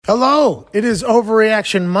Hello, it is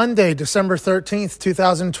Overreaction Monday, December 13th,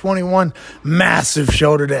 2021. Massive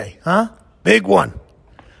show today, huh? Big one.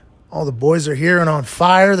 All the boys are here and on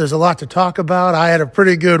fire. There's a lot to talk about. I had a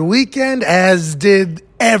pretty good weekend, as did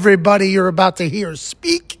everybody you're about to hear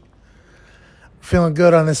speak. Feeling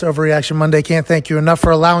good on this Overreaction Monday. Can't thank you enough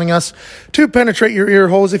for allowing us to penetrate your ear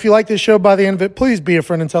holes. If you like this show, by the end of it, please be a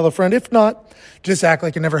friend and tell a friend. If not, just act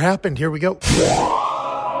like it never happened. Here we go.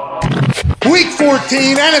 Week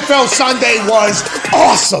 14, NFL Sunday was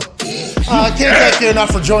awesome. Can't thank you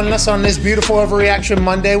enough for joining us on this beautiful Overreaction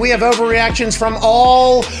Monday. We have overreactions from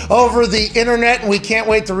all over the internet, and we can't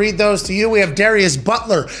wait to read those to you. We have Darius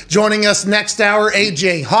Butler joining us next hour.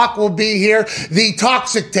 AJ Hawk will be here. The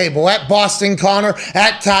Toxic Table at Boston Connor,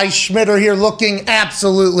 at Ty Schmidt here looking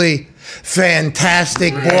absolutely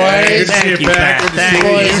fantastic, boys. Thank you, Pat. Thank you.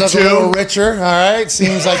 Boys look a little richer. All right.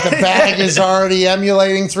 Seems like the bag is already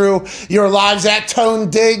emulating through your lives. At Tone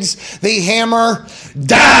Diggs, the Hammer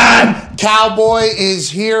Don Cowboy is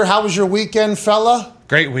here. How was your weekend, fella?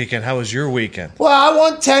 Great weekend. How was your weekend? Well, I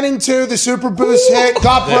won 10-2. The Super Boost hit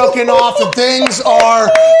got broken off, and things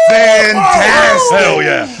are fantastic. Hell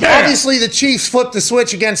yeah. Obviously, the Chiefs flipped the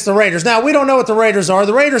switch against the Raiders. Now, we don't know what the Raiders are.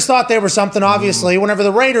 The Raiders thought they were something, obviously, whenever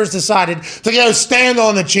the Raiders decided to go stand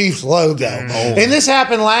on the Chiefs logo. And this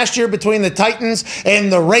happened last year between the Titans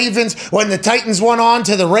and the Ravens, when the Titans went on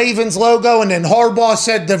to the Ravens logo, and then Harbaugh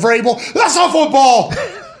said to Vrabel, "That's not football."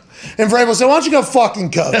 And Vrabel said, "Why don't you go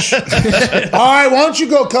fucking coach?" All right, why don't you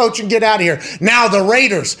go coach and get out of here? Now the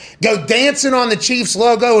Raiders go dancing on the Chiefs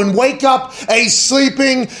logo and wake up a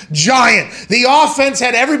sleeping giant. The offense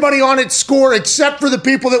had everybody on its score except for the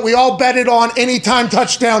people that we all betted on anytime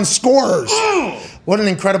touchdown scorers. What an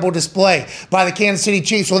incredible display by the Kansas City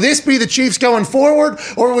Chiefs. Will this be the Chiefs going forward,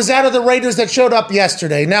 or was that of the Raiders that showed up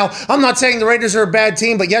yesterday? Now, I'm not saying the Raiders are a bad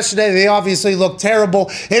team, but yesterday they obviously looked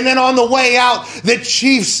terrible. And then on the way out, the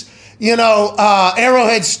Chiefs,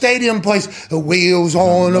 Arrowhead Stadium plays "The Wheels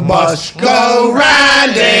on the Bus Go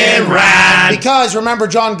Round and Round." Because, remember,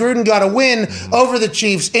 John Gruden got a win over the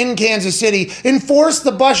Chiefs in Kansas City and forced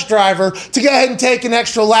the bus driver to go ahead and take an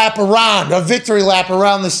extra lap around, a victory lap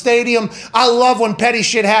around the stadium. I love when petty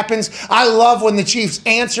shit happens. I love when the Chiefs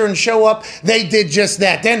answer and show up. They did just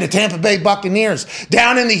that. Then the Tampa Bay Buccaneers,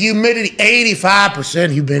 down in the humidity, 85%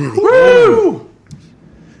 humidity. Woo!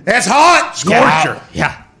 That's hot. Scorcher.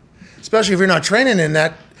 Yeah. Especially if you're not training in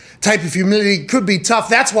that type of humidity, could be tough.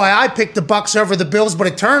 That's why I picked the Bucs over the Bills, but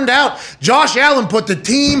it turned out Josh Allen put the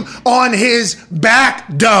team on his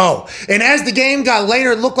back door. And as the game got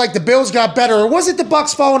later, it looked like the Bills got better. Or was it the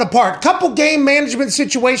Bucs falling apart? A couple game management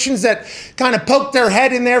situations that kind of poked their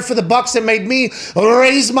head in there for the Bucs that made me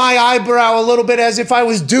raise my eyebrow a little bit, as if I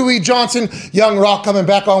was Dewey Johnson. Young Rock coming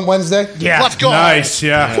back on Wednesday. Yeah. Let's go. Nice,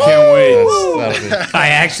 yeah. Can't wait. I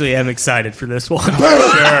actually am excited for this one.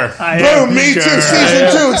 Sure. Boom, me too.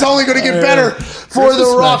 Season 2. It's only going to get better for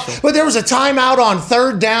the Rock. But there was a timeout on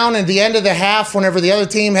third down at the end of the half whenever the other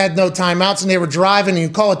team had no timeouts and they were driving, and you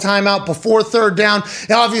call a timeout before third down.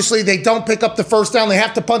 And obviously, they don't pick up the first down. They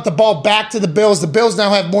have to punt the ball back to the Bills. The Bills now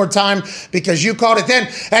have more time because you called it. Then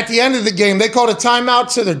at the end of the game, they called a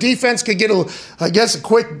timeout so their defense could get, a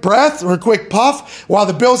quick breath or a quick puff, while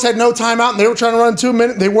the Bills had no timeout and they were trying to run 2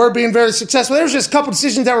 minutes. They were being very successful. There was just a couple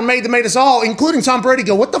decisions that were made that made us all, including Tom Brady,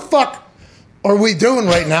 go, "What the fuck are we doing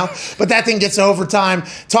right now?" But that thing gets overtime.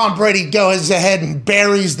 Tom Brady goes ahead and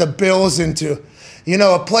buries the Bills into,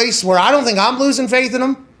 a place where I don't think I'm losing faith in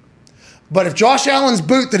them. But if Josh Allen's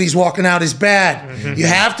boot that he's walking out is bad, you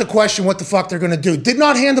have to question what the fuck they're going to do. Did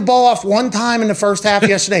not hand the ball off one time in the first half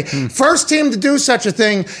yesterday. First team to do such a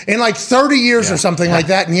thing in like 30 years or something like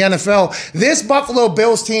that in the NFL. This Buffalo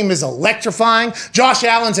Bills team is electrifying. Josh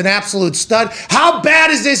Allen's an absolute stud. How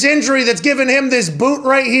bad is this injury that's giving him this boot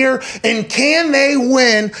right here? And can they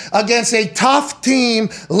win against a tough team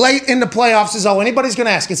late in the playoffs is all anybody's going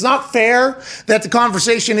to ask. It's not fair that the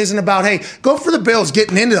conversation isn't about, hey, go for the Bills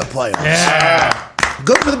getting into the playoffs. Yeah.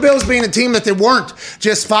 Good for the Bills being a team that they weren't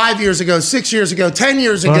just 5 years ago, 6 years ago, 10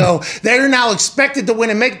 years ago. They're now expected to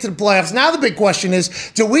win and make it to the playoffs. Now the big question is,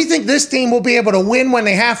 do we think this team will be able to win when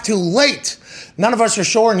they have to late? None of us are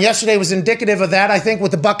sure, and yesterday was indicative of that, I think,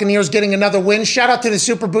 with the Buccaneers getting another win. Shout out to the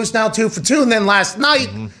Super Boost, now 2 for 2. And then last night,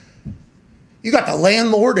 you got the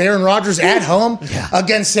landlord, Aaron Rodgers, at home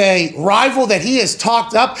against a rival that he has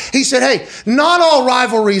talked up. He said, hey, not all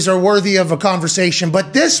rivalries are worthy of a conversation,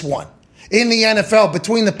 but this one in the NFL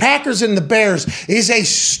between the Packers and the Bears is a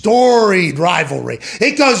storied rivalry.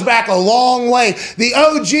 It goes back a long way. The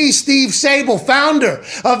OG Steve Sable, founder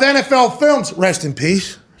of NFL Films, rest in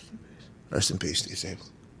peace. Rest in peace, Steve Sable.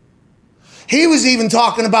 He was even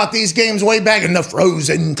talking about these games way back in the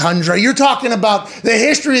frozen tundra. You're talking about the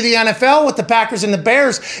history of the NFL with the Packers and the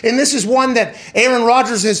Bears, and this is one that Aaron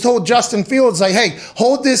Rodgers has told Justin Fields, like, hey,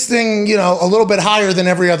 hold this thing, a little bit higher than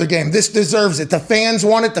every other game. This deserves it. The fans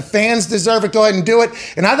want it. The fans deserve it. Go ahead and do it.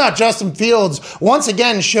 And I thought Justin Fields once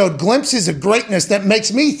again showed glimpses of greatness that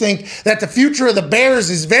makes me think that the future of the Bears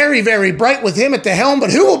is very, very bright with him at the helm.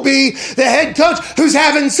 But who will be the head coach who's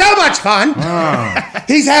having so much fun?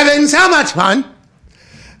 He's having so much fun.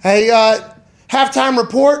 Hey, halftime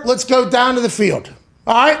report. Let's go down to the field.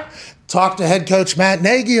 All right. Talked to head coach Matt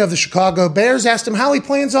Nagy of the Chicago Bears, asked him how he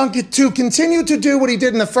plans on to continue to do what he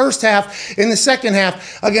did in the first half, in the second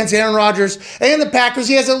half against Aaron Rodgers and the Packers.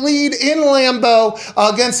 He has a lead in Lambeau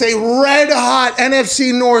against a red-hot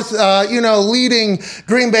NFC North, leading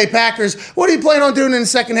Green Bay Packers. What do you plan on doing in the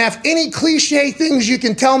second half? Any cliche things you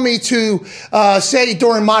can tell me to say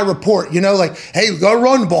during my report? Like, hey, we got to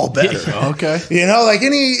run the ball better. Okay. Like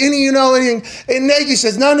anything. And Nagy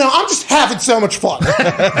says, no, I'm just having so much fun.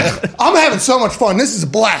 I'm having so much fun. This is a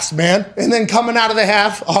blast, man. And then coming out of the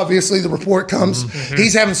half, obviously the report comes. Mm-hmm.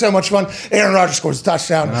 He's having so much fun. Aaron Rodgers scores a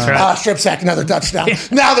touchdown. Right. Strip sack, another touchdown.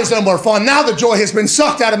 Now there's no more fun. Now the joy has been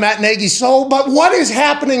sucked out of Matt Nagy's soul. But what is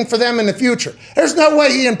happening for them in the future? There's no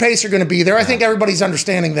way he and Pace are going to be there. I think everybody's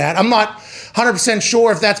understanding that. I'm not 100%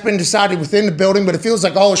 sure if that's been decided within the building, but it feels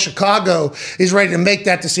like all of Chicago is ready to make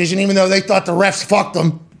that decision, even though they thought the refs fucked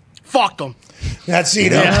them. Fucked them. That's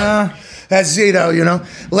Zito. Yeah. That's Zito,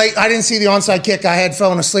 Late, I didn't see the onside kick. I had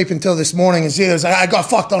fallen asleep until this morning, and Zito's like, I got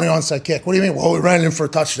fucked on the onside kick. What do you mean? Well, we ran in for a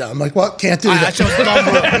touchdown. I'm like, what? Can't do that.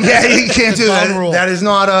 Yeah, you can't do that. That is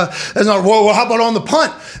not well, how about on the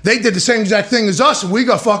punt? They did the same exact thing as us, and we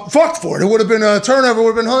got fucked for it. It would have been a turnover,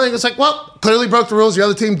 would have been holding. It's like, well, clearly broke the rules. The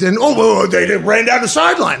other team didn't. They ran down the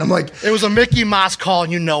sideline. I'm like, it was a Mickey Mouse call,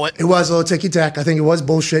 and you know it. It was a little ticky-tack. I think it was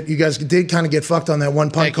bullshit. You guys did kind of get fucked on that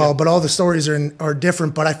one punt call, but all the stories are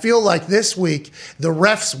different. But I feel like this week, the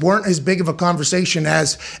refs weren't as big of a conversation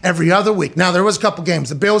as every other week. Now, there was a couple games.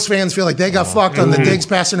 The Bills fans feel like they got fucked on the Diggs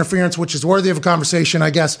pass interference, which is worthy of a conversation,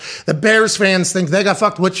 I guess. The Bears fans think they got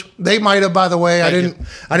fucked, which they might have, by the way. I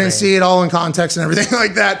didn't see it all in context and everything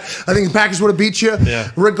like that. I think the Packers would have beat you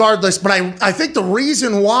regardless. But I think the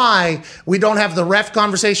reason why we don't have the ref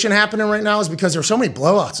conversation happening right now is because there are so many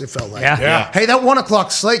blowouts, it felt like. Yeah. Hey, that 1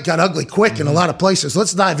 o'clock slate got ugly quick in a lot of places.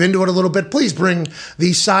 Let's dive into it a little bit. Please bring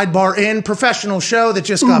the sidebar in. Professional show that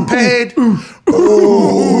just got paid. Damn.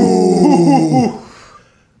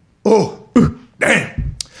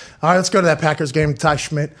 All right, let's go to that Packers game. Ty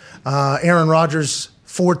Schmidt. Aaron Rodgers,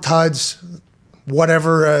 4 tuds. 0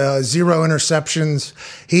 interceptions.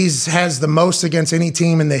 He has the most against any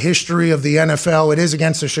team in the history of the NFL. It is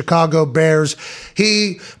against the Chicago Bears.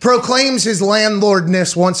 He proclaims his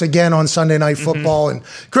landlordness once again on Sunday Night Football. And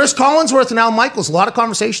Chris Collinsworth and Al Michaels, a lot of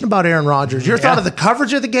conversation about Aaron Rodgers. Your thought of the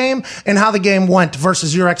coverage of the game and how the game went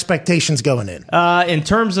versus your expectations going in? In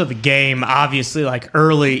terms of the game, obviously, like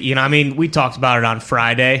early, we talked about it on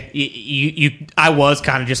Friday. I was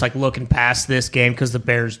kind of just like looking past this game because the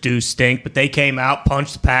Bears do stink, but they came out,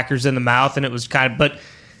 punched the Packers in the mouth, and it was but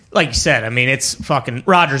like you said, it's fucking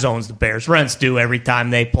Rodgers owns the Bears. Rents do every time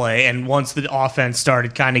they play, and once the offense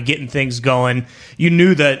started kind of getting things going, you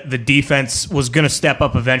knew that the defense was going to step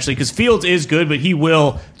up eventually because Fields is good, but he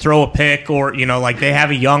will throw a pick or, they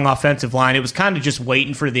have a young offensive line. It was kind of just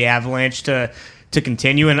waiting for the Avalanche to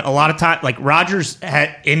continue, and a lot of time, like Rodgers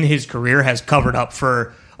in his career has covered up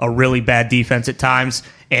for a really bad defense at times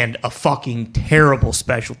and a fucking terrible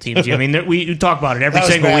special teams. We talk about it every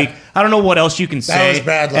single week. I don't know what else you can say. That was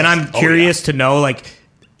bad. And I'm curious to know,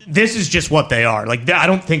 this is just what they are. I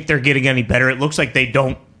don't think they're getting any better. It looks like they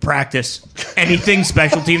don't practice anything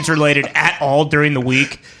special teams related at all during the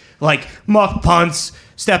week. Muff punts,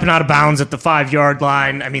 stepping out of bounds at the 5-yard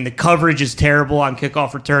line. The coverage is terrible on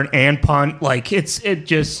kickoff return and punt. I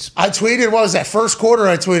tweeted, what was that, first quarter?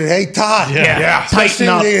 I tweeted, hey, Todd.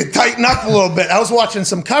 Tighten up a little bit. I was watching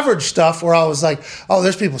some coverage stuff where I was like, oh,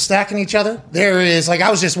 there's people stacking each other. There is,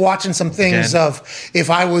 I was just watching some things of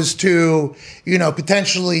if I was to,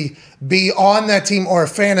 potentially be on that team or a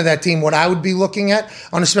fan of that team, what I would be looking at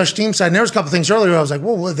on the special team side. And there was a couple things earlier where I was like,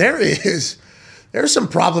 well, there's some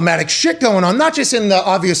problematic shit going on, not just in the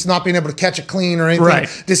obvious not being able to catch it clean or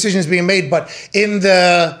anything, decisions being made, but in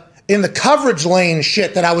the coverage lane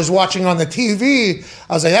shit that I was watching on the TV.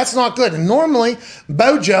 I was like, that's not good. And normally,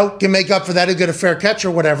 Bojo can make up for that. He'll get a fair catch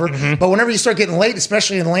or whatever. Mm-hmm. But whenever you start getting late,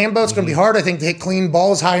 especially in Lambeau, it's going to be hard, I think, to hit clean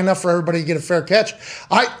balls high enough for everybody to get a fair catch.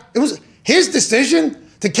 It was his decision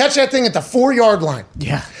to catch that thing at the 4-yard line.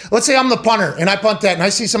 Yeah. Let's say I'm the punter and I punt that and I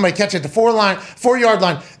see somebody catch it at the 4-yard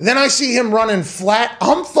line. Then I see him running flat.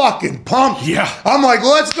 I'm fucking pumped. Yeah. I'm like,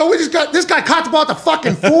 let's go. We just got this guy caught the ball at the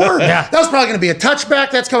fucking 4. Yeah. That was probably going to be a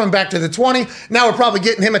touchback. That's coming back to the 20. Now we're probably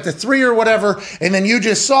getting him at the 3 or whatever. And then you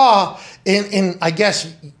just saw in I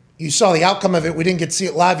guess you saw the outcome of it. We didn't get to see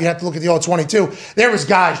it live. You have to look at the old 22. There was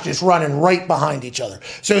guys just running right behind each other.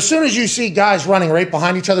 So as soon as you see guys running right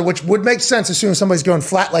behind each other, which would make sense as soon as somebody's going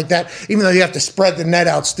flat like that, even though you have to spread the net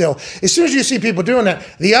out still. As soon as you see people doing that,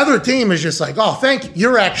 the other team is just like, oh, thank you.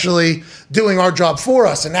 You're actually doing our job for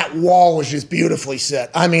us. And that wall was just beautifully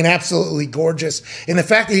set. I mean, absolutely gorgeous. And the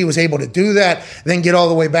fact that he was able to do that, then get all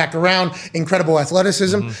the way back around, incredible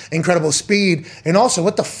athleticism, incredible speed. And also,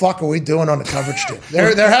 what the fuck are we doing on the coverage team?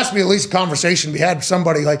 There has to be at least a conversation we had with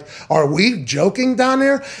somebody like, are we joking down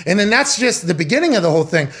there? And then that's just the beginning of the whole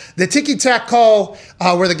thing. The ticky-tack call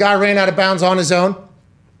where the guy ran out of bounds on his own.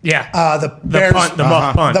 Yeah. The Bears, punt, the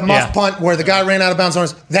muff punt. The muff punt where the guy ran out of bounds on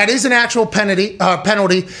his. That is an actual penalty.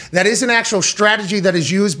 That is an actual strategy that is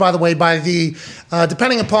used, by the way, by the,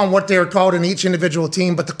 depending upon what they're called in each individual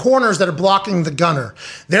team, but the corners that are blocking the gunner.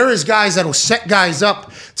 There is guys that will set guys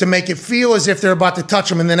up to make it feel as if they're about to touch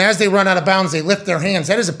them, and then as they run out of bounds, they lift their hands.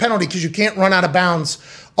 That is a penalty because you can't run out of bounds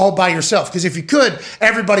all by yourself. Because if you could,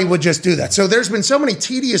 everybody would just do that. So there's been so many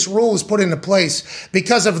tedious rules put into place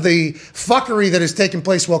because of the fuckery that has taken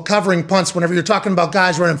place while covering punts. Whenever you're talking about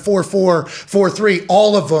guys running 4-4, 4-3,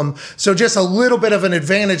 all of them. So just a little bit of an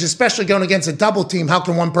advantage, especially going against a double team. How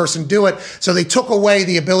can one person do it? So they took away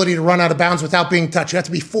the ability to run out of bounds without being touched. You have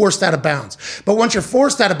to be forced out of bounds. But once you're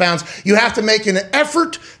forced out of bounds, you have to make an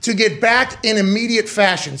effort to get back in immediate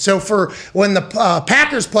fashion. So for when the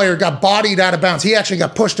Packers player got bodied out of bounds, he actually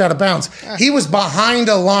got pushed out of bounds. He was behind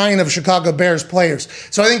a line of Chicago Bears players.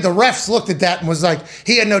 So I think the refs looked at that and was like,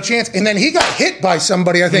 he had no chance. And then he got hit by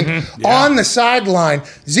somebody, I think, on the sideline.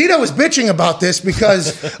 Zito was bitching about this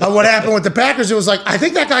because of what happened with the Packers. It was like, I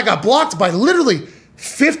think that guy got blocked by literally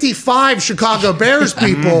 55 Chicago Bears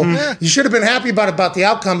people. You should have been happy about the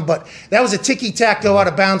outcome, but that was a ticky-tack go out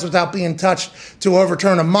of bounds without being touched to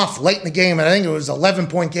overturn a muff late in the game, and I think it was an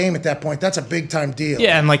 11-point game at that point. That's a big-time deal.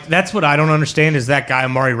 Yeah, and like that's what I don't understand is that guy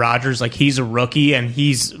Amari Rodgers, like he's a rookie and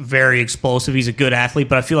he's very explosive. He's a good athlete,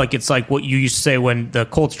 but I feel like it's like what you used to say when the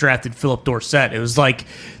Colts drafted Philip Dorsett. It was like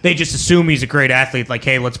they just assume he's a great athlete, like,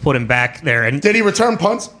 hey, let's put him back there. And did he return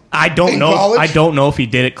punts? I don't know. College? I don't know if he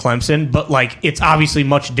did at Clemson, but like it's obviously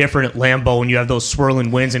much different at Lambeau when you have those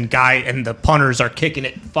swirling winds and the punters are kicking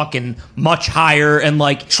it fucking much higher and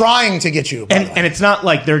like trying to get you. And it's not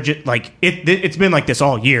like they're just like it's been like this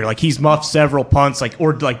all year. Like he's muffed several punts, like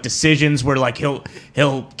or like decisions where like he'll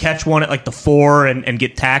catch one at like the 4 and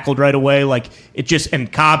get tackled right away. Like it just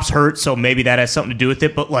and Cobb's hurt, so maybe that has something to do with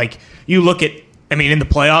it. But like you look at. I mean, in the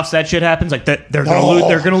playoffs, that shit happens. Like that, they're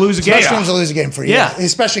gonna lose a game. Special teams will lose a game for you. Yeah,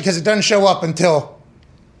 especially because it doesn't show up until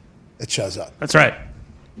it shows up. That's right.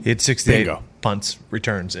 He had 68 punts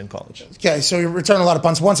returns in college. Okay, so you return a lot of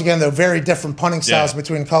punts. Once again, though, very different punting styles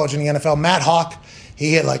between college and the NFL. Matt Hawk,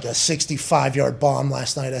 he hit like a 65-yard bomb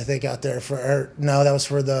last night, I think, out there that was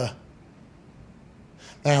for the.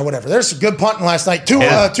 Whatever. There's some good punting last night.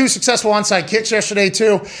 Two successful onside kicks yesterday,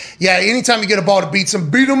 too. Yeah, anytime you get a ball to beat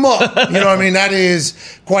them up. You know what I mean? That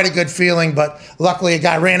is quite a good feeling. But luckily, a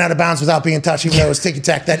guy ran out of bounds without being touched, even though it was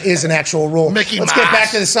ticky-tack. That is an actual rule. Let's get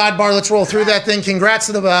back to the sidebar. Let's roll through that thing. Congrats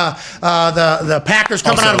to the Packers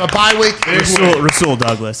coming out of a bye week. Rasul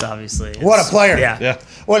Douglas, obviously. What a player. Yeah.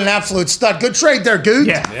 What an absolute stud. Good trade there, Good.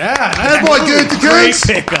 Yeah. That boy, Good the Coons.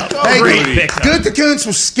 Great pickup. Great pickup. Good the Coons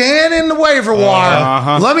was scanning the waiver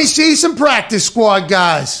wire. Let me see some practice squad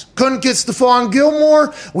guys. Couldn't get Stephon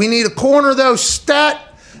Gilmore. We need a corner, though. Stat.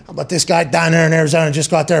 How about this guy down there in Arizona?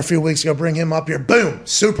 Just got there a few weeks ago. Bring him up here. Boom.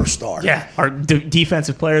 Superstar. Yeah. Our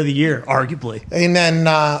defensive player of the year, arguably. And then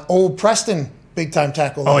old Preston. Big time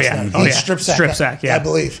tackle. Strip sack. Yeah. I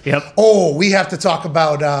believe. Yep. Oh, we have to talk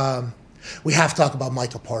about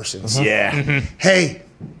Michael Parsons. Yeah. Hey,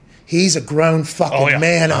 he's a grown fucking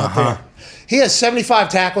man out there. He has 75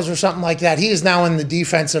 tackles or something like that. He is now in the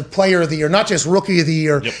defensive player of the year, not just rookie of the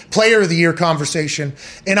year, player of the year conversation.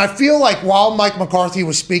 And I feel like while Mike McCarthy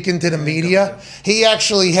was speaking to the media, he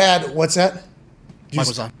actually had, what's that? Mike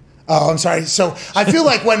was on. Oh, I'm sorry. So I feel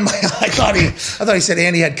like when I thought he said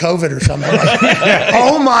Andy had COVID or something.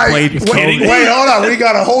 Oh my! Wait, hold on. We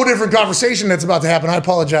got a whole different conversation that's about to happen. I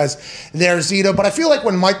apologize, there, Zito. But I feel like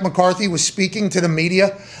when Mike McCarthy was speaking to the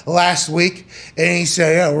media last week, and he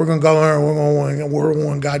said, "Yeah, we're going to go there, and we're going to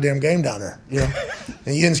win a goddamn game down there." You know,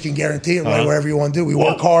 and Yins can guarantee it. Right, whatever you want to do, we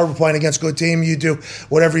work hard. We're playing against a good team. You do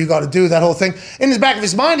whatever you got to do. That whole thing. In the back of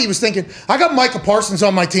his mind, he was thinking, "I got Micah Parsons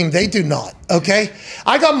on my team. They do not." Okay,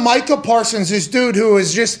 I got Micah Parsons, this dude who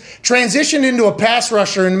has just transitioned into a pass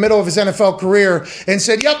rusher in the middle of his NFL career and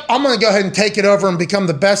said, yep, I'm going to go ahead and take it over and become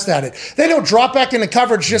the best at it. Then he'll drop back into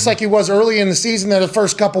coverage just like he was early in the season there the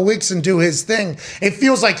first couple weeks and do his thing. It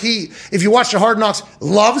feels like he, if you watch the Hard Knocks,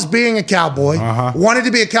 loves being a Cowboy, wanted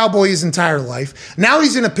to be a Cowboy his entire life. Now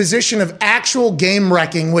he's in a position of actual game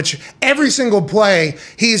wrecking, which every single play,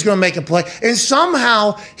 he's going to make a play. And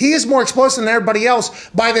somehow he is more explosive than everybody else.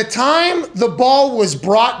 By the time the ball was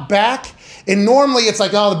brought back, and normally it's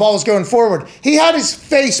like, oh, the ball is going forward. He had his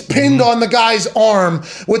face pinned on the guy's arm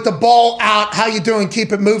with the ball out. How you doing?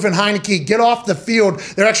 Keep it moving, Heineke. Get off the field.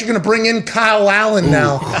 They're actually going to bring in Kyle Allen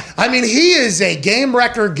now. I mean, he is a game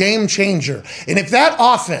wrecker, game changer. And if that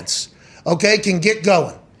offense, okay, can get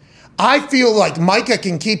going, I feel like Micah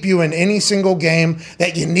can keep you in any single game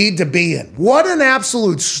that you need to be in. What an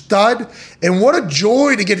absolute stud, and what a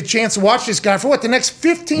joy to get a chance to watch this guy for the next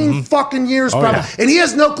 15 fucking years, probably. Yeah. And he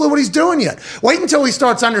has no clue what he's doing yet. Wait until he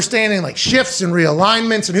starts understanding like shifts and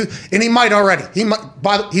realignments, and he might already. He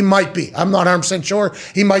might be. I'm not 100% sure.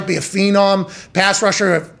 He might be a phenom pass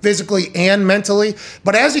rusher physically and mentally.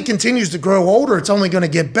 But as he continues to grow older, it's only going to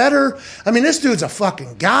get better. I mean, this dude's a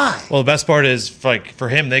fucking guy. Well, the best part is, like, for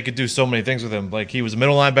him, they could do so many things with him. Like, he was a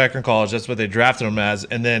middle linebacker in college. That's what they drafted him as.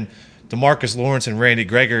 And then DeMarcus Lawrence and Randy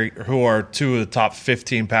Gregory, who are two of the top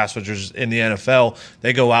 15 pass rushers in the NFL,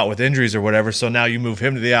 they go out with injuries or whatever. So now you move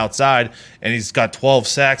him to the outside, and he's got 12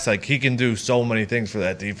 sacks. Like, he can do so many things for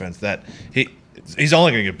that defense that he's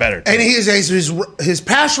only going to get better. And his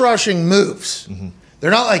pass rushing moves,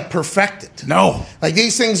 they're not like perfected. No. Like,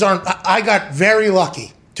 these things aren't. I got very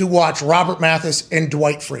lucky to watch Robert Mathis and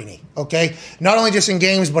Dwight Freeney, okay? Not only just in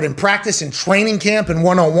games, but in practice and training camp and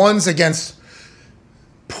one-on-ones against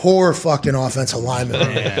poor fucking offensive linemen.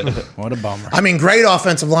 Man, what a bummer. I mean, great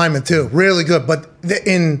offensive linemen, too. Really good. But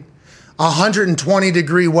in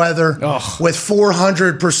 120-degree weather with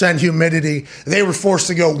 400% humidity, they were forced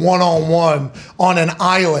to go one-on-one on an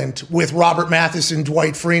island with Robert Mathis and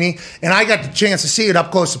Dwight Freeney. And I got the chance to see it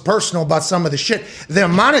up close and personal about some of the shit. The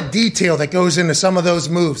amount of detail that goes into some of those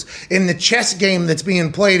moves. In the chess game that's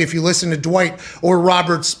being played, if you listen to Dwight or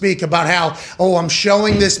Robert speak about how, I'm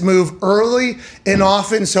showing this move early and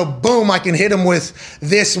often, so boom, I can hit him with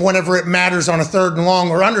this whenever it matters on a 3rd and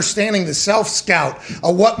long, or understanding the self-scout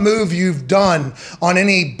of what move you've done on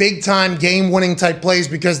any big-time game-winning type plays,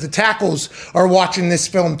 because the tackles are watching this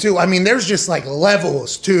film too. I mean, there's just like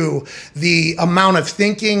levels to the amount of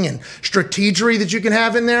thinking and strategery that you can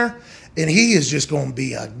have in there, and he is just going to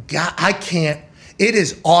be a guy. It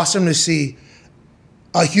is awesome to see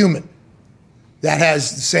a human that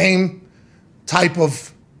has the same type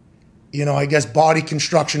of, I guess, body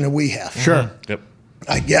construction that we have. Sure. Yep.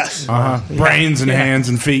 I guess. Brains and hands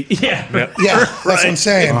and feet. Yeah, that's what I'm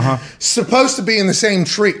saying. Supposed to be in the same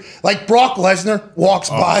tree. Like Brock Lesnar walks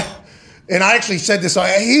by, and I actually said this,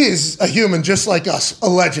 he is a human just like us,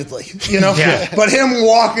 allegedly, But him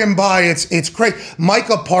walking by, it's great.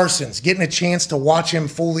 Micah Parsons, getting a chance to watch him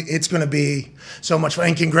fully, it's going to be so much fun.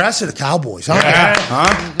 And congrats to the Cowboys.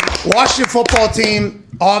 Washington football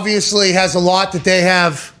team obviously has a lot that they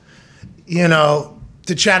have,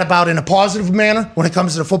 to chat about in a positive manner when it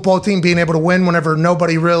comes to the football team being able to win whenever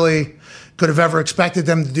nobody really could have ever expected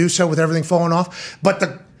them to do so with everything falling off. But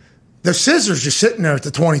the scissors just sitting there at the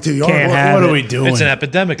 22-yard line. What are we doing? It's an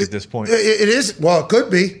epidemic at this point. It is. Well, it could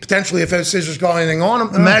be. Potentially if those scissors got anything on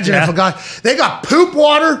them. Imagine if a guy, they got poop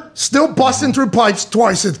water still busting through pipes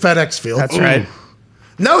twice at FedEx Field. That's right.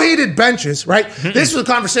 No heated benches, right? This was a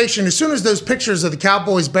conversation as soon as those pictures of the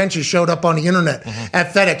Cowboys benches showed up on the internet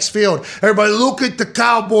at FedEx Field. Everybody, look at the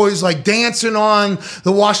Cowboys like dancing on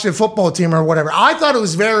the Washington football team or whatever. I thought it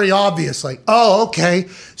was very obvious, like, okay,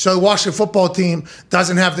 so the Washington football team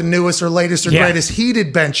doesn't have the newest or latest or greatest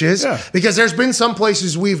heated benches, because there's been some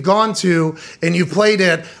places we've gone to and you played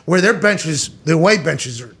at where their benches, the away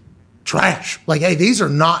benches are trash. Like, hey, these are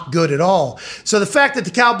not good at all. So the fact that the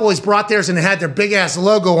Cowboys brought theirs and it had their big-ass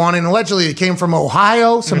logo on it, and allegedly it came from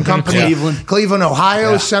Ohio, some company, Cleveland,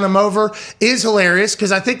 Ohio, sent them over, is hilarious,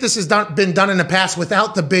 because I think this has been done in the past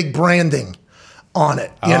without the big branding on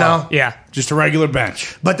it, you know? Yeah. Just a regular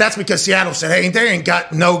bench. But that's because Seattle said, hey, they ain't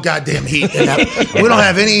got no goddamn heat. In that. We don't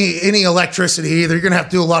have any electricity either. You're going to have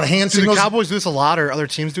to do a lot of hand Do the signals. Cowboys do this a lot, or other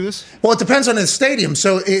teams do this? Well, it depends on the stadium.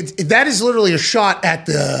 So that is literally a shot at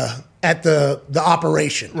the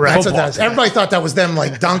operation. Right. That's what that is. Everybody thought that was them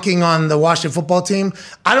like dunking on the Washington football team.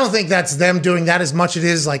 I don't think that's them doing that as much as it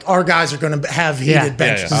is like our guys are going to have heated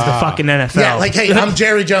benches. This is the fucking NFL. Yeah, like, hey, I'm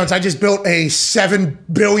Jerry Jones. I just built a $7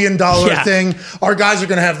 billion thing. Our guys are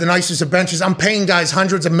going to have the nicest of benches. I'm paying guys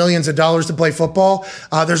hundreds of millions of dollars to play football.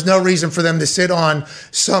 There's no reason for them to sit on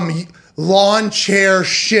some lawn chair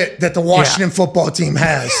shit that the Washington football team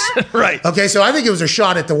has. Right. Okay, so I think it was a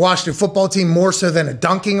shot at the Washington football team more so than a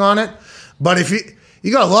dunking on it. But if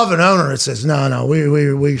you got to love an owner that says, no,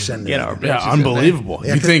 we send it. Yeah, unbelievable.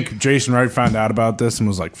 You think Jason Wright found out about this and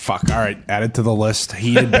was like, fuck, all right, add it to the list.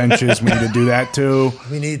 Heated benches, we need to do that too.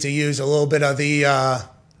 We need to use a little bit of the,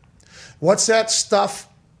 what's that stuff?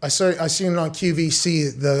 I seen it on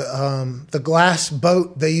QVC, the glass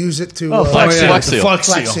boat. They use it to Flex Seal.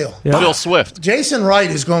 Flex Seal. Yeah. Phil Swift. Jason Wright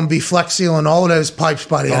is going to be Flex Sealing all of those pipes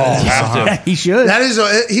by the end of the season. He should.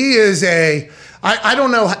 He is a. I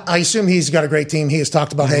don't know. I assume he's got a great team. He has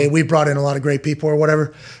talked about, hey, we brought in a lot of great people or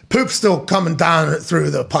whatever. Poop's still coming down through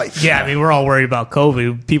the pipes. Yeah, I mean, we're all worried about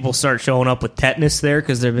COVID. People start showing up with tetanus there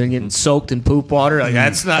because they've been getting soaked in poop water. Like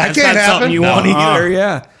that's not something you want either.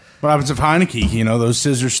 Yeah. What happens if Heineke, those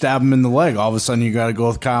scissors stab him in the leg? All of a sudden, you got to go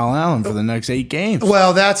with Kyle Allen for the next 8 games.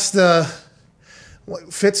 Well, that's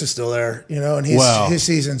Fitz is still there, and his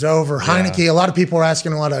season's over. Yeah. Heineke, a lot of people are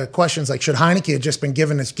asking a lot of questions like, should Heineke have just been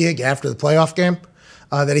given his gig after the playoff game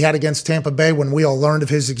that he had against Tampa Bay when we all learned of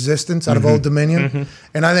his existence out of Old Dominion? Mm-hmm.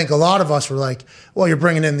 And I think a lot of us were like, well, you're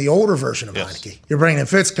bringing in the older version of Heineke. You're bringing in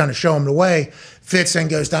Fitz, kind of show him the way. Fitz then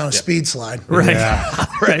goes down a speed slide. Right. Yeah.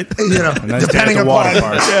 Right. Depending on water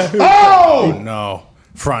park. Oh! No.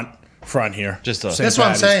 Front here. That's what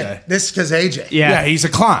I'm saying. This is because AJ. Yeah, he's a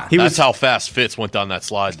clown. That's how fast Fitz went down that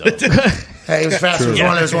slide, though. Hey, he was fast. He was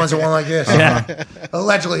one of those ones that went like this. Yeah.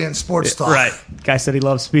 Allegedly in sports talk. Right. Guy said he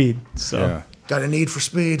loves speed. So got a need for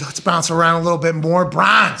speed. Let's bounce around a little bit more.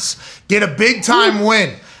 Browns get a big-time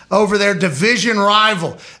win over their division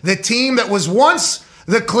rival. The team that was once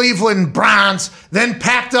the Cleveland Browns, then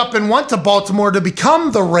packed up and went to Baltimore to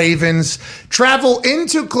become the Ravens, travel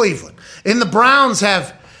into Cleveland. And the Browns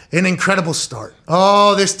have an incredible start.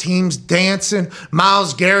 Oh, this team's dancing.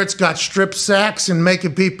 Myles Garrett's got strip sacks and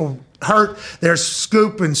making people hurt. They're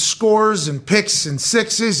scooping scores and picks and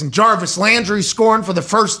sixes, and Jarvis Landry scoring for the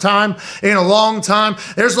first time in a long time.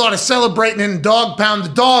 There's a lot of celebrating in Dog Pound. The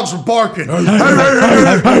dogs were barking.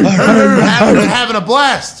 having a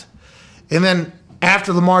blast. And then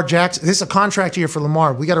after Lamar Jackson, this is a contract year for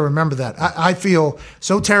Lamar. We got to remember that. I feel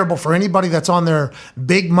so terrible for anybody that's on their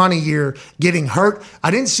big money year getting hurt.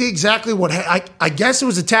 I didn't see exactly what I guess it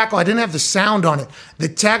was a tackle. I didn't have the sound on it. The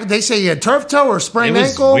tackle, they say he had turf toe or sprained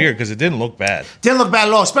ankle. It was weird because it didn't look bad. Didn't look bad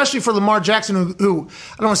at all, especially for Lamar Jackson, who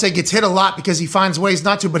I don't want to say gets hit a lot because he finds ways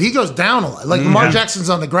not to, but he goes down a lot. Like Lamar Jackson's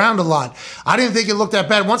on the ground a lot. I didn't think it looked that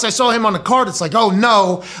bad. Once I saw him on the card, it's like, oh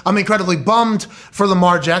no, I'm incredibly bummed for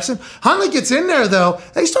Lamar Jackson. Huntley gets in there though.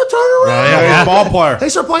 They start turning around. Yeah, he's a ball player. They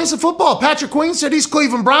start playing some football. Patrick Queen said these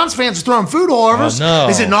Cleveland Browns fans are throwing food all over us. No.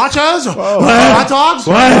 Is it nachos? Or hot dogs?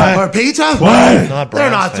 Or pizza? They're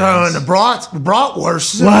not throwing the bratwursts.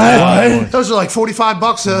 Those are like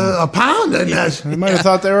 $45 a pound. They might have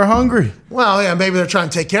thought they were hungry. Well, yeah, maybe they're trying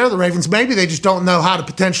to take care of the Ravens. Maybe they just don't know how to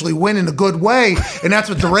potentially win in a good way, and that's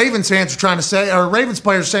what the Ravens fans are trying to say, or Ravens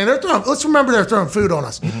players are saying. Let's remember they're throwing food on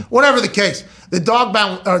us. Whatever the case, the dog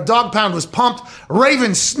pound was pumped.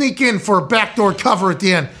 Ravens sneak in for a backdoor cover at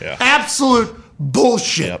the end. Yeah. Absolute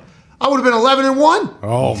bullshit. Yep. I would have been 11-1.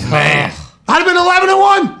 Oh man, I'd have been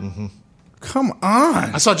 11-1. Come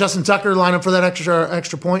on. I saw Justin Tucker line up for that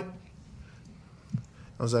extra point.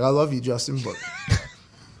 I was like, I love you, Justin, but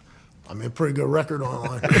I mean, a pretty good record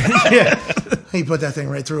online. He put that thing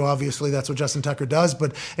right through. Obviously, that's what Justin Tucker does.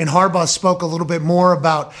 And Harbaugh spoke a little bit more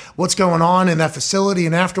about what's going on in that facility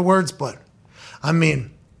and afterwards. But, I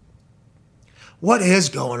mean, what is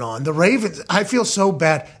going on? The Ravens, I feel so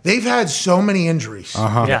bad. They've had so many injuries.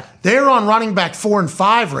 Yeah. They're on running back 4 and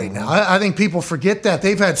 5 right now. I think people forget that.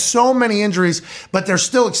 They've had so many injuries, but they're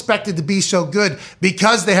still expected to be so good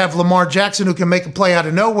because they have Lamar Jackson who can make a play out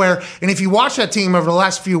of nowhere. And if you watch that team over the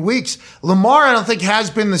last few weeks, Lamar, I don't think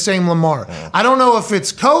has been the same Lamar. I don't know if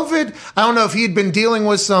it's COVID. I don't know if he'd been dealing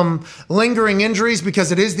with some lingering injuries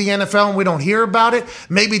because it is the NFL and we don't hear about it.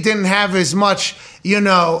 Maybe didn't have as much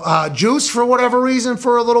juice for whatever reason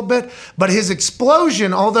for a little bit. But his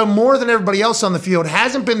explosion, although more than everybody else on the field,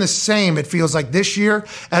 hasn't been the same, it feels like, this year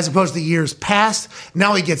as opposed to years past.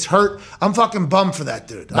 Now he gets hurt. I'm fucking bummed for that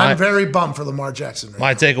dude. I'm very bummed for Lamar Jackson.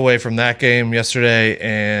 My takeaway from that game yesterday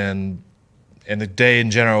and the day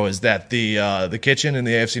in general is that the kitchen in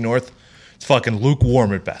the AFC North, it's fucking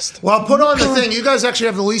lukewarm at best. Well, put on the thing. You guys actually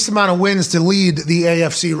have the least amount of wins to lead the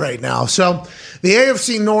AFC right now. So the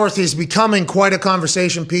AFC North is becoming quite a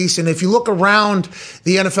conversation piece. And if you look around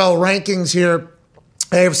the NFL rankings here,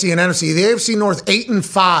 AFC and NFC, the AFC North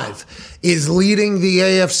 8-5 is leading the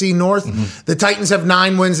AFC North. Mm-hmm. The Titans have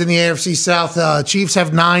 9 wins in the AFC South. Chiefs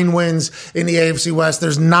have 9 wins in the AFC West.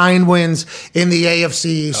 There's 9 wins in the AFC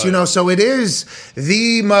East. So it is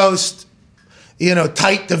the most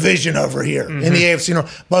tight division over here in the AFC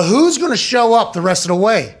North. But who's going to show up the rest of the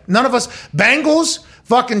way? None of us. Bengals,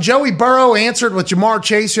 fucking Joey Burrow answered with Jamar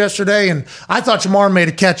Chase yesterday, and I thought Jamar made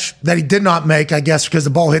a catch that he did not make, I guess, because the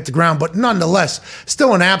ball hit the ground. But nonetheless,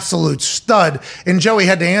 still an absolute stud. And Joey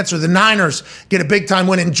had to answer. The Niners get a big-time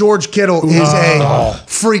win, and George Kittle is a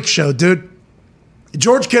freak show, dude.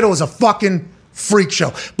 George Kittle is a fucking freak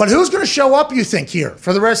show. But who's going to show up, you think, here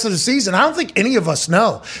for the rest of the season? I don't think any of us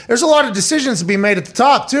know. There's a lot of decisions to be made at the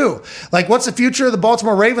top, too. Like, what's the future of the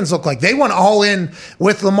Baltimore Ravens look like? They went all in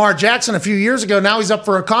with Lamar Jackson a few years ago. Now he's up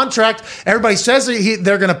for a contract. Everybody says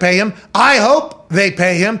they're going to pay him. I hope they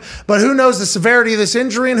pay him. But who knows the severity of this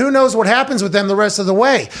injury, and who knows what happens with them the rest of the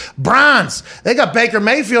way? Browns, they got Baker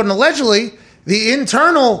Mayfield, and allegedly the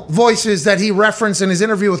internal voices that he referenced in his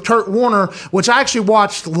interview with Kurt Warner, which I actually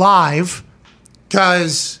watched live,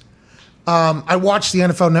 because I watched the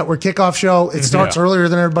NFL Network kickoff show. It starts earlier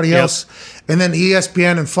than everybody else. And then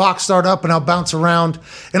ESPN and Fox start up, and I'll bounce around.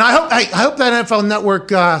 And I hope that NFL Network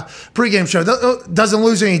pregame show doesn't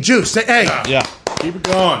lose any juice. Hey, keep it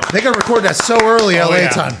going. They got to record that so early LA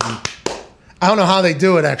time. I don't know how they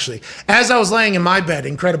do it, actually. As I was laying in my bed,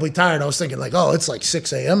 incredibly tired, I was thinking, it's like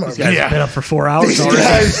 6 a.m. These guys have been up for 4 hours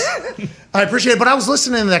already. I appreciate it, but I was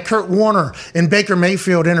listening to that Kurt Warner and Baker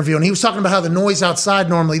Mayfield interview, and he was talking about how the noise outside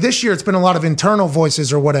normally, this year it's been a lot of internal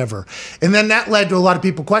voices or whatever. And then that led to a lot of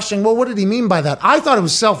people questioning, well, what did he mean by that? I thought it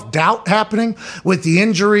was self-doubt happening with the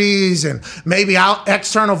injuries, and maybe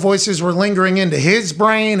external voices were lingering into his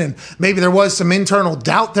brain, and maybe there was some internal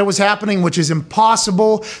doubt that was happening, which is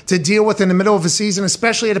impossible to deal with in the middle of a season,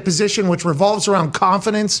 especially at a position which revolves around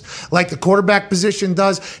confidence like the quarterback position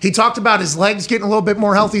does. He talked about his legs getting a little bit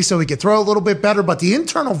more healthy so he could throw a little bit better, but the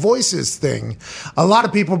internal voices thing, a lot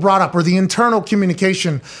of people brought up, or the internal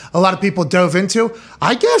communication, a lot of people dove into.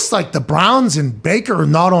 I guess like the Browns and Baker are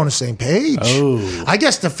not on the same page. I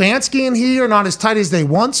guess Stefanski and he are not as tight as they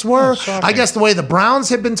once were. I guess the way the Browns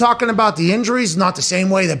have been talking about the injuries, not the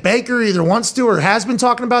same way that Baker either wants to or has been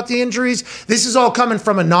talking about the injuries. This is all coming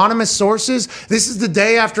from anonymous sources. This is the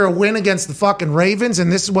day after a win against the fucking Ravens,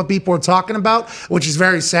 and this is what people are talking about, which is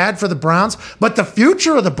very sad for the Browns. But the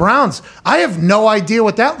future of the Browns, I have no idea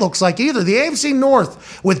what that looks like either. The AFC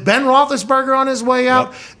North, with Ben Roethlisberger on his way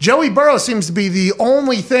out, Joey Burrow seems to be the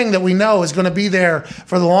only thing that we know is going to be there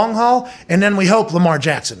for the long haul, and then we hope Lamar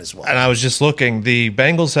Jackson as well. And I was just looking. The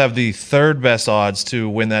Bengals have the third best odds to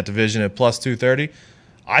win that division at plus 230.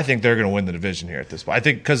 I think they're going to win the division here at this point. I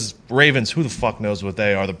think because Ravens, who the fuck knows what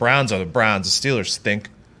they are? The Browns are the Browns. The Steelers stink.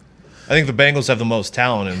 I think the Bengals have the most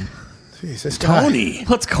talent. And Jesus, Tony,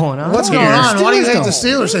 what's going on? What's going on? Why do you hate the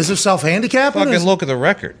Steelers? Is there self-handicapping? Fucking look at the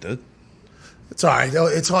record, dude. It's all right.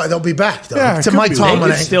 It's hard. They'll be back, though. Yeah, to Mike They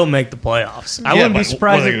Tomlin. could still make the playoffs. I wouldn't be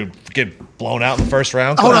surprised. What, are they going to get blown out in the first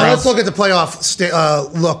round? Hold on. Let's look at the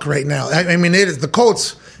playoff look right now. I mean, it is the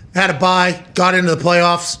Colts had a bye, got into the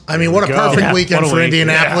playoffs. I mean, what a perfect weekend for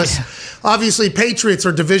Indianapolis. Yeah. Obviously, Patriots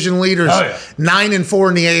are division leaders, 9-4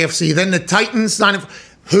 in the AFC. Then the Titans, 9-4,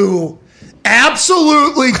 who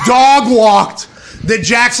absolutely dog-walked the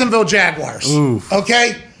Jacksonville Jaguars. Oof.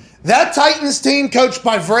 Okay? That Titans team, coached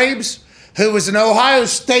by Vrabes, who was an Ohio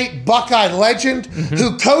State Buckeye legend,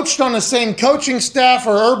 who coached on the same coaching staff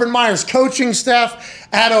or Urban Meyer's coaching staff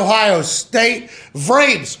at Ohio State.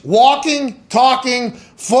 Vrabes, walking, talking,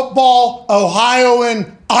 football,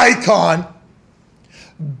 Ohioan icon,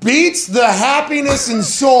 beats the happiness and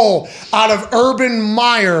soul out of Urban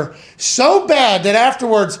Meyer so bad that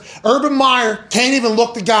afterwards, Urban Meyer can't even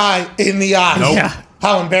look the guy in the eye. Nope. Yeah.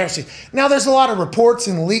 How embarrassing. Now, there's a lot of reports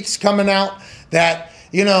and leaks coming out that,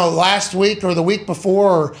 last week or the week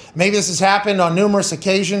before, or maybe this has happened on numerous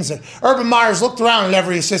occasions, that Urban Meyer's looked around at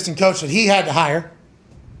every assistant coach that he had to hire,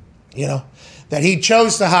 that he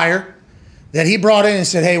chose to hire, that he brought in and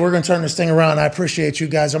said, hey, we're going to turn this thing around. I appreciate you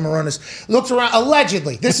guys. I'm going to run this. Looks around,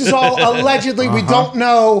 allegedly. This is all allegedly. We don't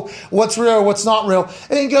know what's real or what's not real.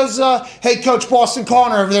 And he goes, hey, Coach Boston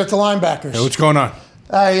Connor over there at the linebackers. Hey, what's going on?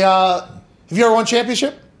 Hey, have you ever won a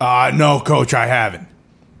championship? No, Coach, I haven't.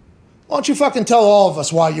 Why don't you fucking tell all of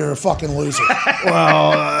us why you're a fucking loser?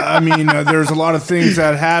 Well, I mean, there's a lot of things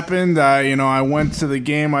that happened. I went to the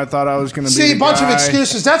game. I thought I was going to be See, a bunch of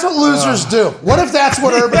excuses. That's what losers do. What if that's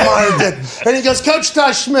what Urban Meyer did? And he goes, Coach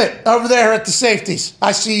Ty Schmidt over there at the safeties.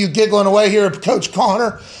 I see you giggling away here at Coach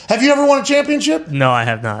Connor. Have you ever won a championship? No, I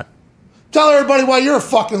have not. Tell everybody why you're a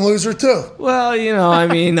fucking loser, too.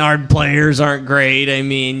 Well, our players aren't great.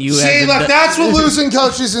 See, look, that's what losing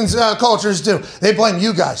coaches and cultures do. They blame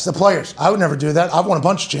you guys, the players. I would never do that. I've won a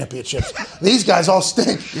bunch of championships. These guys all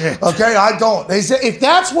stink. Okay, I don't. They say, if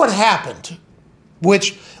that's what happened,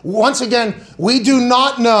 which, once again, we do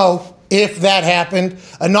not know if that happened.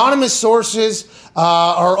 Anonymous sources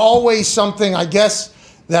are always something, I guess,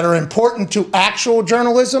 that are important to actual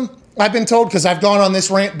journalism. I've been told, because I've gone on this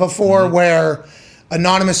rant before, where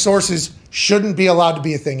anonymous sources shouldn't be allowed to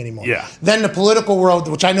be a thing anymore. Yeah. Then the political world,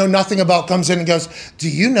 which I know nothing about, comes in and goes, do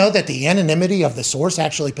you know that the anonymity of the source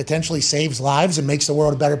actually potentially saves lives and makes the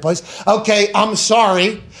world a better place? Okay, I'm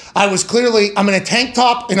sorry. I'm in a tank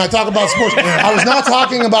top and I talk about sports. I was not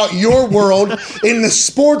talking about your world. In the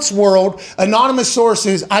sports world, anonymous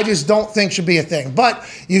sources, I just don't think should be a thing. But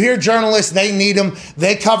you hear journalists, they need them.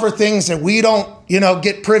 They cover things that we don't,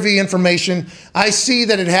 get privy information. I see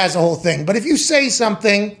that it has a whole thing. But if you say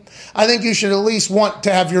something, I think you should at least want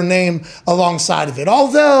to have your name alongside of it.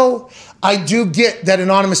 Although I do get that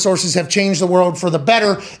anonymous sources have changed the world for the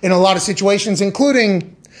better in a lot of situations,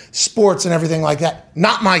 including sports and everything like that.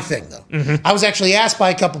 Not my thing, though. I was actually asked by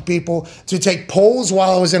a couple people to take polls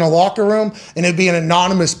while I was in a locker room, and it'd be an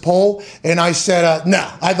anonymous poll. And I said, no,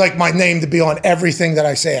 I'd like my name to be on everything that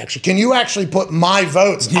I say, actually. Can you actually put my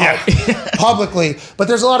votes out publicly? But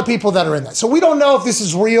there's a lot of people that are in that. So we don't know if this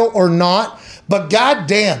is real or not, but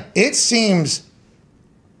goddamn, it seems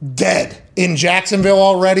dead in Jacksonville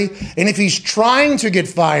already. And if he's trying to get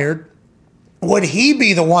fired, would he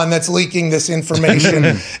be the one that's leaking this information?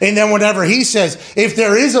 And then whenever he says, if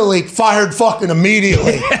there is a leak, fired fucking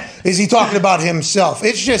immediately, is he talking about himself?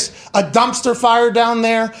 It's just a dumpster fire down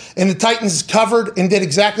there, and the Titans covered and did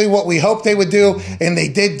exactly what we hoped they would do, and they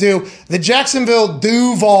did do. The Jacksonville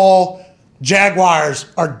Duval Jaguars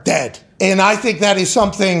are dead, and I think that is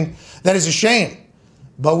something that is a shame.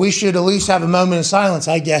 But we should at least have a moment of silence,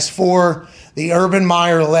 I guess, for the Urban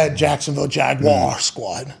Meyer-led Jacksonville Jaguar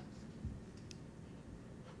squad.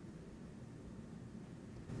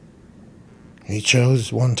 He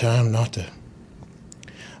chose one time not to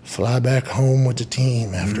fly back home with the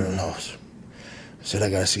team after a loss. Said, I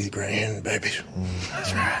got to see the grandbabies.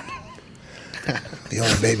 That's right. The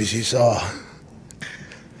only babies he saw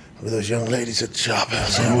were those young ladies at the shop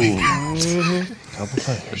house that week. Couple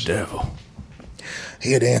fingers. Devil.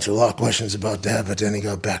 He had to answer a lot of questions about that, but then he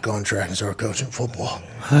got back on track and started coaching football.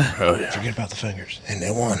 Oh, yeah. Forget about the fingers. And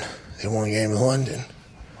they won. They won a game in London.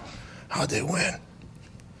 How'd they win?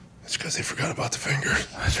 It's because they forgot about the fingers.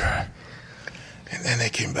 That's right. And then they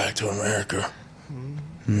came back to America.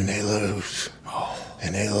 And they lose.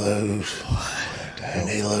 And they lose. And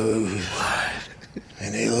they lose.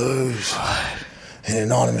 And they lose. And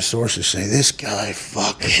anonymous sources say, this guy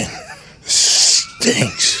fucking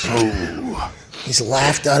stinks. He's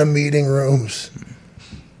laughed out of meeting rooms.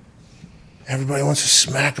 Everybody wants to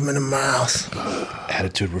smack him in the mouth.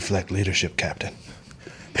 Attitude reflect leadership, Captain.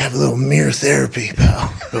 Have a little mirror therapy,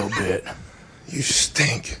 pal. A little bit. You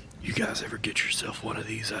stink. You guys ever get yourself one of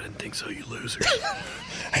these? I didn't think so, you losers.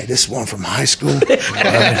 Hey, this one from high school, this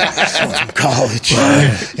one from college,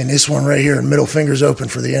 and this one right here, middle fingers open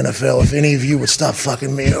for the NFL. If any of you would stop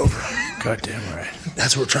fucking me over. Goddamn right.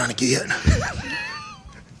 That's what we're trying to get.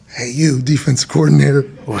 Hey, you, defensive coordinator.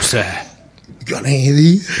 What's that? You got any of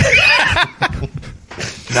these?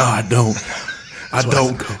 No, I don't. I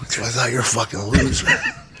don't, Coach. So I thought you're a fucking loser.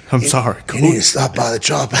 I'm sorry, Coach. You need to stop by the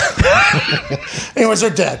chop. Anyways, they're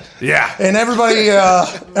dead. Yeah. And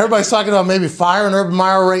everybody's talking about maybe firing Urban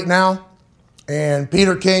Meyer right now. And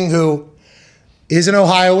Peter King, who is an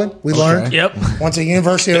Ohioan, we learned. Yep. Went to the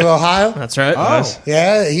University of Ohio. That's right. Oh.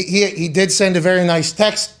 Yeah, he did send a very nice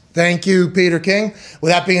text. Thank you, Peter King.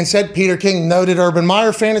 With that being said, Peter King, noted Urban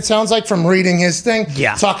Meyer fan, it sounds like, from reading his thing.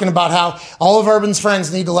 Yeah. Talking about how all of Urban's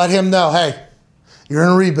friends need to let him know, hey, you're in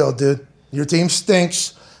a rebuild, dude. Your team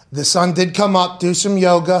stinks. The sun did come up. Do some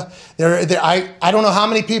yoga. I don't know how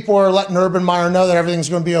many people are letting Urban Meyer know that everything's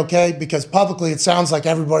going to be okay, because publicly it sounds like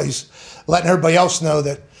everybody's letting everybody else know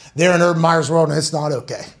that they're in Urban Meyer's world, and it's not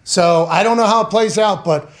okay. So I don't know how it plays out,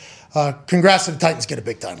 but congrats to the Titans, get a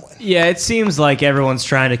big-time win. Yeah, it seems like everyone's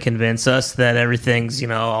trying to convince us that everything's,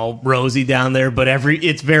 all rosy down there, but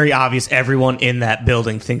it's very obvious everyone in that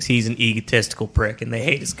building thinks he's an egotistical prick, and they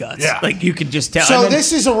hate his guts. Yeah. Like, you can just tell. So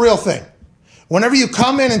this is a real thing. Whenever you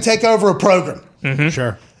come in and take over a program,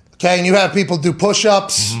 Sure. okay, and you have people do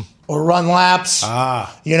push-ups or run laps,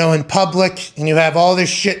 in public, and you have all this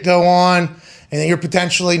shit go on, and then you're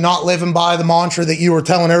potentially not living by the mantra that you were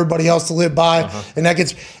telling everybody else to live by, and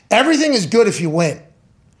everything is good if you win.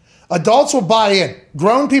 Adults will buy in.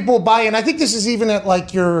 Grown people will buy in. I think this is even at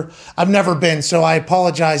I've never been, so I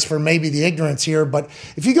apologize for maybe the ignorance here, but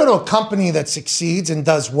if you go to a company that succeeds and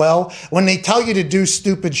does well, when they tell you to do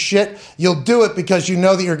stupid shit, you'll do it because you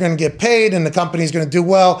know that you're going to get paid and the company's going to do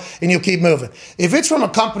well and you'll keep moving. If it's from a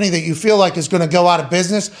company that you feel like is going to go out of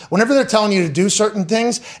business, whenever they're telling you to do certain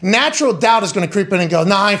things, natural doubt is going to creep in and go,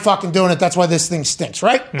 nah, I ain't fucking doing it. That's why this thing stinks,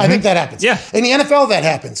 right? I think that happens. Yeah. In the NFL, that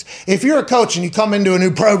happens. If you're a coach and you come into a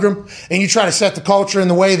new program and you try to set the culture in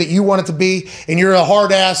the way that you want it to be, and you're a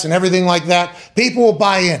hard ass and everything like that, people will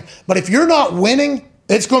buy in. But if you're not winning,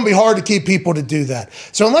 it's going to be hard to keep people to do that.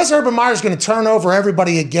 So unless Urban Meyer's going to turn over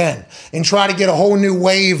everybody again and try to get a whole new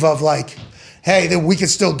wave of hey, that we could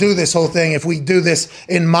still do this whole thing if we do this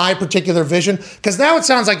in my particular vision. Because now it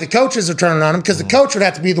sounds like the coaches are turning on him, because the coach would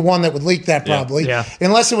have to be the one that would leak that probably. Yeah.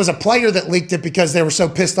 Unless it was a player that leaked it because they were so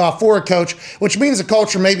pissed off for a coach, which means the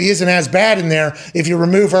culture maybe isn't as bad in there. If you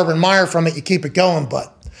remove Urban Meyer from it, you keep it going.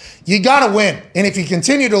 But you got to win. And if you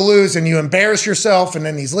continue to lose and you embarrass yourself and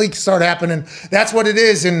then these leaks start happening, that's what it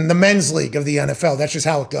is in the men's league of the NFL. That's just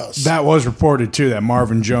how it goes. That was reported, too, that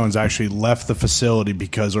Marvin Jones actually left the facility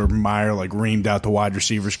because Urban Meyer, reamed out the wide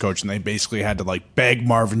receivers coach, and they basically had to, beg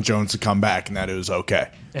Marvin Jones to come back, and that it was okay.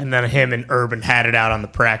 And then him and Urban had it out on the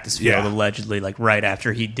practice field allegedly, right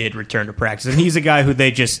after he did return to practice. And he's a guy who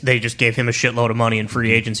they just gave him a shitload of money in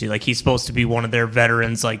free agency. He's supposed to be one of their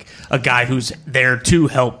veterans, a guy who's there to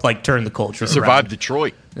help turn the culture around. Survived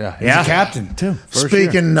Detroit. Yeah, he's a captain, too.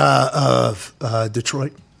 Speaking of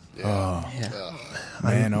Detroit.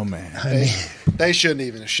 Man, oh man. They shouldn't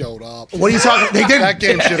even have showed up. What are you talking? They did. That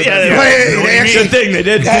game should have They been. good thing they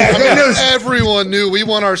did. Everyone knew. We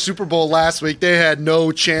won our Super Bowl last week. They had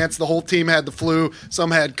no chance. The whole team had the flu. Some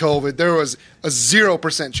had COVID. There was a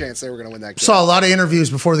 0% chance they were going to win that game. Saw a lot of interviews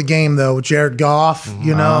before the game, though, with Jared Goff,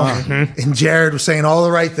 and Jared was saying all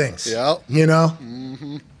the right things. Yep.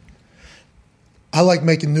 I like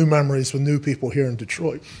making new memories with new people here in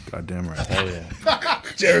Detroit. Goddamn right. Oh, yeah.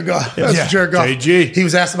 Jared Goff. Jared Goff. JG. He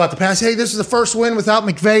was asked about the pass. Hey, this is the first win without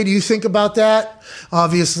McVay. Do you think about that?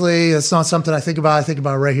 Obviously, it's not something I think about. I think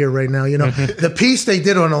about it right here, right now. The piece they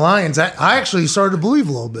did on the Lions, I actually started to believe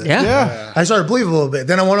a little bit. Yeah. I started to believe a little bit.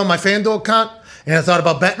 Then I went on my FanDuel account, and I thought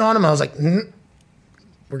about betting on him. I was like,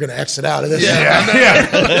 we're going to exit out of this.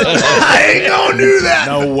 I ain't going to do that.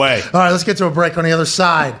 No way. All right, let's get to a break. On the other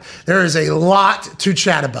side, there is a lot to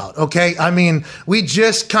chat about, okay? I mean, we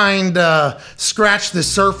just kind of scratched the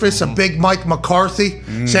surface of Big Mike McCarthy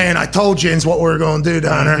saying, I told you, is what we're going to do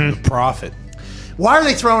down there. The prophet. Why are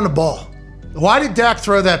they throwing the ball? Why did Dak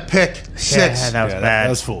throw that pick six? Yeah, that was bad. That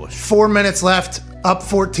was foolish. 4 minutes left, up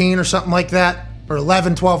 14 or something like that, or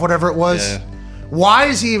 11, 12, whatever it was. Yeah. Why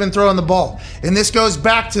is he even throwing the ball? And this goes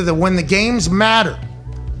back to when the games matter.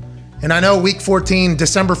 And I know week 14,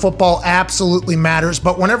 December football absolutely matters,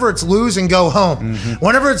 but whenever it's lose and go home,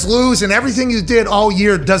 whenever it's lose and everything you did all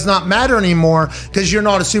year does not matter anymore because you're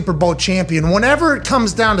not a Super Bowl champion, whenever it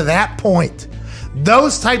comes down to that point,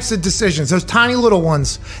 those types of decisions, those tiny little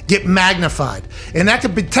ones, get magnified. And that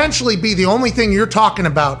could potentially be the only thing you're talking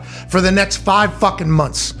about for the next 5 fucking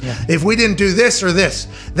months. Yeah. If we didn't do this or this.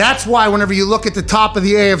 That's why whenever you look at the top of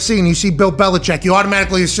the AFC and you see Bill Belichick, you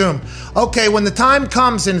automatically assume, okay, when the time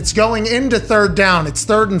comes and it's going into third down, it's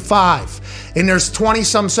 3rd and 5, and there's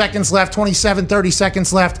 20-some seconds left, 27, 30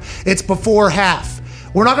 seconds left, it's before half.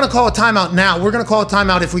 We're not going to call a timeout now. We're going to call a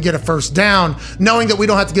timeout if we get a first down, knowing that we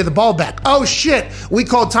don't have to give the ball back. Oh, shit. We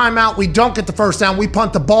call timeout. We don't get the first down. We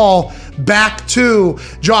punt the ball back to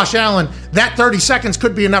Josh Allen. That 30 seconds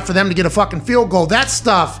could be enough for them to get a fucking field goal. That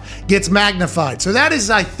stuff gets magnified. So that is,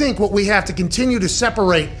 I think, what we have to continue to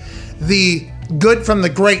separate the good from the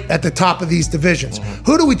great at the top of these divisions.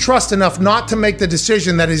 Who do we trust enough not to make the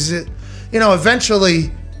decision that is,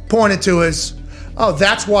 eventually pointed to as, oh,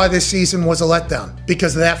 that's why this season was a letdown,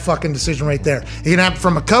 because of that fucking decision right there. It can happen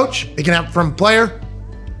from a coach. It can happen from a player.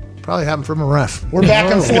 Probably happened from a ref. We're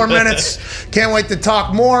back in 4 minutes. Can't wait to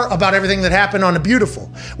talk more about everything that happened on a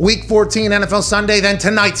beautiful Week 14 NFL Sunday, then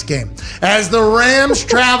tonight's game. As the Rams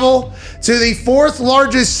travel to the 4th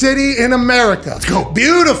largest city in America. Let's go.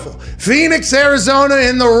 Beautiful. Phoenix, Arizona,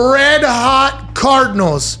 in the red-hot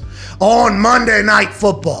Cardinals on Monday Night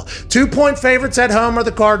Football. 2-point favorites at home are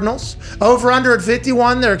the Cardinals. Over under at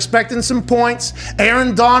 51. They're expecting some points.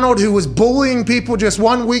 Aaron Donald, who was bullying people just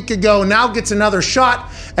 1 week ago, now gets another shot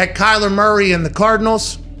at Kyler Murray and the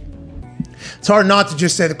Cardinals. It's hard not to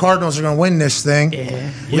just say the Cardinals are going to win this thing.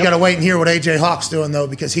 Yeah. We got to wait and hear what A.J. Hawk's doing, though,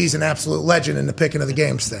 because he's an absolute legend in the picking of the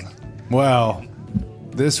games thing. Well,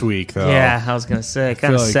 this week, though. Yeah, I was going to say,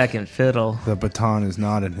 kind of like second fiddle. The baton is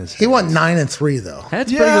not in his hand. He went 9-3, though.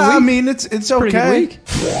 That's pretty good week. I mean, it's okay.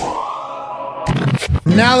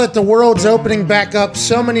 Now that the world's opening back up,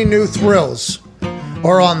 so many new thrills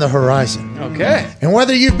are on the horizon. Okay. And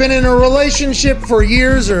whether you've been in a relationship for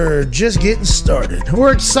years or just getting started,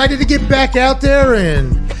 we're excited to get back out there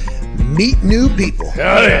and meet new people.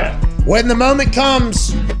 Hell yeah. When the moment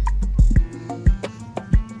comes,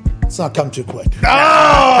 let's not come too quick.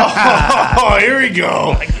 Oh, here we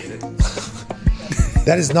go.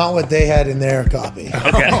 That is not what they had in their copy.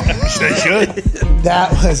 Okay. They should.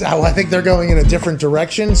 That was, I think they're going in a different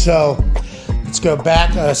direction, so let's go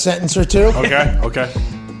back a sentence or two. Okay.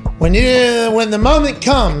 When the moment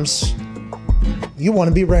comes, you want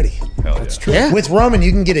to be ready. Hell That's true. Yeah. With Roman,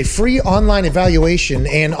 you can get a free online evaluation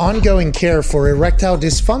and ongoing care for erectile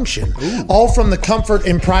dysfunction, all from the comfort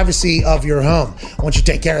and privacy of your home. Once you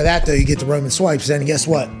take care of that, though, you get the Roman swipes, and guess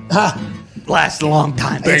what? Lasts a long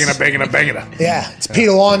time. Banging it. Yeah, it's Pete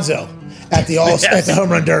Alonso at the at the home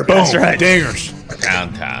run derby. That's right. Dingers.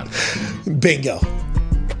 Downtown. Bingo.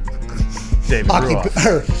 David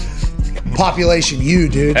Ruoff. Population you,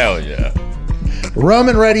 dude. Hell yeah.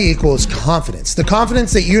 Roman ready equals confidence. The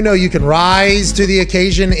confidence that you know you can rise to the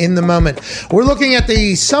occasion in the moment. We're looking at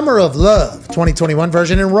the Summer of Love 2021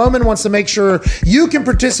 version, and Roman wants to make sure you can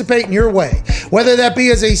participate in your way. Whether that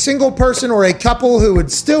be as a single person or a couple who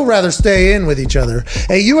would still rather stay in with each other,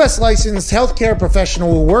 a U.S. licensed healthcare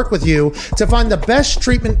professional will work with you to find the best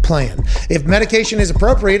treatment plan. If medication is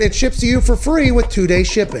appropriate, it ships to you for free with 2-day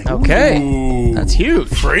shipping. Okay. Ooh. That's huge.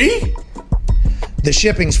 Free? The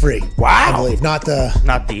shipping's free. Wow. I believe, not the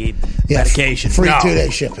medication. Free No.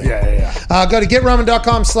 2-day shipping. Yeah. Go to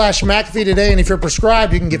GetRoman.com/McAfee today, and if you're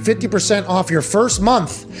prescribed, you can get 50% off your first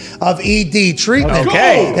month of ED treatment.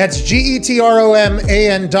 Okay. That's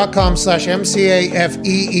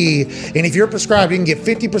GetRoman.com/MCAFEE. And if you're prescribed, you can get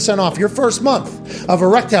 50% off your first month of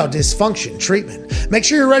erectile dysfunction treatment. Make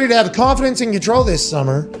sure you're ready to have confidence and control this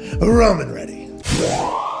summer. Roman ready.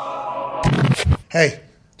 Hey.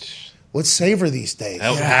 Let's savor these days.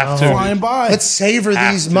 Have to. Flying by. Let's savor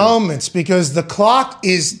these moments because the clock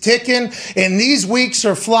is ticking and these weeks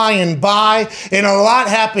are flying by, and a lot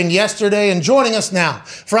happened yesterday. And joining us now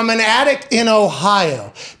from an attic in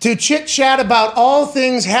Ohio to chit-chat about all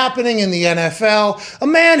things happening in the NFL, a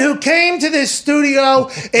man who came to this studio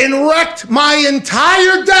and wrecked my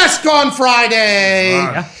entire desk on Friday,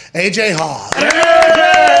 AJ Hawk.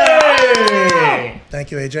 Hey!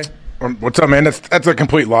 Thank you, AJ. What's up, man? That's a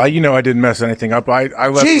complete lie. You know I didn't mess anything up. I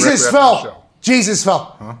left. Jesus fell. Jesus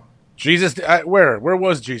fell. Huh? Jesus, where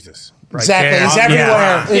was Jesus? Exactly. He's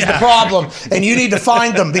everywhere is the problem. And you need to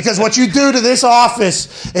find them because what you do to this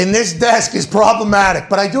office and this desk is problematic.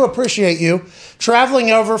 But I do appreciate you traveling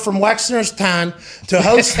over from Wexnerstown to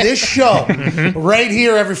host this show right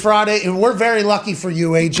here every Friday. And we're very lucky for you,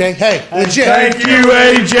 AJ. Hey, legit. Thank you,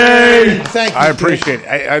 AJ. Thank you. I appreciate it.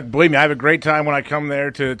 I believe me, I have a great time when I come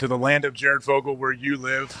there to the land of Jared Fogle where you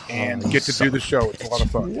live and get to do the show. It's a lot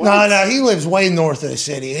of fun. No, he lives way north of the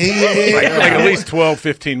city. Like at least 12,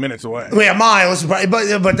 15 minutes away. Yeah, miles, but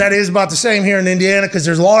that is about the same here in Indiana because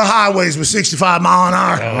there's a lot of highways with 65 mile an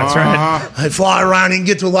hour. That's right. They fly around and can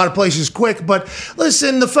get to a lot of places quick. But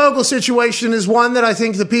listen, the Fogle situation is one that I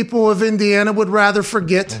think the people of Indiana would rather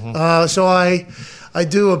forget. So I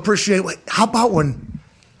do appreciate. How about when?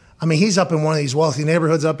 I mean, he's up in one of these wealthy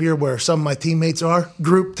neighborhoods up here where some of my teammates are.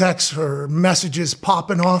 Group texts or messages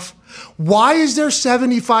popping off. Why is there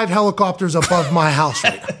 75 helicopters above my house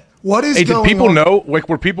right now? What is going on? Did people know? Like,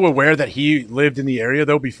 were people aware that he lived in the area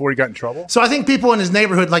though before he got in trouble? So I think people in his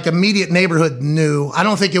neighborhood, like immediate neighborhood, knew. I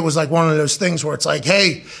don't think it was like one of those things where it's like,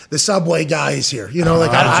 "Hey, the subway guy is here." You know,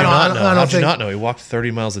 like I don't How did you think. not know? He walked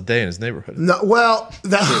 30 miles a day in his neighborhood. No, well,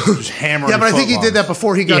 that was hammering. Yeah, but I think he did that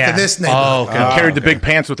before he got to this neighborhood. Oh, okay. He carried the big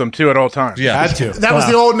pants with him too at all times. Yeah. Had to. That was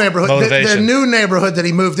the old neighborhood. The Motivation. new neighborhood that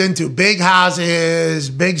he moved into, big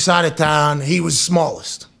houses, big side of town. He was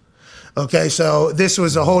smallest. Okay, so this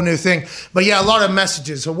was a whole new thing. But yeah, a lot of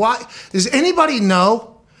messages. So why does anybody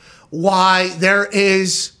know why there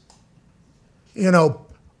is,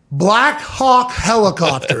 Black Hawk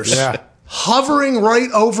helicopters hovering right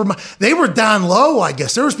over they were down low, I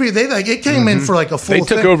guess. There was people, it came in for like a full They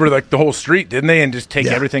took over like the whole street, didn't they? And just take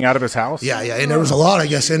everything out of his house? Yeah, and there was a lot, I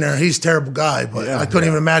guess, in there. He's a terrible guy, but I couldn't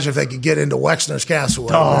even imagine if they could get into Wexner's castle.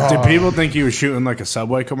 Did people think he was shooting like a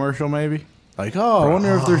Subway commercial, maybe? Like, I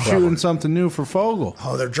wonder if they're shooting something new for Fogel.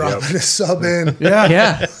 Oh, they're dropping a sub in.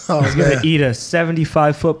 Yeah. Oh, He's going to eat a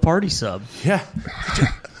 75-foot party sub. Yeah.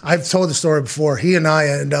 I've told the story before. He and I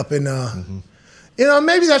ended up in,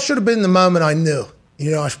 maybe that should have been the moment I knew.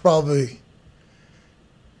 I should probably,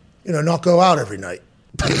 not go out every night.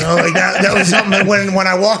 That was something that when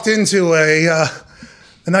I walked into a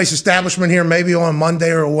nice establishment here, maybe on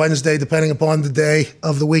Monday or a Wednesday, depending upon the day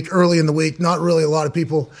of the week, early in the week, not really a lot of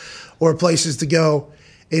people or places to go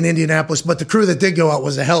in Indianapolis, but the crew that did go out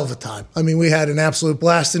was a hell of a time. I mean, we had an absolute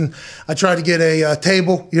blast, and I tried to get a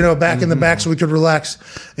table, back in the back so we could relax.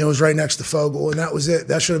 It was right next to Fogel, and that was it.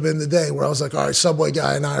 That should have been the day where I was like, all right, Subway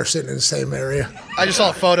guy and I are sitting in the same area. I just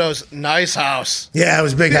saw photos. Nice house. Yeah, it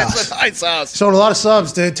was a big house. It's a nice house. Sold a lot of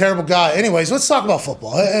subs, dude. Terrible guy. Anyways, let's talk about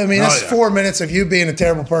football. I mean, that's 4 minutes of you being a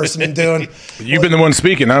terrible person and doing. You've been the one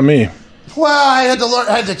speaking, not me. Well, I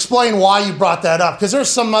had to explain why you brought that up, because there's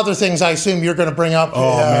some other things I assume you're going to bring up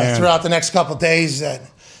throughout the next couple of days that,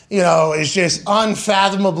 is just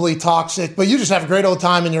unfathomably toxic. But you just have a great old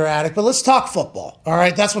time in your attic. But let's talk football, all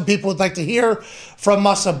right? That's what people would like to hear from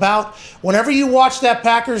us about. Whenever you watched that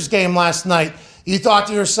Packers game last night, you thought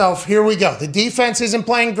to yourself, here we go. The defense isn't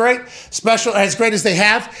playing great, as great as they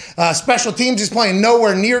have. Special teams is playing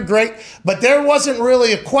nowhere near great. But there wasn't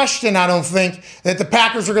really a question, I don't think, that the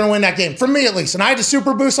Packers were going to win that game. For me, at least. And I had the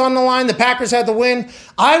Super Boost on the line. The Packers had the win.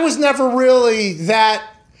 I was never really that,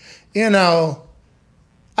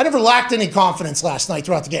 I never lacked any confidence last night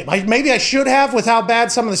throughout the game. Maybe I should have, with how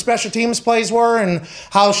bad some of the special teams plays were and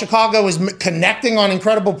how Chicago was connecting on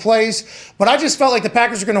incredible plays. But I just felt like the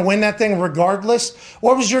Packers were going to win that thing regardless.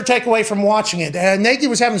 What was your takeaway from watching it? Nagy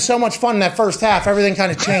was having so much fun in that first half. Everything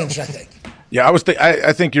kind of changed, I think. Yeah,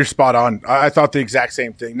 I think you're spot on. I thought the exact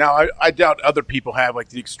same thing. Now, I doubt other people have like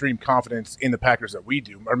the extreme confidence in the Packers that we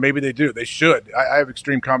do, or maybe they do. They should. I have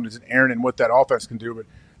extreme confidence in Aaron and what that offense can do, but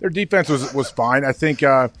their defense was fine. I think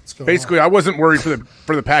basically I wasn't worried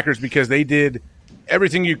for the Packers because they did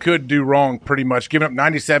everything you could do wrong pretty much, giving up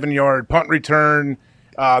 97-yard punt return,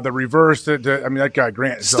 the reverse. That guy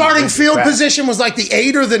Grant. Starting field position was like the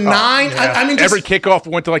 8 or the 9. Yeah. I mean, every kickoff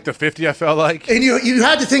went to like the 50, I felt like. And you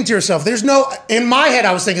had to think to yourself, in my head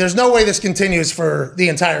I was thinking, there's no way this continues for the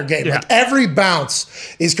entire game. Yeah. Like every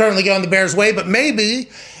bounce is currently going the Bears' way, but maybe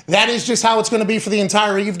that is just how it's going to be for the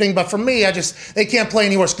entire evening. But for me, they can't play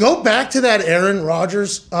any worse. Go back to that Aaron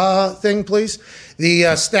Rodgers thing, please.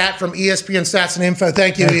 The stat from ESPN Stats and Info.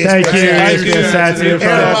 Thank you, ESPN. Thank you.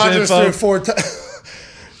 Aaron Rodgers threw 4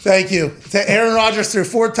 Thank you. Aaron Rodgers threw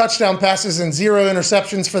 4 touchdown passes and 0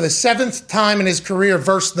 interceptions for the 7th time in his career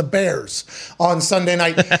versus the Bears on Sunday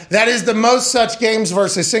night. That is the most such games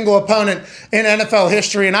versus a single opponent in NFL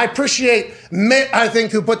history. And I appreciate Mitt, I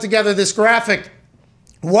think, who put together this graphic.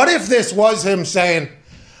 What if this was him saying,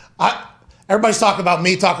 everybody's talking about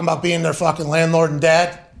me talking about being their fucking landlord and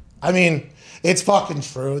dad? I mean, it's fucking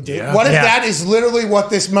true, dude. Yeah. What if that is literally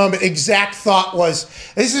what this moment, exact thought was?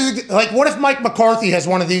 This is like, what if Mike McCarthy has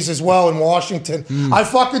one of these as well in Washington? I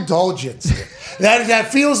fucking told you.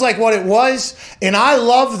 That feels like what it was. And I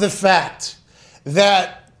love the fact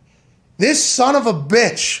that this son of a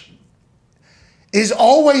bitch is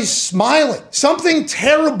always smiling. Something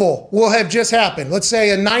terrible will have just happened. Let's say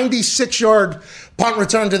a 96-yard punt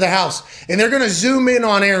return to the house. And they're going to zoom in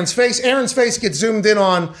on Aaron's face. Aaron's face gets zoomed in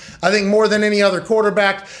on, I think, more than any other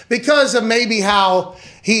quarterback because of maybe how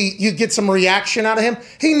you get some reaction out of him.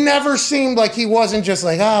 He never seemed like he wasn't just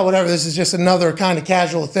like, whatever, this is just another kind of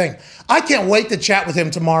casual thing. I can't wait to chat with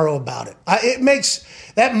him tomorrow about it. It makes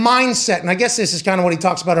that mindset, and I guess this is kind of what he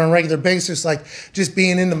talks about on a regular basis, like just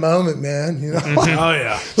being in the moment, man. Oh,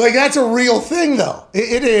 yeah. Like that's a real thing, though.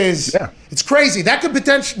 It is. Yeah. It's crazy. That could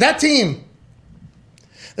that team,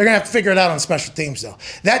 they're going to have to figure it out on special teams, though.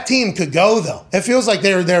 That team could go, though. It feels like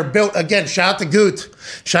they're built, again, shout out to Goot,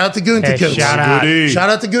 Shout out to Gunther Koontz. Shout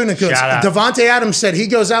out to Gunther Koontz. Shout out. Devontae Adams said he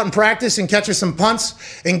goes out in practice and catches some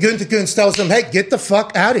punts, and Gunther Koontz tells him, hey, get the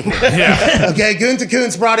fuck out of here. Okay, Gunther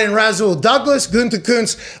Koontz brought in Rasul Douglas. Gunther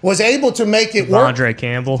Koontz was able to make it work. Andre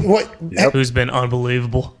Campbell, who's been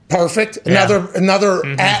unbelievable. Perfect. Yeah. Another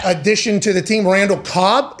addition to the team. Randall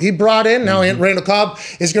Cobb, he brought in. Now Randall Cobb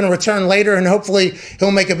is going to return later, and hopefully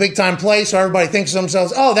he'll make a big-time play so everybody thinks to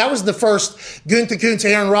themselves, oh, that was the first Gunther Koontz,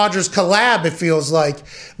 Aaron Rodgers collab, it feels like.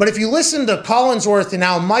 But if you listen to Collinsworth and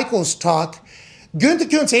Al Michaels talk, Gunther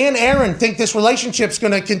Koontz and Aaron think this relationship's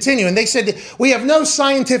going to continue. And they said, we have no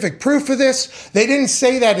scientific proof for this. They didn't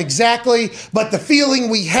say that exactly, but the feeling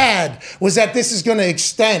we had was that this is going to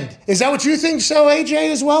extend. Is that what you think so,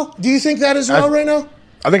 AJ, as well? Do you think that as well right now?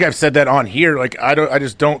 I think I've said that on here. Like, I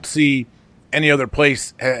just don't see any other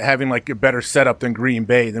place having like a better setup than Green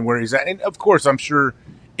Bay than where he's at. And of course, I'm sure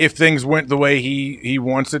if things went the way he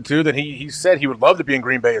wants it to, then he said he would love to be in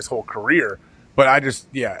Green Bay his whole career. But I just,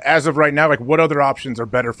 as of right now, like, what other options are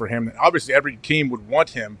better for him? Obviously, every team would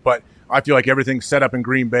want him, but I feel like everything's set up in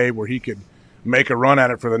Green Bay where he could make a run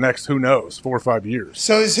at it for the next, who knows, 4 or 5 years.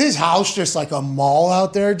 So is his house just like a mall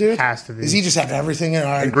out there, dude? Has to be. Does he just have everything in? All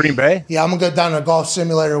right. In Green Bay? Yeah, I'm going to go down to a golf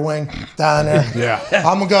simulator wing down there. Yeah.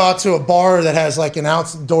 I'm going to go out to a bar that has like an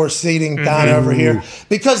outdoor seating down over here.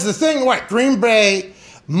 Because the thing, Green Bay,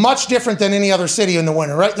 much different than any other city in the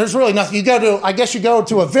winter, right? There's really nothing. You go to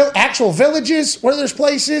actual villages where there's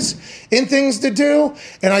places and things to do.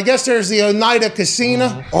 And I guess there's the Oneida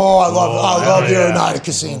Casino. Oh, I love the Oneida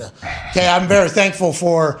Casino. Okay, I'm very thankful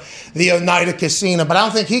for the Oneida Casino, but I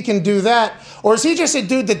don't think he can do that. Or is he just a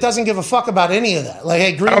dude that doesn't give a fuck about any of that? Like,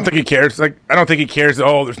 hey, I don't think he cares. Like, I don't think he cares.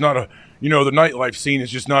 Oh, there's not a, the nightlife scene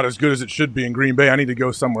is just not as good as it should be in Green Bay. I need to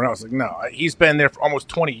go somewhere else. Like, no, he's been there for almost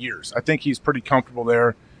 20 years. I think he's pretty comfortable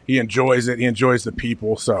there. He enjoys it. He enjoys the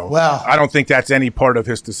people. So I don't think that's any part of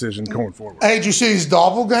his decision going forward. Hey, did you see his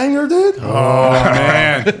doppelganger, dude? Oh,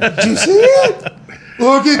 man. Did you see it?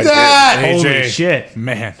 Look at that. Holy shit.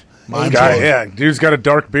 Man. Dude's got a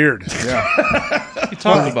dark beard. Yeah. What are you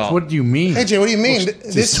talking about? What do you mean? AJ, what do you mean?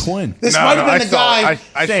 This twin. This might have been the guy.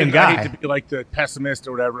 Same guy. I hate to be like the pessimist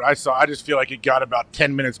or whatever. I just feel like it got about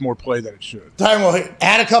 10 minutes more play than it should. Time will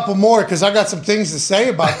add a couple more because I got some things to say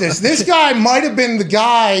about this. This guy might have been the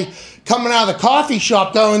guy coming out of the coffee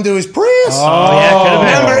shop going to his Prius. Oh, yeah, could have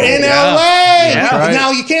been. Remember in L.A. Yeah, right.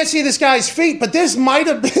 Now, you can't see this guy's feet, but this might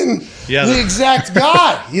have been the exact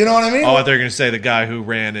guy. You know what I mean? Oh, they're going to say the guy who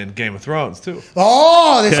ran in Game of Thrones, too.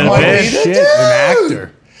 Oh, this might be the dude. An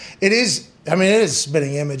actor. It is. I mean, it is a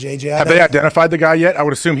spitting image, AJ. Have they identified the guy yet? I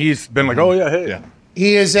would assume he's been like, oh, yeah, hey. Yeah.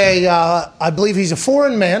 He is I believe he's a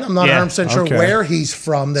foreign man. I'm not 100% sure where he's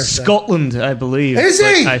from. They're saying. Scotland, I believe. Is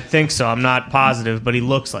he? I think so. I'm not positive, but he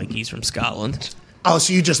looks like he's from Scotland. Oh,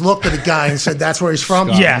 so you just looked at a guy and said that's where he's from?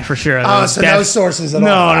 Yeah, for sure. Oh, so no sources at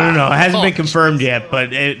all. No. It hasn't been confirmed yet,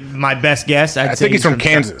 but my best guess, I think he's from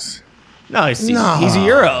Kansas. No, he's a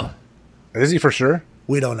Euro. Is he for sure?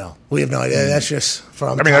 We don't know. We have no idea. That's just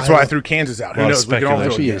from. I mean, that's why I threw Kansas out. Who knows? We can all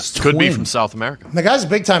do it. Could be from South America. The guy's a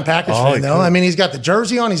big time Packers fan, though. I mean, he's got the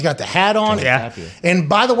jersey on, he's got the hat on. Yeah. And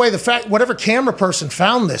by the way, the fact whatever camera person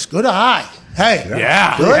found this, good eye. Hey,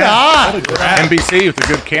 Yeah. good eye. NBC with the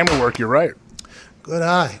good camera work. You're right. Good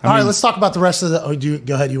eye. All right, let's talk about the rest of the. Oh,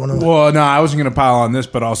 go ahead. You want to? Well, no, I wasn't going to pile on this,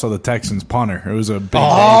 but also the Texans punter. It was a big day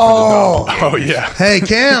Oh, for the dog. Oh, yeah. hey,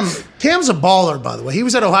 Cam's a baller, by the way. He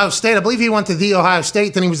was at Ohio State. I believe he went to the Ohio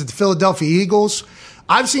State. Then he was at the Philadelphia Eagles.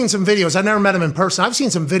 I've seen some videos. I never met him in person. I've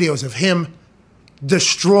seen some videos of him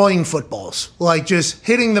destroying footballs, like just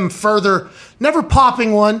hitting them further, never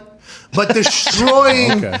popping one, but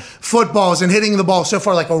destroying footballs and hitting the ball so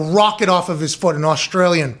far like a rocket off of his foot, an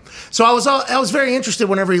Australian. So I was very interested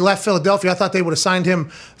whenever he left Philadelphia. I thought they would have signed him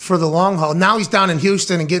for the long haul. Now he's down in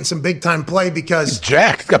Houston and getting some big time play because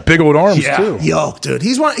Jack. He's got big old arms, too. Yo, dude,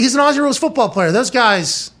 he's an Aussie Rules football player. Those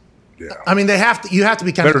guys, I mean, you have to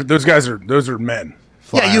be kind of. Those are men.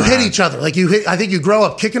 Yeah, you hit each other. Like I think you grow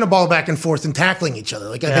up kicking a ball back and forth and tackling each other.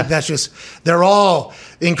 Like I think that's just they're all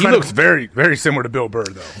incredible. He looks very, very similar to Bill Burr,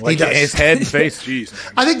 though. Like He does. his head and face. Jeez.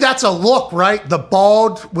 Man. I think that's a look, right? The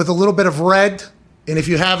bald with a little bit of red, and if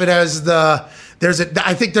you have it as I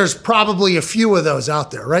think there's probably a few of those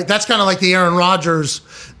out there, right? That's kind of like the Aaron Rodgers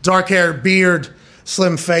dark hair, beard,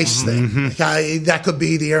 slim face thing. That could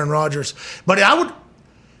be the Aaron Rodgers, but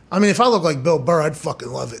I mean, if I look like Bill Burr, I'd fucking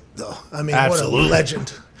love it, though. I mean, Absolutely. What a legend.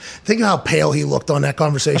 Think of how pale he looked on that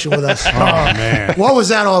conversation with us. Oh, man. What was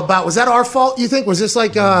that all about? Was that our fault, you think? Was this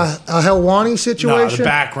like a Helwani situation? No, the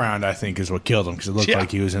background, I think, is what killed him because it looked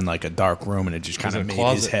like he was in like a dark room and it just kind of made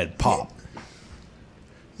his head pop.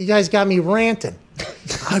 You guys got me ranting.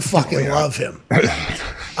 I fucking love him.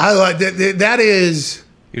 I like that is.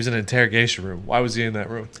 He was in an interrogation room. Why was he in that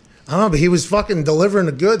room? I don't know, but he was fucking delivering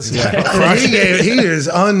the goods. Yeah. He is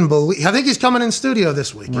unbelievable. I think he's coming in studio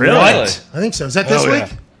this week. Really? I think so. Is that this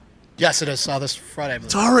week? Yes, it is. Saw this Friday.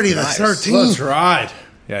 It's already the 13th. That's right.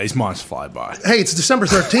 Yeah, these months fly by. Hey, it's December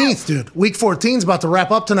 13th, dude. Week 14 is about to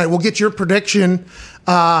wrap up tonight. We'll get your prediction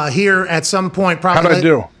here at some point. Probably. How did I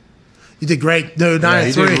do? You did great, dude.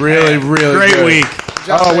 9-3. You did really Great good. week.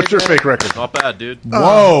 Oh, what's your fake record? Not bad, dude.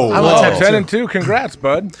 Whoa. I was 10-2. Congrats,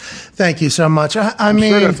 bud. Thank you so much. I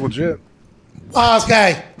mean, Sure, that's legit.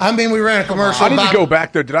 okay. I mean, we ran a commercial. I need to go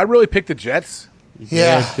back there. Did I really pick the Jets?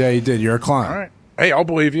 Yeah. Yeah, you did. You're a client. All right. Hey, I'll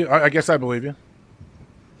believe you. I guess I believe you.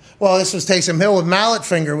 Well, this was Taysom Hill with mallet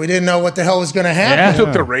finger. We didn't know what the hell was going to happen. You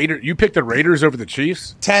took the Raiders. You picked the Raiders over the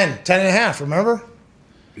Chiefs? 10 and a half, remember?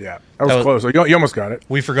 Yeah. That was close. You almost got it.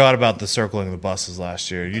 We forgot about the circling of the buses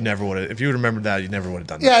last year. You never would have. If you would remembered that, you never would have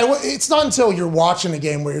done that. Yeah, it's not until you're watching the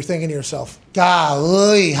game where you're thinking to yourself,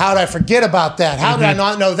 golly, how did I forget about that? How did I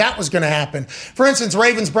not know that was going to happen? For instance,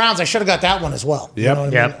 Ravens-Browns, I should have got that one as well. Yep. You know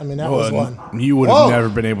what I mean? I mean, that was one. You would have never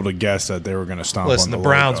been able to guess that they were going to stomp Listen, on the the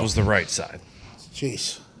Browns logo. was the right side.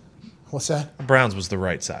 Jeez. What's that? The Browns was the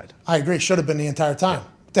right side. I agree. Should have been the entire time.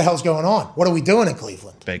 What the hell's going on? What are we doing in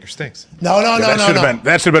Cleveland? Baker stinks. No.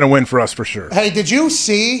 That should have been a win for us for sure. Hey, did you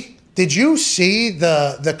see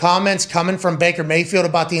the comments coming from Baker Mayfield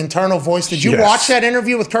about the internal voice? Did you watch that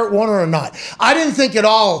interview with Kurt Warner or not? I didn't think at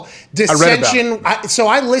all dissension. So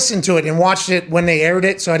I listened to it and watched it when they aired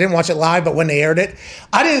it. So I didn't watch it live, but when they aired it,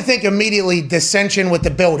 I didn't think immediately dissension with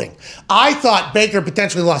the building. I thought Baker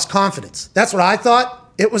potentially lost confidence. That's what I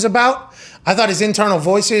thought it was about. I thought his internal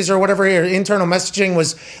voices or whatever, or internal messaging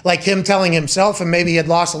was like him telling himself, and maybe he had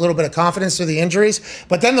lost a little bit of confidence through the injuries.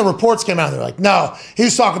 But then the reports came out, they're like, no, he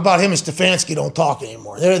was talking about him and Stefanski don't talk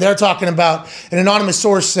anymore. They're talking about, an anonymous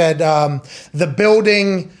source said the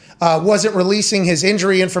building wasn't releasing his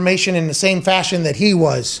injury information in the same fashion that he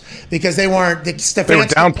was because they weren't. Stefanski, they were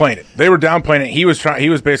downplaying it. They were downplaying it. He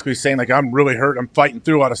was basically saying like, I'm really hurt. I'm fighting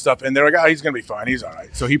through a lot of stuff, and they're like, oh, he's gonna be fine. He's all right.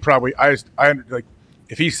 So he probably, I like.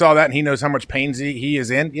 If he saw that and he knows how much pain he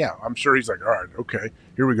is in, yeah, I'm sure he's like, all right, okay,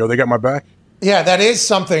 here we go. They got my back. Yeah, that is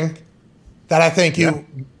something that I think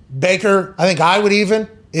Baker, I think I would even,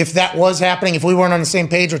 if that was happening, if we weren't on the same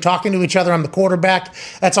page or talking to each other, I'm the quarterback.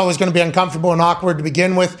 That's always going to be uncomfortable and awkward to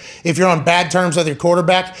begin with if you're on bad terms with your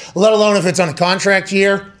quarterback, let alone if it's on a contract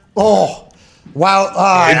year. Oh,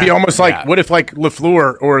 wow. It'd be almost like, what if like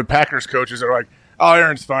LaFleur or the Packers coaches are like, oh,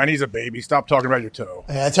 Aaron's fine. He's a baby. Stop talking about your toe.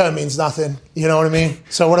 Yeah, toe means nothing. You know what I mean?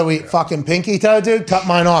 So what are we, fucking pinky toe, dude? Cut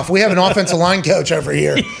mine off. We have an offensive line coach over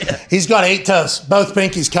here. He's got 8 toes. Both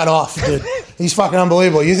pinkies cut off, dude. He's fucking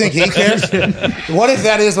unbelievable. You think he cares? What if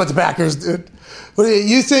that is what the Packers did?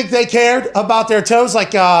 You think they cared about their toes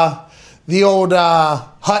like the old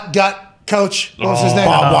Hut Gut coach? What was his name?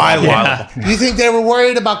 Bob Wiley. You think they were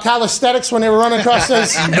worried about calisthenics when they were running across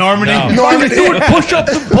those? Normandy. Doing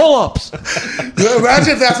push-ups and pull-ups.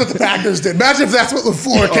 Imagine if that's what the Packers did. Imagine if that's what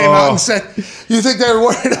LaFleur came out and said. You think they were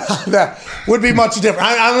worried about that? Would be much different.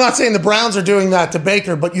 I'm not saying the Browns are doing that to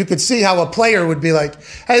Baker, but you could see how a player would be like,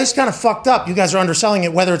 hey, this is kind of fucked up. You guys are underselling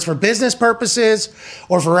it, whether it's for business purposes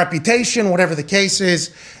or for reputation, whatever the case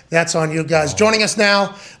is. That's on you guys. Joining us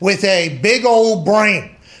now with a big old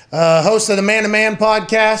brain. Host of the Man to Man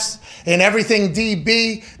podcast and Everything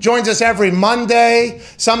DB, joins us every Monday,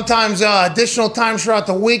 sometimes additional times throughout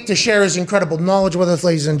the week to share his incredible knowledge with us,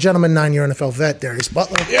 ladies and gentlemen. 9-year NFL vet, Darius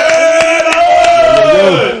Butler. Yo!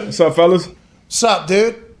 What's up, fellas? What's up,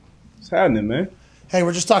 dude? What's happening, man? Hey,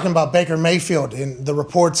 we're just talking about Baker Mayfield and the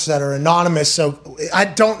reports that are anonymous. So I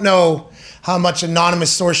don't know how much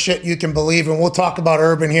anonymous source shit you can believe, and we'll talk about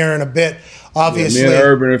Urban here in a bit. Obviously, me and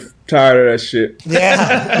Urban are tired of that shit.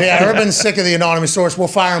 Yeah, Urban's sick of the anonymous source. We'll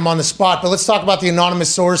fire him on the spot. But let's talk about the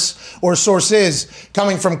anonymous source or sources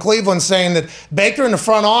coming from Cleveland saying that Baker and the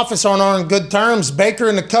front office aren't on good terms. Baker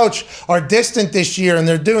and the coach are distant this year and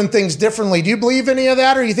they're doing things differently. Do you believe any of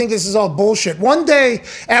that, or you think this is all bullshit? One day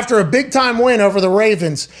after a big-time win over the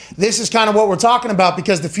Ravens, this is kind of what we're talking about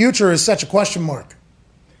because the future is such a question mark.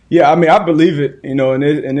 Yeah, I mean, I believe it, in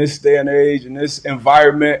this day and age, in this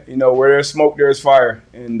environment, where there's smoke, there's fire.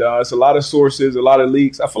 And it's a lot of sources, a lot of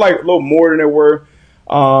leaks. I feel like a little more than there were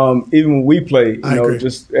even when we played.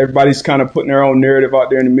 Just everybody's kind of putting their own narrative out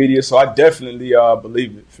there in the media. So I definitely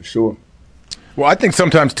believe it for sure. Well, I think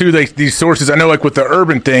sometimes, too, these sources, I know like with the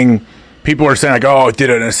Urban thing, people are saying like, oh, did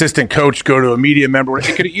an assistant coach go to a media member? It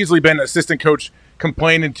could have easily been an assistant coach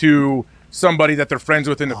complaining to somebody that they're friends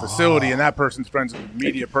with in the facility, and that person's friends with the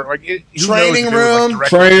media. Training room.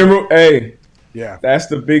 Training room. Hey, yeah, that's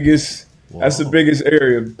the biggest That's the biggest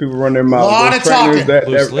area people run their mouth. A lot of talking.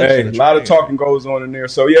 A lot of talking goes on in there.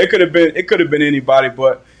 So yeah, it could have been anybody,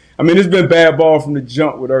 but I mean, it's been bad ball from the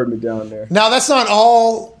jump with Urban down there. Now that's not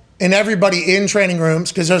all and everybody in training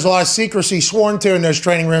rooms, because there's a lot of secrecy sworn to in those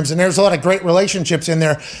training rooms, and there's a lot of great relationships in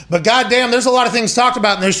there. But goddamn, there's a lot of things talked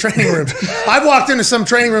about in those training rooms. I've walked into some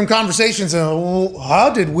training room conversations and, well,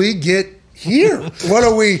 how did we get here? What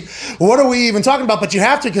are we even talking about? But you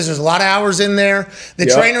have to, because there's a lot of hours in there. The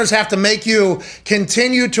trainers have to make you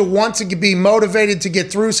continue to want to be motivated to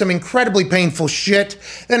get through some incredibly painful shit.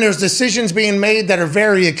 Then there's decisions being made that are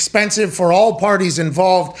very expensive for all parties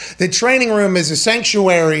involved. The training room is a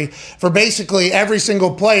sanctuary for basically every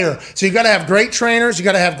single player. So you got to have great trainers, you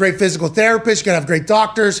got to have great physical therapists, you got to have great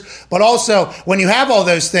doctors, but also when you have all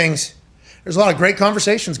those things, there's a lot of great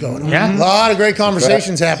conversations going on. Yeah. A lot of great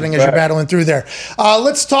conversations happening as you're battling through there.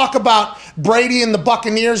 Let's talk about Brady and the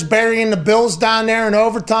Buccaneers burying the Bills down there in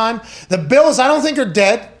overtime. The Bills, I don't think are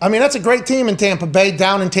dead. I mean, that's a great team in Tampa Bay,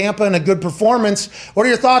 down in Tampa, and a good performance. What are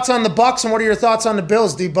your thoughts on the Bucs, and what are your thoughts on the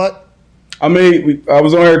Bills, D-Butt? I mean, I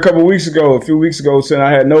was on here a few weeks ago, saying I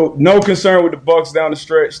had no concern with the Bucs down the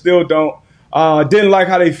stretch. Still don't. Didn't like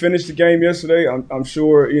how they finished the game yesterday. I'm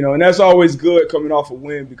sure, and that's always good coming off a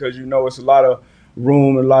win, because it's a lot of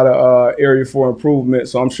room, a lot of area for improvement.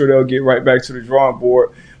 So I'm sure they'll get right back to the drawing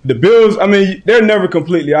board. The Bills, I mean, they're never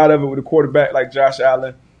completely out of it with a quarterback like Josh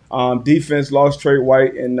Allen. Defense lost Trey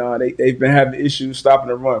White, and they've been having issues stopping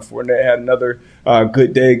the run for, and they had another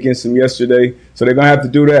good day against them yesterday. So they're going to have to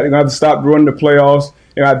do that. They're going to have to stop running the playoffs.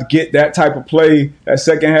 They're going to have to get that type of play, that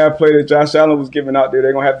second half play that Josh Allen was giving out there.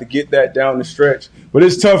 They're going to have to get that down the stretch. But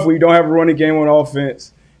it's tough when you don't have a running game on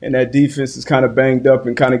offense, and that defense is kind of banged up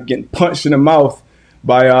and kind of getting punched in the mouth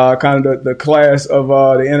by kind of the class of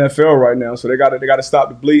the NFL right now. So they got to stop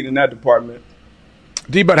the bleeding in that department.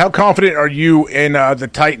 D-Bud, how confident are you in the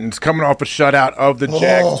Titans coming off a shutout of the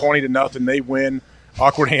Jags, 20-0? They win.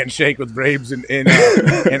 Awkward handshake with Braves and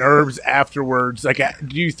Herbs afterwards. Like,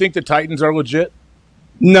 do you think the Titans are legit?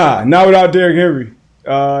 Nah, not without Derrick Henry.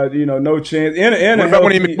 No chance.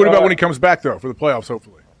 What about when he comes back, though, for the playoffs,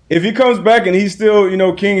 hopefully? If he comes back and he's still,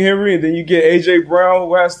 King Henry, and then you get A.J. Brown,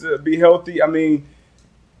 who has to be healthy, I mean,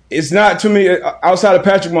 it's not, to me, outside of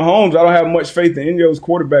Patrick Mahomes, I don't have much faith in any of those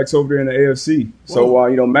quarterbacks over there in the AFC.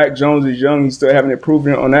 So, Mac Jones is young. He's still having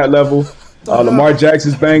improvement on that level. Lamar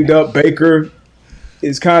Jackson's banged up. Baker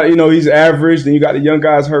is kind of, he's average. Then you got the young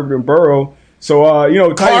guys, Herbert and Burrow. So,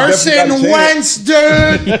 Carson Wentz,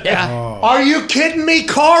 dude. Yeah. Are you kidding me,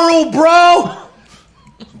 Carl, bro?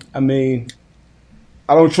 I mean,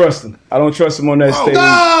 I don't trust him. I don't trust him on that stage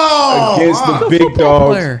against the big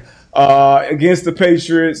dogs. Against the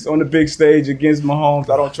Patriots on the big stage against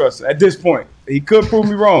Mahomes. I don't trust him. At this point, he could prove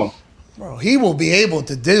me wrong. Bro, he will be able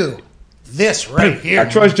to do this right here. I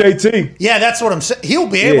trust JT. Yeah, that's what I'm saying. He'll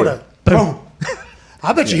be able to. Boom.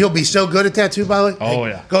 I bet you he'll be so good at that too, by the way. Oh,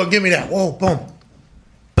 yeah. Go give me that. Whoa, boom.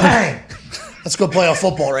 Bang. Let's go play off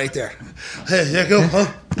football right there. Hey, there you go.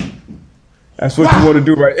 Huh? That's what you want to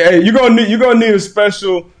do, right? Hey, you're gonna need a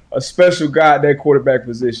special guy at that quarterback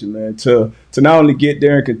position, man, to not only get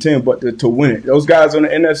there and contend, but to win it. Those guys on the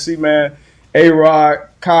NFC, man, A-Rod,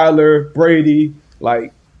 Kyler, Brady,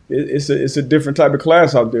 like it's a different type of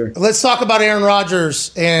class out there. Let's talk about Aaron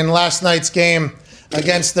Rodgers in last night's game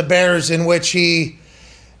against the Bears, in which he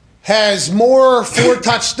has more 4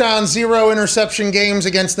 touchdown, 0 interception games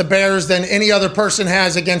against the Bears than any other person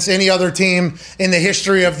has against any other team in the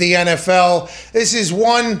history of the NFL. This is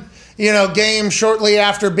one, game shortly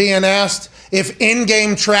after being asked if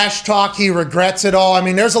in-game trash talk he regrets it all. I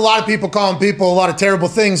mean, there's a lot of people calling people a lot of terrible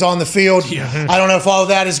things on the field. Yeah. I don't know if all of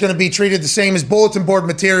that is going to be treated the same as bulletin board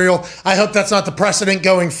material. I hope that's not the precedent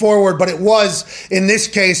going forward, but it was in this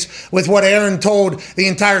case with what Aaron told the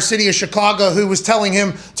entire city of Chicago, who was telling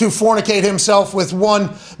him to fornicate himself with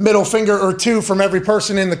one middle finger or two from every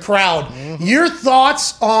person in the crowd. Mm-hmm. Your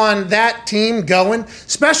thoughts on that team going?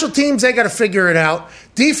 Special teams, they got to figure it out.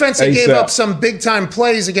 Defense, they gave up some big-time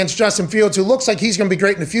plays against Justin Fields, who looks like he's going to be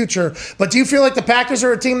great in the future. But do you feel like the Packers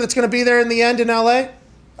are a team that's going to be there in the end in L.A.?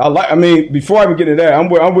 Before I even get into that, I'm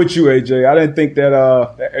with you, AJ. I didn't think that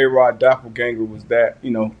A-Rod doppelganger was that,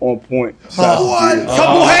 on point.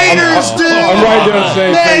 Couple haters, dude. I'm right there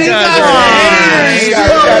saying things.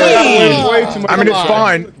 I mean, it's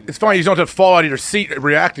fine. It's fine. You don't have to fall out of your seat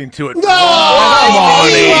reacting to it. No! Come on,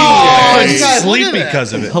 he's sleep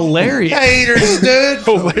because of it. Hilarious. Haters, dude.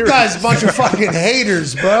 Hilarious. You guys, a bunch of fucking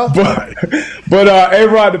haters, bro. But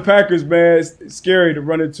A-Rod, the Packers, man, it's scary to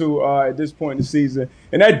run into at this point in the season.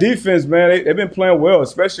 And that defense, man, they've been playing well,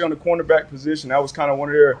 especially on the cornerback position. That was kind of one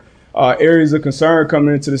of their areas of concern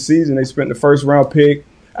coming into the season. They spent the first-round pick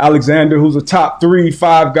Alexander, who's a top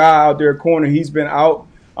 3-5 guy out there corner, he's been out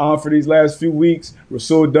for these last few weeks.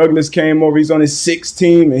 Rasul Douglas came over. He's on his 6th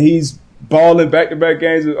team, and he's balling back-to-back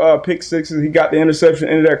games with pick sixes. He got the interception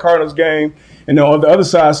into that Cardinals game. And then on the other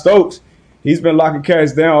side, Stokes, he's been locking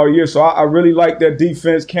cats down all year. So I really like that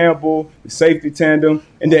defense, Campbell, the safety tandem.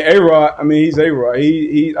 And then A-Rod, I mean, he's A-Rod.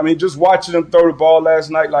 I mean, just watching him throw the ball last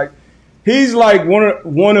night, like, he's like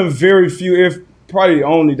one of very few, if probably the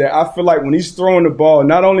only, that I feel like when he's throwing the ball,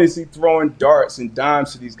 not only is he throwing darts and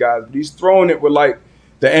dimes to these guys, but he's throwing it with, like,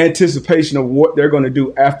 the anticipation of what they're going to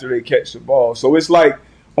do after they catch the ball. So it's like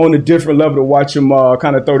on a different level to watch him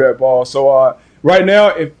kind of throw that ball. So right now,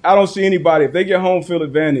 if I don't see anybody, if they get home field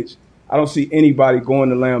advantage, I don't see anybody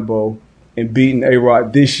going to Lambeau and beating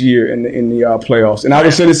A-Rod this year in the playoffs. And I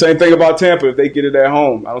would say the same thing about Tampa if they get it at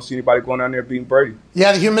home. I don't see anybody going down there beating Brady.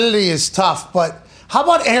 Yeah, the humidity is tough, but how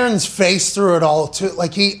about Aaron's face through it all, too?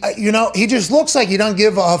 Like, he just looks like he don't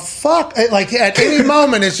give a fuck. Like, at any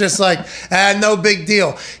moment, it's just like, no big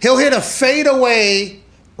deal. He'll hit a fadeaway,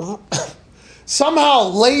 somehow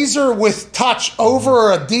laser with touch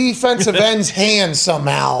over a defensive end's hand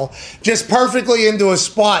somehow, just perfectly into a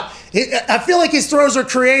spot. I feel like his throws are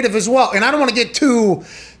creative as well. And I don't want to get too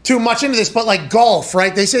much into this, but like golf,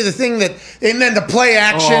 right? They say the thing that, and then the play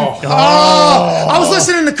action. I was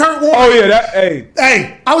listening to Kurt Warner. Oh, yeah,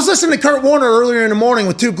 hey, I was listening to Kurt Warner earlier in the morning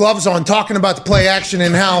with 2 gloves on, talking about the play action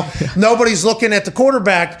and how nobody's looking at the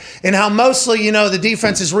quarterback and how mostly, the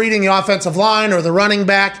defense is reading the offensive line or the running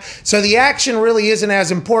back. So the action really isn't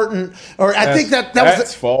as important. Or I think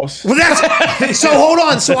that's false. Well, so hold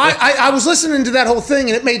on. So I was listening to that whole thing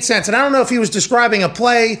and it made sense. And I don't know if he was describing a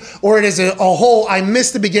play or it is a whole. I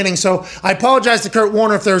missed the beginning, so I apologize to Kurt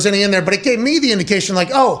Warner if there was any in there, but it gave me the indication like,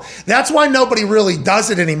 oh, that's why nobody really does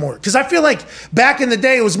it anymore. Because I feel like back in the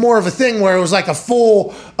day it was more of a thing where it was like a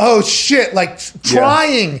full, oh shit, like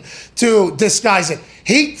trying to disguise it.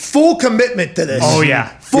 Full commitment to this. Oh, yeah.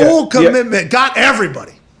 Full commitment. Got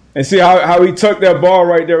everybody. And see how he took that ball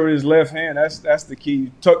right there with his left hand. That's the key.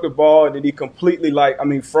 He took the ball and then he completely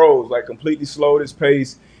froze, like completely slowed his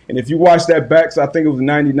pace. And if you watch that back, so I think it was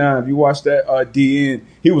 99, if you watch that DN,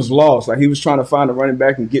 he was lost. Like, he was trying to find a running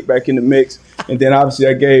back and get back in the mix. And then, obviously,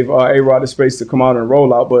 I gave A-Rod the space to come out and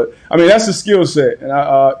roll out. But, I mean, that's a skill set. And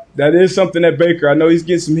that is something that Baker, I know he's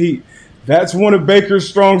getting some heat. That's one of Baker's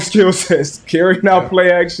strong skill sets, carrying out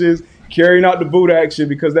play actions, carrying out the boot action,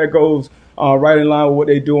 because that goes right in line with what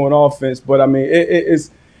they do on offense. But, I mean,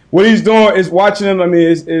 it's what he's doing is watching him. I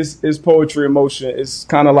mean, it's poetry in motion. It's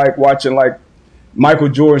kind of like watching, like, Michael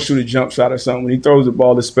Jordan shoot a jump shot or something. When he throws the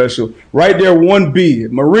ball, it's special. Right there,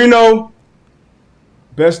 1B. Marino,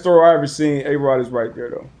 best throw I ever seen. A-Rod is right there,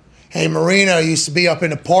 though. Hey, Marino used to be up in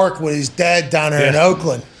the park with his dad down there in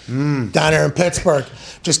Oakland, down there in Pittsburgh.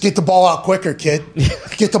 Just get the ball out quicker, kid.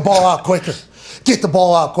 Get the ball out quicker. Get the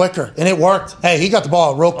ball out quicker. And it worked. Hey, he got the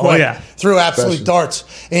ball out real quick. Threw absolute darts.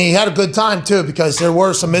 And he had a good time, too, because there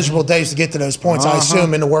were some miserable days to get to those points, I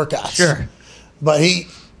assume, in the workouts. Sure. But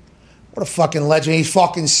what a fucking legend. He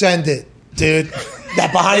fucking send it, dude.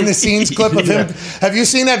 That behind-the-scenes clip of him. Have you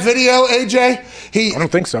seen that video, AJ? I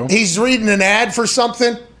don't think so. He's reading an ad for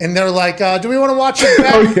something, and they're like, do we want to watch it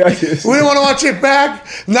back? We want to watch it back?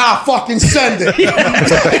 Nah, fucking send it.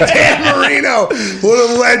 Dan Marino. What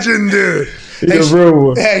a legend, dude. He's a real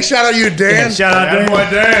one. Hey, shout out you, Dan. Yeah, shout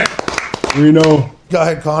out Dan. Marino. Go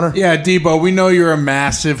ahead, Connor. Yeah, Debo, we know you're a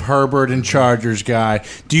massive Herbert and Chargers guy.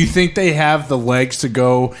 Do you think they have the legs to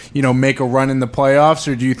go, make a run in the playoffs,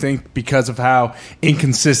 or do you think because of how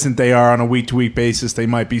inconsistent they are on a week-to-week basis, they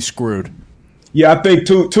might be screwed? Yeah, I think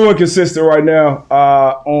too inconsistent right now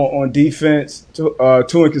on defense, too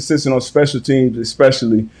inconsistent on special teams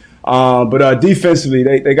especially. But defensively,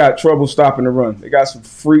 they got trouble stopping the run. They got some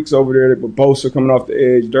freaks over there with Bosa coming off the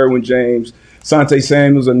edge, Derwin James. Sante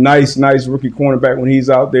Samuel's a nice rookie cornerback when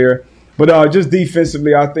he's out there. But just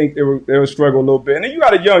defensively, I think they will struggle a little bit. And then you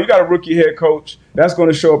got a rookie head coach. That's going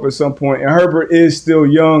to show up at some point. And Herbert is still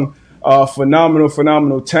young,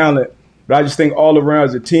 phenomenal talent. But I just think all around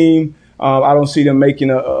as a team, I don't see them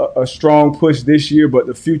making a strong push this year. But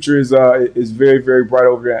the future is very, very bright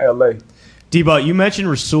over there in L.A. Debo, you mentioned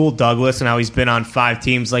Rasul Douglas and how he's been on 5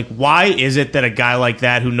 teams. Like, why is it that a guy like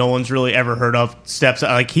that, who no one's really ever heard of, steps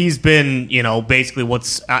like he's been, basically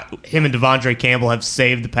what's him and Devondre Campbell have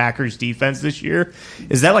saved the Packers defense this year?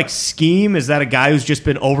 Is that like scheme? Is that a guy who's just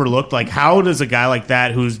been overlooked? Like, how does a guy like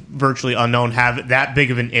that, who's virtually unknown, have that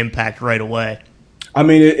big of an impact right away? I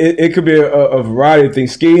mean, it could be a variety of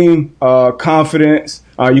things. Scheme, confidence.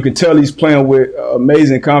 You can tell he's playing with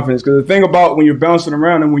amazing confidence. Because the thing about when you're bouncing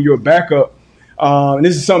around and when you're a backup, and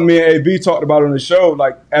this is something me and AB talked about on the show,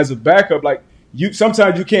 like as a backup, like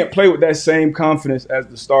sometimes you can't play with that same confidence as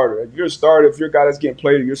the starter. If you're a starter, if you're a guy that's getting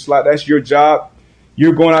played, your slot, that's your job.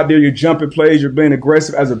 You're going out there, you're jumping plays, you're being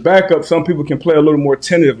aggressive. As a backup, some people can play a little more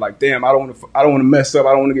tentative, like, damn, I don't want to mess up.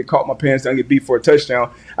 I don't want to get caught in my pants down, get beat for a touchdown.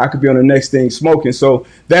 I could be on the next thing smoking. So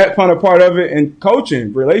that kind of part of it, and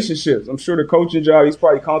coaching, relationships. I'm sure the coaching job, he's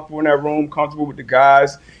probably comfortable in that room, comfortable with the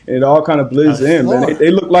guys, and it all kind of blends in. Man,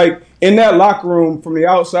 they look like in that locker room from the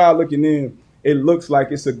outside looking in. It looks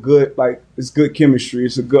like it's good chemistry.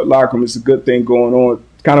 It's a good locker room. It's a good thing going on.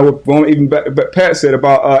 Kind of what even Pat said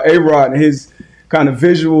about A-Rod and his kind of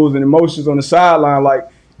visuals and emotions on the sideline. Like,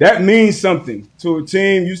 that means something to a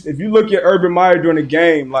team. If you look at Urban Meyer during the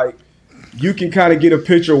game, like, you can kind of get a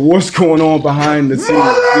picture of what's going on behind the scenes. You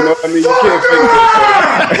know what I mean? You can't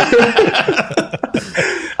fake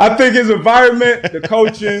it. I think his environment, the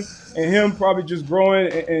coaching, and him probably just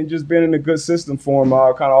growing and just being in a good system for him,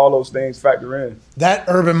 kind of all those things factor in. That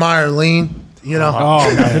Urban Meyer lean,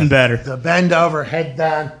 nothing better. The bend over, head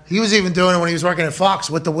down. He was even doing it when he was working at Fox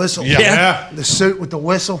with the whistle. Yeah. The suit with the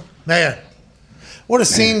whistle. Man, what a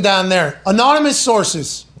scene down there. Anonymous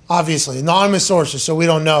sources, obviously. Anonymous sources, so we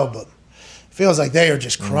don't know, but it feels like they are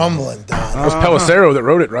just crumbling down. That was Pelissero that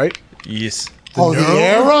wrote it, right? Yes. The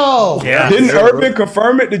arrow. Yeah. Didn't Urban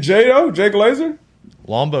confirm it to Jay, though? Jay Glazer?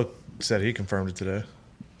 Lombo said he confirmed it today.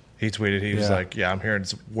 He tweeted, he was like, I'm hearing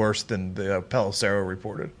it's worse than the Pelissero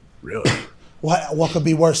reported. Really? What could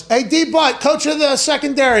be worse? Hey, D-Butt, coach of the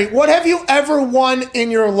secondary, what have you ever won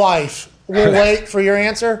in your life? We'll wait for your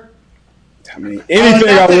answer. I mean, anything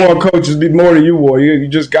I won, coaches, be more than you wore. You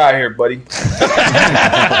just got here, buddy.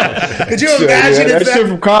 Could you imagine if that shit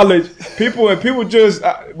from college? People just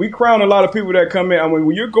we crown a lot of people that come in. I mean,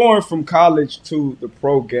 when you're going from college to the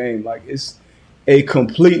pro game, like, it's a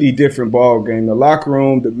completely different ball game. The locker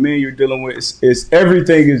room, the men you're dealing with, it's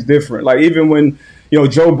everything is different. Like, even when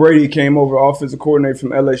Joe Brady came over, offensive coordinator from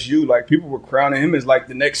LSU, like, people were crowning him as like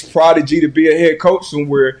the next prodigy to be a head coach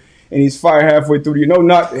somewhere. And he's fired halfway through.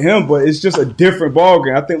 Not to him, but it's just a different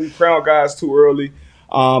ballgame. I think we crown guys too early.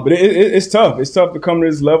 But it's tough. It's tough to come to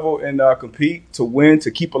this level and compete, to win, to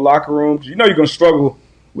keep a locker room. You're going to struggle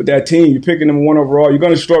with that team. You're picking them 1 overall. You're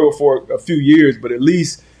going to struggle for a few years, but at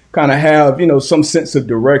least kind of have, some sense of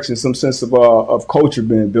direction, some sense of culture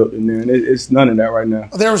being built in there. And it's none of that right now.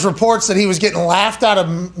 There was reports that he was getting laughed out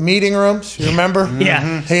of meeting rooms. You remember?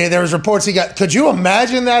 Yeah. Hey, there was reports he got. Could you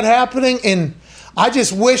imagine that happening? I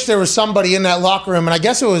just wish there was somebody in that locker room, and I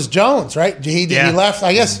guess it was Jones, right? He left,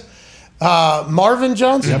 I guess. Marvin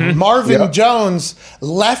Jones? Mm-hmm. Marvin Jones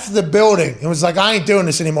left the building and was like, I ain't doing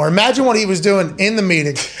this anymore. Imagine what he was doing in the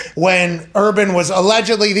meeting when Urban was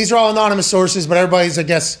allegedly, these are all anonymous sources, but everybody's, I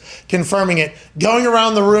guess, confirming it, going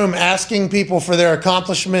around the room asking people for their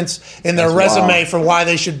accomplishments in their resume for why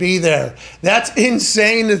they should be there. That's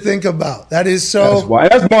insane to think about. That is so.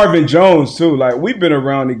 That's Marvin Jones, too. Like, we've been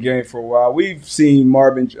around the game for a while. We've seen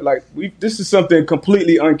Marvin, this is something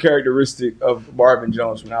completely uncharacteristic of Marvin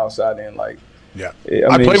Jones from the outside in. I mean,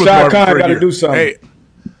 played with Shad Marvin Khan for a got to year. do something.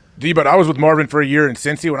 Hey, but I was with Marvin for a year in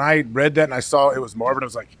Cincy. When I read that and I saw it was Marvin, I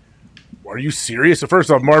was like, are you serious? So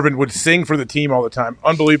first off, Marvin would sing for the team all the time.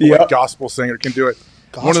 Unbelievable, like, gospel singer, can do it.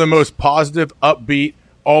 One of the most positive, upbeat,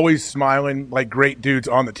 always smiling, like, great dudes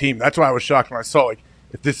on the team. That's why I was shocked when I saw, like,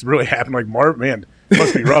 if this really happened, like, Marvin, man, it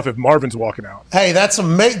must be rough if Marvin's walking out. Hey, that's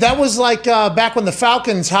amazing. That was like back when the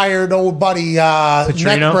Falcons hired old buddy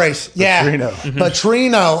neck brace. Yeah,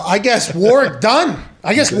 Petrino. I guess Warwick Dunn.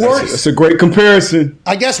 It's a great comparison.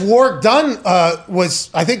 I guess Warwick Dunn was.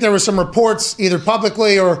 I think there were some reports either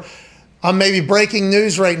publicly or I'm maybe breaking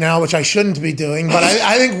news right now, which I shouldn't be doing, but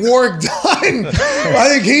I think Warwick Dunn, I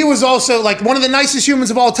think he was also like one of the nicest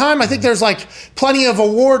humans of all time. I think there's like plenty of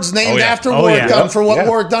awards named after Warwick Dunn for what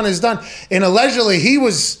Warwick Dunn has done. And allegedly he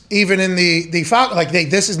was even in the Falcons, like,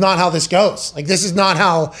 this is not how this goes. Like, this is not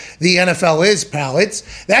how the NFL is, pal.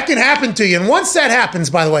 That can happen to you. And once that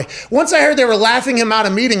happens, by the way, once I heard they were laughing him out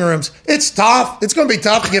of meeting rooms, it's tough. It's going to be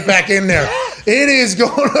tough to get back in there. It is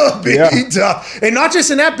going to be tough. And not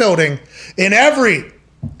just in that building. In every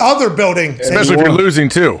other building, especially if you're losing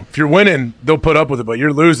too. If you're winning, they'll put up with it. But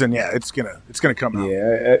you're losing, it's gonna come out.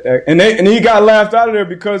 Yeah, and he got laughed out of there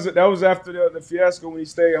because that was after the fiasco when he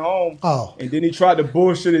stayed home. Oh, and then he tried to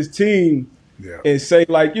bullshit his team and say,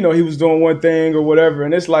 like, he was doing one thing or whatever.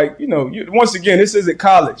 And it's like, once again, this isn't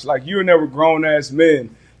college. Like, you're never grown ass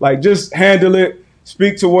men. Like, just handle it.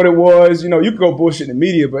 Speak to what it was. You can go bullshit in the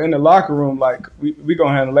media, but in the locker room, like, we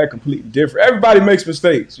gonna handle that completely different. Everybody makes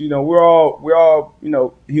mistakes. We're all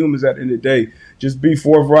humans at the end of the day. Just be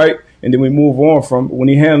forthright, and then we move on from. When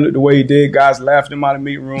he handled it the way he did, guys laughed him out of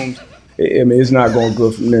meeting rooms. It's not going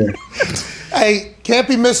good from there. Hey, Can't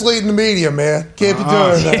be misleading the media, man. Can't be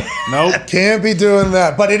doing that. Nope. Can't be doing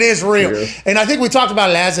that. But it is real. Yeah. And I think we talked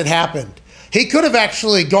about it as it happened. He could have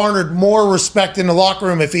actually garnered more respect in the locker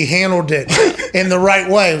room if he handled it in the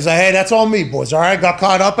right way. It was like, hey, that's on me, boys. All right, got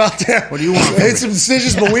caught up out there. What do you want? Made some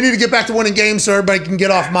decisions, but we need to get back to winning games so everybody can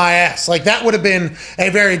get off my ass. Like, that would have been a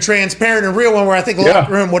very transparent and real one where I think the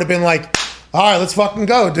locker room would have been like, all right, let's fucking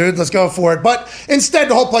go, dude. Let's go for it. But instead,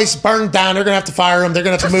 the whole place is burned down. They're going to have to fire him. They're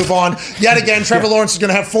going to have to move on. Yet again, Trevor Lawrence is going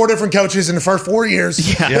to have 4 different coaches in the first 4 years.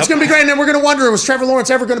 Yeah. It's going to be great. And then we're going to wonder, was Trevor Lawrence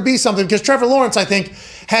ever going to be something? Because Trevor Lawrence, I think,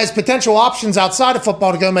 has potential options outside of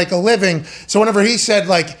football to go make a living. So whenever he said,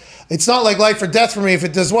 like, it's not like life or death for me if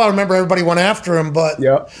it does well. Remember, everybody went after him. But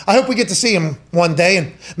I hope we get to see him one day.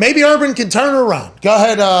 And maybe Urban can turn it around. Go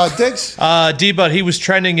ahead, Diggs. D-Bud, he was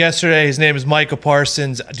trending yesterday. His name is Micah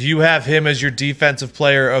Parsons. Do you have him as your defensive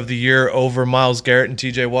player of the year over Myles Garrett and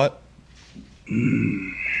TJ Watt?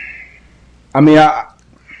 I mean,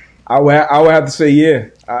 I would have to say yeah.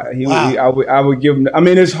 I would give him. I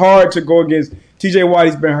mean, it's hard to go against TJ Watt.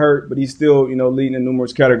 He's been hurt, but he's still leading in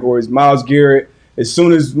numerous categories. Myles Garrett. As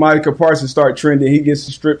soon as Micah Parsons start trending, he gets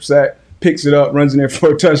the strip sack, picks it up, runs in there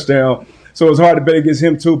for a touchdown. So it's hard to bet against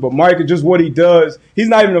him too. But Micah, just what he does, he's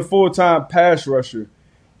not even a full-time pass rusher.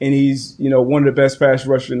 And he's, one of the best pass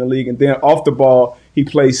rushers in the league. And then off the ball, he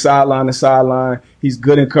plays sideline to sideline. He's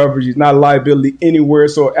good in coverage. He's not a liability anywhere.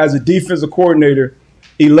 So as a defensive coordinator,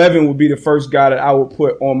 11 would be the first guy that I would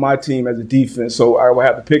put on my team as a defense. So I would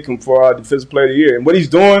have to pick him for our defensive player of the year. And what he's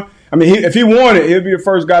doing, I mean, if he won it, he'll be the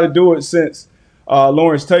first guy to do it since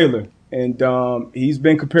Lawrence Taylor. And he's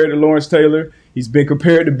been compared to Lawrence Taylor. He's been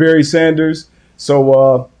compared to Barry Sanders.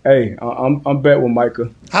 So, hey, I'm bet with Micah.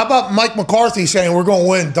 How about Mike McCarthy saying we're going to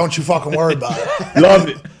win? Don't you fucking worry about it. Love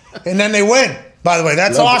it. And then they win. By the way,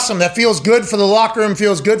 that's awesome. That feels good for the locker room,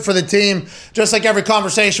 feels good for the team. Just like every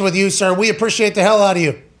conversation with you, sir. We appreciate the hell out of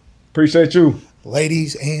you. Appreciate you.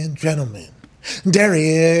 Ladies and gentlemen,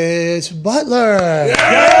 Darius Butler.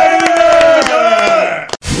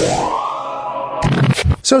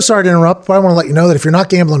 So sorry to interrupt, but I want to let you know that if you're not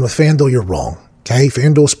gambling with FanDuel, you're wrong. Okay,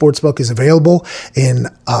 FanDuel Sportsbook is available in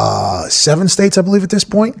 7 states, I believe, at this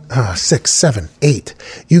point. 6, 7, 8.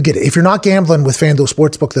 You get it. If you're not gambling with FanDuel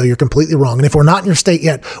Sportsbook, though, you're completely wrong. And if we're not in your state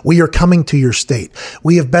yet, we are coming to your state.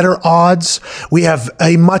 We have better odds. We have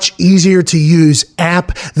a much easier to use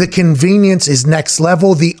app. The convenience is next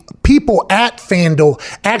level. The people at FanDuel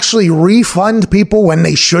actually refund people when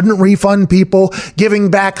they shouldn't refund people, giving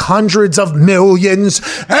back hundreds of millions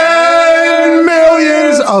and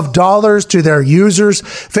millions of dollars to their users.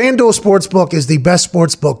 FanDuel Sportsbook is the best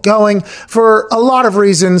sportsbook going for a lot of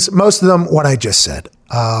reasons, most of them what I just said.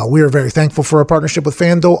 We are very thankful for our partnership with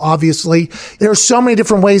FanDuel, obviously. There are so many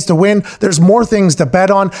different ways to win. There's more things to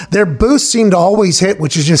bet on. Their boosts seem to always hit,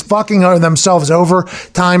 which is just fucking themselves over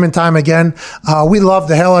time and time again. We love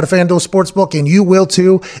the hell out of FanDuel Sportsbook, and you will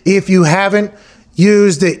too. If you haven't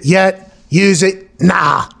used it yet, use it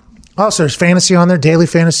now. Also, there's fantasy on there, daily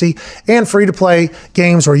fantasy, and free-to-play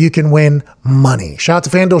games where you can win money. Shout out to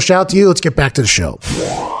FanDuel, shout out to you. Let's get back to the show.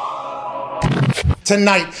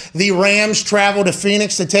 Tonight, the Rams travel to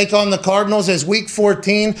Phoenix to take on the Cardinals as Week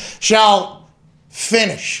 14 shall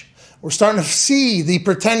finish. We're starting to see the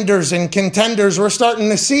pretenders and contenders. We're starting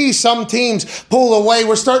to see some teams pull away.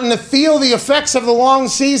 We're starting to feel the effects of the long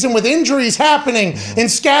season with injuries happening and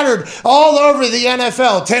scattered all over the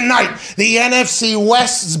NFL. Tonight, the NFC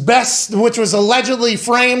West's best, which was allegedly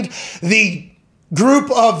framed the group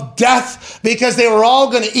of death because they were all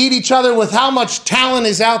going to eat each other with how much talent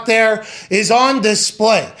is out there, is on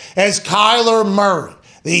display as Kyler Murray,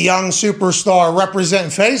 the young superstar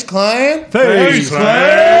representing FaZe Clan. FaZe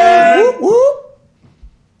Clan. Whoop, whoop.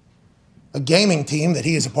 A gaming team that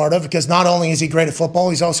he is a part of, because not only is he great at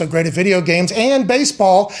football, he's also great at video games and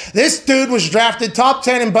baseball. This dude was drafted top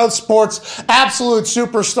 10 in both sports, absolute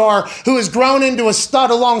superstar who has grown into a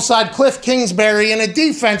stud alongside Cliff Kingsbury in a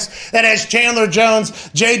defense that has Chandler Jones,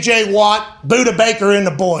 J.J. Watt, Buda Baker and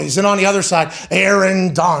the boys. And on the other side,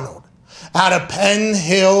 Aaron Donald out of Penn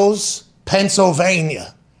Hills,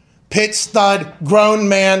 Pennsylvania. Pitt stud, grown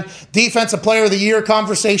man, defensive player of the year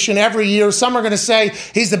conversation every year. Some are going to say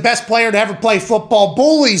he's the best player to ever play football.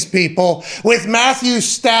 Bullies people with Matthew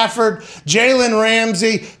Stafford, Jalen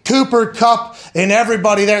Ramsey, Cooper Kupp, and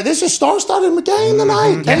everybody there. This is star-studded game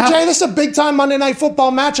tonight. Yeah. MJ, this is a big-time Monday Night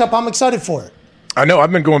Football matchup. I'm excited for it. I know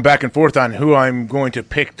I've been going back and forth on who I'm going to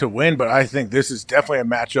pick to win, but I think this is definitely a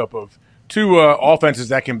matchup of two offenses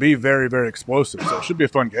that can be very, very explosive. So it should be a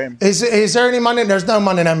fun game. Is there any Monday? There's no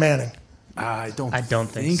Monday Night Manning. I don't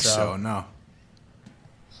think so. no.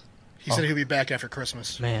 He said he'll be back after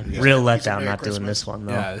Christmas. Man, real letdown not doing this one,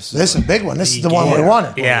 though. Yeah, This is a big one. This is the one we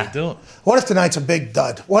wanted. Yeah. What if tonight's a big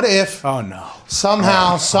dud? What if Oh, no.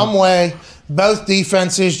 somehow, some way, both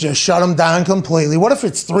defenses just shut them down completely? What if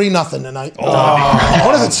it's 3-0 tonight?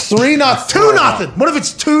 What if it's 3-0, 2-0? What if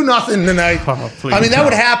it's 2-0 tonight? I mean, that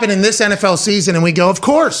would happen in this NFL season, and we go, of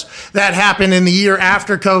course, that happened in the year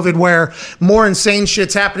after COVID, where more insane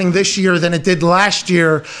shit's happening this year than it did last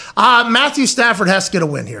year. Matthew Stafford has to get a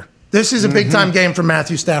win here. This is a big-time game for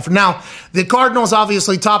Matthew Stafford. Now, the Cardinals,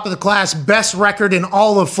 obviously, top of the class, best record in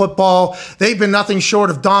all of football. They've been nothing short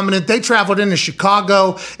of dominant. They traveled into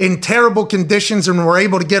Chicago in terrible conditions and were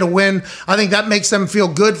able to get a win. I think that makes them feel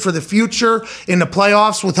good for the future in the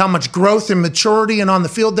playoffs with how much growth and maturity and on the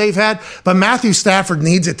field they've had. But Matthew Stafford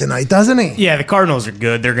needs it tonight, doesn't he? Yeah, the Cardinals are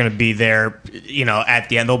good. They're going to be there, at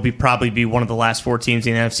the end. They'll probably be one of the last 4 teams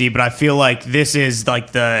in the NFC. But I feel like this is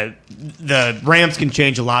like the Rams can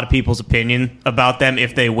change a lot of people's opinion about them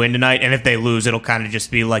if they win tonight, and if they lose, it'll kind of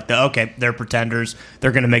just be like they're pretenders.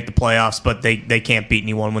 They're going to make the playoffs, but they can't beat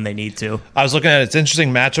anyone when they need to. I was looking at it. It's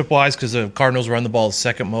interesting matchup wise because the Cardinals run the ball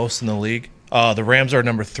second most in the league. The Rams are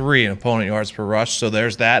number 3 in opponent yards per rush, so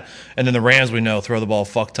there's that. And then the Rams, we know, throw the ball a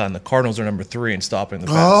fuck ton. The Cardinals are number 3 in stopping the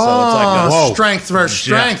pass. So it's like strength versus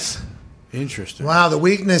strength. Interesting. Wow, the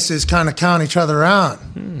weaknesses kind of count each other out.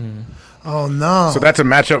 Oh, no. So that's a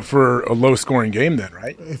matchup for a low-scoring game then,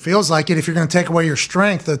 right? It feels like it. If you're going to take away your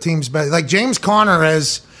strength, the team's better. Like James Conner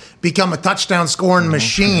has become a touchdown scoring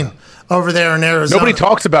machine over there in Arizona. Nobody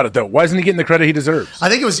talks about it, though. Why isn't he getting the credit he deserves? I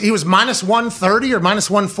think he was minus 130 or minus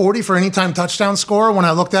 140 for anytime touchdown scorer. When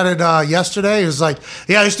I looked at it yesterday, it was like,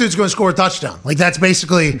 yeah, this dude's going to score a touchdown. Like, that's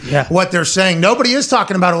basically what they're saying. Nobody is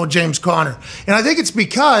talking about old James Conner. And I think it's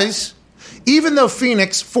because even though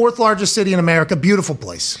Phoenix, 4th largest city in America, beautiful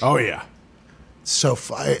place. Oh, yeah. So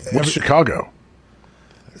what's Chicago?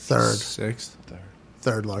 3rd. 6th.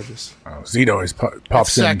 Third largest. Oh, Zito always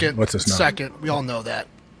pops second, in. What's his name? Second. We all know that.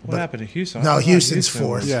 what happened to Houston? No, Houston's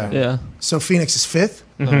 4th. Yeah. So Phoenix is 5th?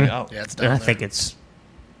 Yeah, it's down I there. think it's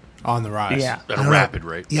On the rise. yeah. At a rapid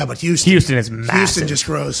rate. Yeah, but Houston Houston is massive. Houston just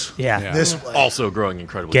grows. Yeah. This way. Also growing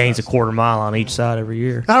incredibly Gains a fast. quarter mile on each side every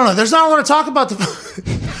year. I don't know. There's not a lot to talk about.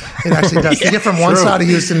 It actually does. To get from one side of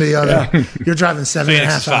Houston to the other, you're driving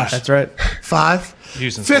 7.5 hours. That's right. 5?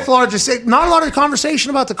 Houston's 5th largest. Not a lot of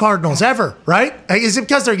conversation about the Cardinals ever, right? Is it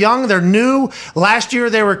because they're young, they're new? Last year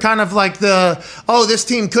they were kind of like this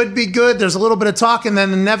team could be good. There's a little bit of talk, and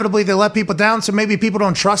then inevitably they let people down, so maybe people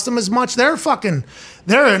don't trust them as much. They're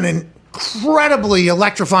an incredibly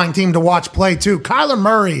electrifying team to watch play, too. Kyler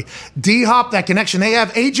Murray, D-Hop, that connection they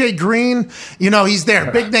have. A.J. Green, he's there.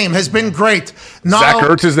 Big name, has been great. Zach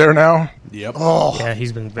Ertz is there now. Yep. Oh, Yeah,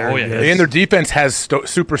 he's been very good. And their defense has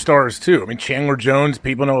superstars, too. I mean, Chandler Jones,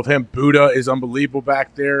 people know of him. Buddha is unbelievable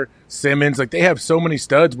back there. Simmons, they have so many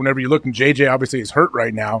studs whenever you look. And J.J. obviously is hurt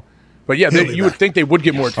right now. But, yeah, you would think they would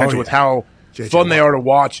get more attention with how fun they are to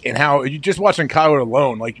watch and how you just watching Kyler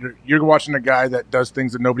alone. You're watching a guy that does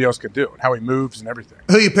things that nobody else could do and how he moves and everything.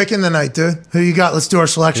 who you picking tonight, dude? Who you got? Let's do our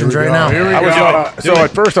selections right now. Here we go. So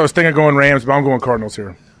at first I was thinking going Rams, but I'm going Cardinals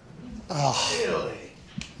here.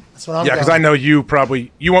 That's what I'm Yeah, because I know you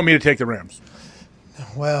want me to take the Rams.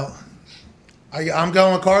 Well, I'm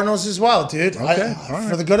going with Cardinals as well, dude. Okay, all right.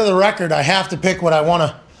 For the good of the record, I have to pick what I want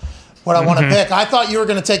to pick. I thought you were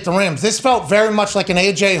going to take the Rams. This felt very much like an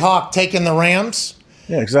A.J. Hawk taking the Rams.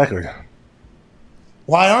 Yeah, exactly.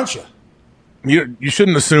 Why aren't you? You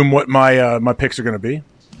shouldn't assume what my picks are going to be.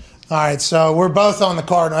 All right, so we're both on the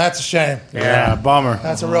Cardinals. That's a shame. Yeah, bummer.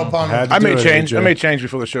 That's a real bummer. Had to I may do it, change. AJ. I may change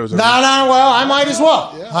before the show's over. No, well, I might as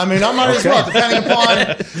well. I mean, I might as well, depending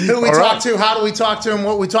upon who we All talk right. to, how do we talk to him,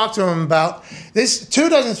 what we talk to him about. This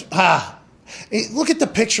doesn't. Look at the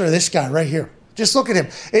picture of this guy right here. Just look at him.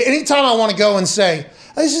 Anytime I want to go and say,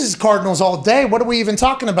 this is Cardinals all day, what are we even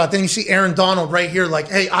talking about? Then you see Aaron Donald right here like,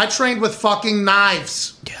 hey, I trained with fucking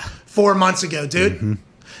knives 4 months ago, dude. Mm-hmm.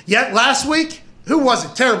 Yet last week, who was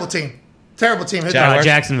it? Terrible team.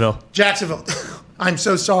 Jacksonville. I'm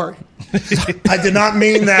so sorry. I did not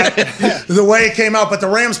mean that the way it came out, but the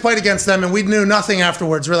Rams played against them, and we knew nothing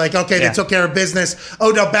afterwards. We're like, okay, they took care of business.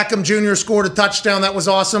 Odell Beckham Jr. scored a touchdown. That was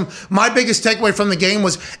awesome. My biggest takeaway from the game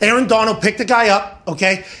was Aaron Donald picked the guy up,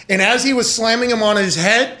 okay, and as he was slamming him on his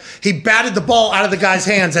head, he batted the ball out of the guy's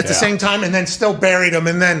hands at the same time and then still buried him.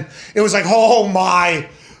 And then it was like, oh, my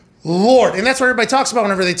Lord. And that's what everybody talks about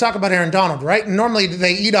whenever they talk about Aaron Donald, right? And normally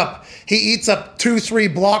he eats up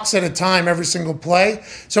 2-3 blocks at a time every single play.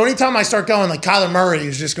 So anytime I start going, like Kyler Murray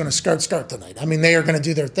is just going to skirt tonight. I mean, they are going to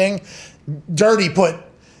do their thing. Dirty put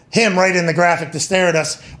him right in the graphic to stare at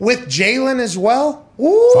us with Jalen as well.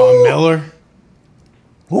 Ooh. Von Miller.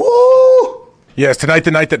 Woo! Yes, tonight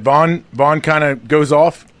the night that Vaughn kind of goes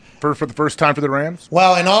off for the first time for the Rams.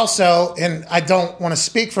 Well, and also, and I don't want to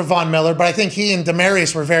speak for Von Miller, but I think he and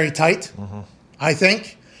Darius were very tight. I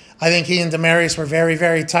think he and Darius were very,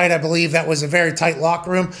 very tight. I believe that was a very tight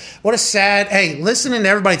locker room. What a sad. Hey, listening to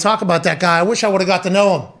everybody talk about that guy, I wish I would have got to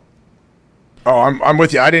know him. Oh, I'm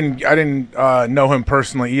with you. I didn't know him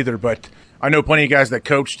personally either, but I know plenty of guys that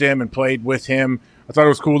coached him and played with him. I thought it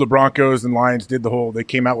was cool the Broncos and Lions did they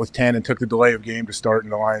came out with 10 and took the delay of game to start,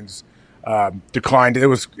 and the Lions declined. It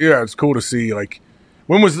was cool to see. Like,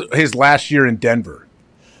 when was his last year in Denver?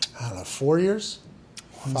 I don't know, 4 years?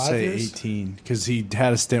 I want to 5 say years? 18 because he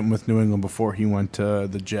had a stint with New England before he went to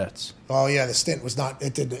the Jets. Oh yeah, the stint was not.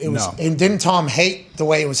 It was. No. And didn't Tom hate the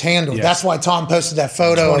way it was handled? Yes. That's why Tom posted that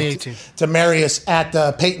photo 2018. to Marius at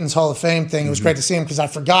the Peyton's Hall of Fame thing. It was great to see him because I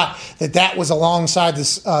forgot that was alongside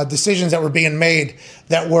this decisions that were being made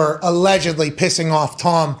that were allegedly pissing off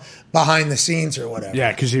Tom behind the scenes or whatever.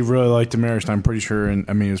 Yeah, because he really liked Demaryius. I'm pretty sure. It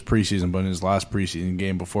was preseason, but in his last preseason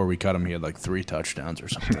game before we cut him, he had like 3 touchdowns or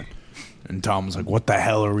something. And Tom was like, "What the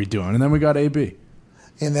hell are we doing?" And then we got AB.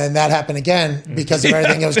 And then that happened again because of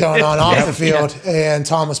everything that was going on off the field. And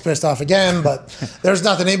Tom was pissed off again. But there's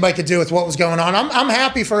nothing anybody could do with what was going on. I'm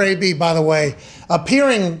happy for AB, by the way,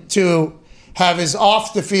 appearing to have his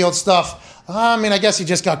off the field stuff. I guess he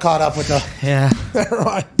just got caught up with the. Yeah. Never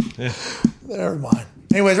mind. Never mind.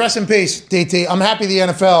 Anyways, rest in peace, DT. I'm happy the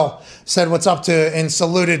NFL said what's up to and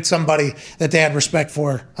saluted somebody that they had respect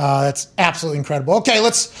for. That's absolutely incredible. Okay,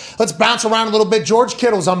 let's bounce around a little bit. George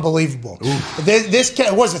Kittle's unbelievable. This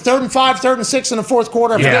was it 3rd and 5, 3rd and 6 in the fourth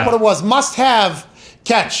quarter. I forget what it was. Must-have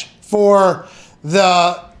catch for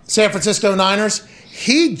the San Francisco Niners.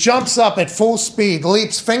 He jumps up at full speed,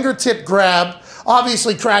 leaps fingertip grab.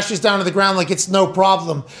 Obviously crashes down to the ground like it's no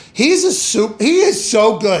problem. He is so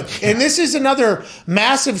good. And this is another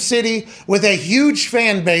massive city with a huge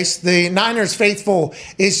fan base. The Niners faithful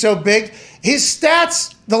is so big. His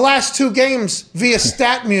stats the last 2 games via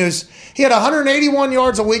StatMuse, he had 181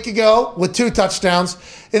 yards a week ago with 2 touchdowns.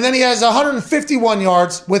 And then he has 151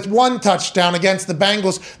 yards with 1 touchdown against the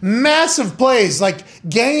Bengals. Massive plays, like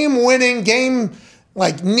game-winning,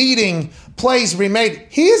 needing plays remade.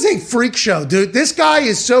 He is a freak show, dude. This guy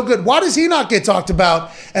is so good. Why does he not get talked about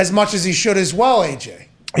as much as he should as well, AJ?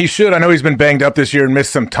 He should. I know he's been banged up this year and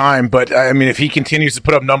missed some time, but if he continues to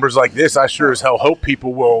put up numbers like this, I sure as hell hope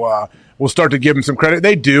people will start to give him some credit.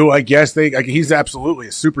 They do, I guess. He's absolutely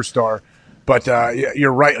a superstar. But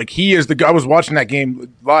you're right. Like, he is the guy. I was watching that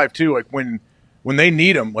game live too. Like, when they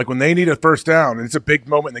need him, like when they need a first down, and it's a big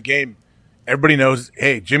moment in the game. Everybody knows,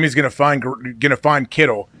 hey, Jimmy's going to find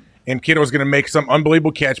Kittle, and Kittle's going to make some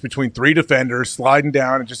unbelievable catch between 3 defenders, sliding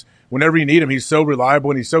down, and just whenever you need him, he's so reliable,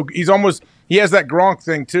 and he has that Gronk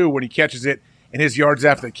thing too when he catches it, and his yards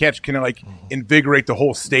after the catch can invigorate the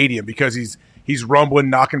whole stadium because he's rumbling,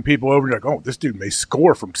 knocking people over. You're like, oh, this dude may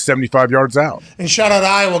score from 75 yards out. And shout out to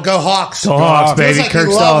Iowa, go Hawks! Go Hawks, baby! Feels like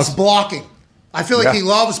Kirk's he loves Dogs. blocking. I feel like he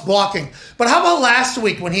loves blocking. But how about last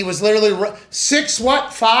week when he was literally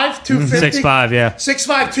 6'5", 250? 6'5", yeah. 6'5",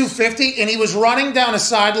 250, and he was running down a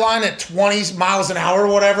sideline at 20 miles an hour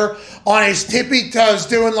or whatever on his tippy toes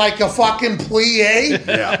doing like a fucking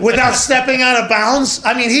plie without stepping out of bounds.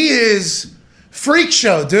 He is freak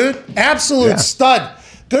show, dude. Absolute stud.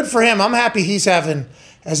 Good for him. I'm happy he's having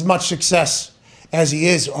as much success as he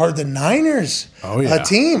is. Are the Niners a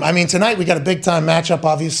team? Tonight we got a big-time matchup,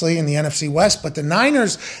 obviously, in the NFC West, but the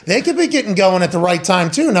Niners, they could be getting going at the right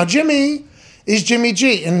time, too. Now, Jimmy is Jimmy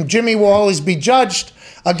G, and Jimmy will always be judged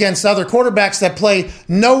against other quarterbacks that play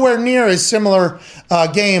nowhere near as similar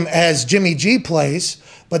game as Jimmy G plays.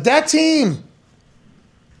 But that team,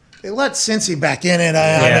 they let Cincy back in it.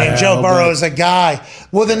 Joe Burrow is a guy.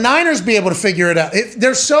 Will the Niners be able to figure it out?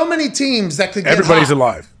 There's so many teams that could get Everybody's hot.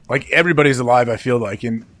 alive. Like, everybody's alive, I feel like.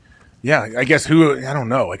 And, I guess I don't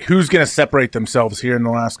know. Like, who's going to separate themselves here in the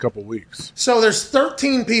last couple of weeks? So there's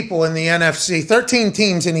 13 people in the NFC, 13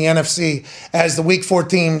 teams in the NFC as the Week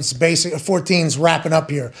 14's wrapping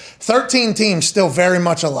up here. 13 teams still very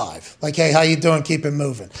much alive. Like, hey, how you doing? Keep it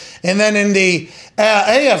moving. And then in the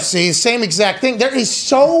AFC, same exact thing. There is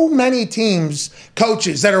so many teams,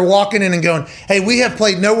 coaches that are walking in and going, hey, we have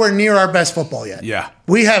played nowhere near our best football yet. Yeah.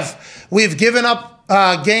 We have given up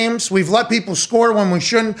games. We've let people score when we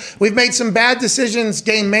shouldn't. We've made some bad decisions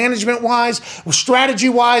game management-wise,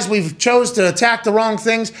 strategy-wise. We've chose to attack the wrong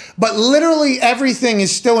things. But literally everything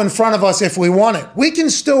is still in front of us if we want it. We can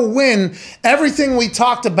still win everything we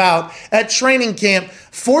talked about at training camp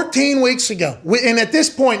 14 weeks ago. And at this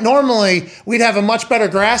point, normally, we'd have a much better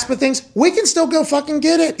grasp of things. We can still go fucking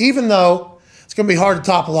get it, even though it's going to be hard to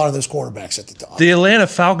top a lot of those quarterbacks at the top. The Atlanta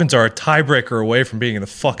Falcons are a tiebreaker away from being in the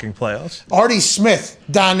fucking playoffs. Artie Smith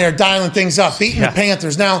down there dialing things up, beating the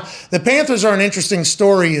Panthers. Now, the Panthers are an interesting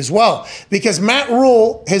story as well because Matt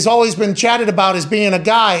Rule has always been chatted about as being a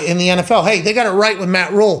guy in the NFL. Hey, they got it right with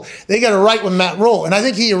Matt Rule. They got it right with Matt Rule. And I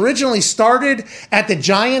think he originally started at the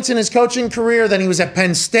Giants in his coaching career. Then he was at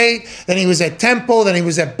Penn State. Then he was at Temple. Then he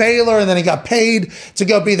was at Baylor. And then he got paid to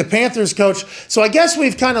go be the Panthers coach. So I guess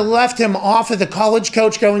we've kind of left him off of the college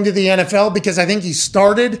coach going to the NFL because I think he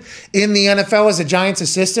started in the NFL as a Giants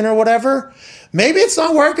assistant or whatever. Maybe it's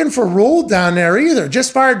not working for Rule down there either.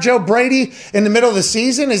 Just fired Joe Brady in the middle of the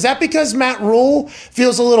season. Is that because Matt Rule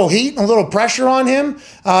feels a little heat and a little pressure on him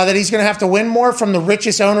that he's going to have to win more from the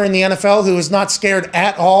richest owner in the NFL who is not scared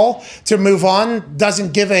at all to move on,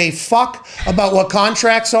 doesn't give a fuck about what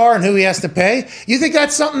contracts are and who he has to pay? You think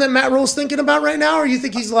that's something that Matt Rule's thinking about right now, or you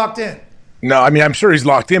think he's locked in? No, I mean, I'm sure he's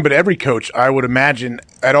locked in, but every coach, I would imagine,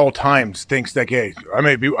 at all times thinks that, hey, I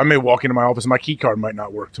may walk into my office and my key card might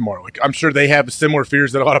not work tomorrow. Like, I'm sure they have similar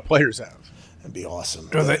fears that a lot of players have. That'd be awesome.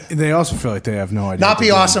 They also feel like they have no idea. Not be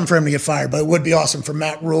awesome for him to get fired, but it would be awesome for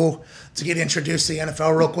Matt Rule to get introduced to the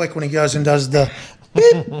NFL real quick when he goes and does the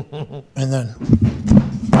beep, and then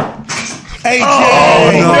AJ.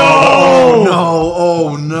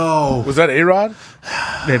 Oh no! Was that A-Rod?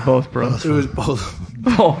 They both broke. It was both.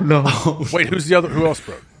 Oh no! Wait, who's the other? Who else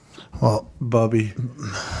broke? Well, Bubby.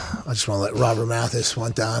 I just want to let Robert Mathis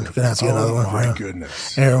went down. We're gonna have to get another one. Oh my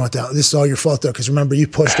goodness! Aaron went down. This is all your fault though, because remember you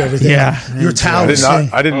pushed everything. Yeah. Your towel.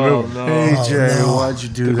 I didn't move. No. AJ, no. why'd you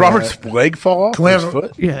do Did that? Robert's leg fall off? Can we His have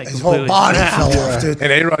foot? Yeah, his whole body fell off, dude.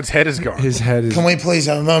 And A-Rod's head is gone. His head is. Can we please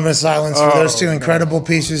have a moment of silence for those two incredible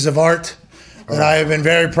pieces of art that I have been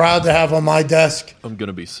very proud to have on my desk I'm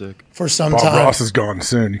gonna be sick. for some Bob time. Ross is gone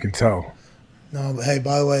soon. You can tell. No, but hey,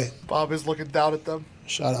 by the way, Bob is looking down at them.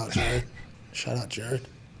 shout out Jared. Shout out Jared.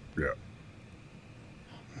 Yeah.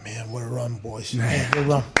 Man, what a run, boys. Man, good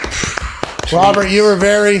run. Robert, you were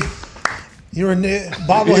new.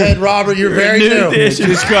 Bobblehead Robert, you're very new.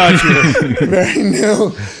 Just got you. Very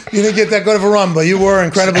new. You didn't get that good of a run, but you were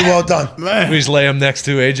incredibly well done. We just lay him next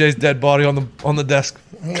to AJ's dead body on the desk.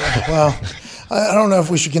 Yeah, well, I don't know if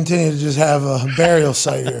we should continue to just have a burial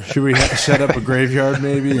site here. Should we set up a graveyard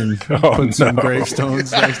maybe and put some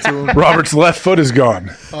gravestones next to him? Robert's left foot is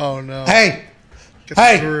gone. Oh no! Hey,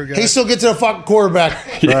 he still gets to the fucking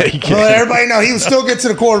quarterback. Yeah, he can. Let everybody know he will still get to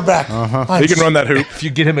the quarterback. He can run that hoop. If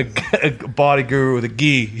you get him a body guru with a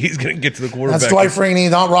gi, he's going to get to the quarterback. That's Dwight Freeney,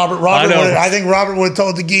 not Robert. I think Robert would have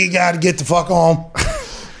told the gi guy to get the fuck home.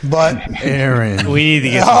 But Aaron, We need to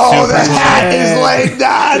get some the hat is laid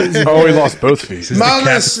down. Oh, he lost both feet.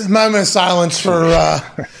 Moment of silence for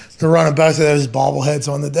the run of both of those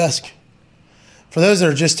bobbleheads on the desk. For those that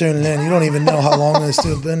are just tuning in, you don't even know how long those two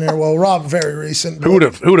have been there. Well, Rob, very recent. Who would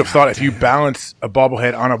have thought if you balance a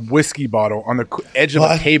bobblehead on a whiskey bottle on the edge of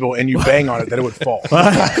a table and you bang on it that it would fall?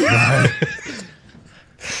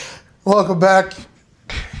 Welcome back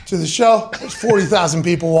to the show. There's 40,000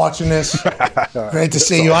 people watching this. Great to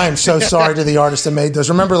see you. I am so sorry to the artist that made those.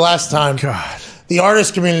 Remember last time, the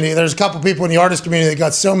artist community, there's a couple people in the artist community that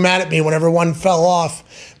got so mad at me whenever one fell off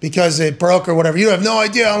because it broke or whatever. You have no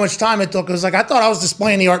idea how much time it took. It was like, I thought I was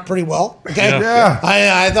displaying the art pretty well. Okay? Yeah.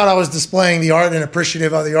 I thought I was displaying the art and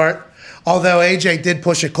appreciative of the art. Although AJ did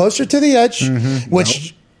push it closer to the edge,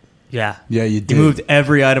 which... Yeah. Yeah, you did. You moved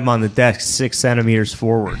every item on the desk 6 centimeters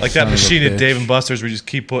forward. Like that machine at Dave & Buster's where you just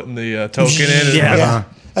keep putting the token in. And Yeah.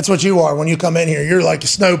 That's what you are when you come in here. You're like a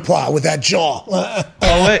snowplow with that jaw.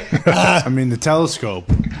 Oh, wait. I mean, the telescope.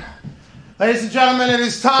 Ladies and gentlemen, it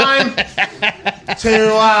is time to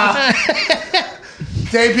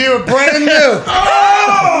debut a brand new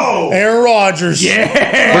Aaron Rodgers. Where did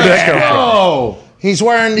that come from? He's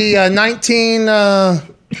wearing the 18.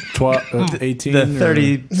 The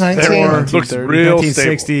 30, 19. Looks real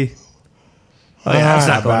 1960. stable. Oh, yeah, it's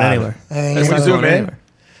not going bad. anywhere. I think That's he's- what zoom in.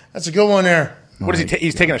 That's a good one there. What is he?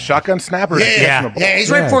 He's taking a shotgun snap or is he catching Yeah, the ball? yeah. He's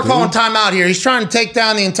right before calling timeout here. He's trying to take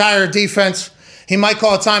down the entire defense. He might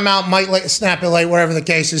call a timeout, might snap it late, whatever the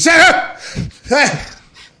case is.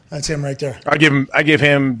 That's him right there. I give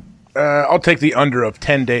him. I'll take the under of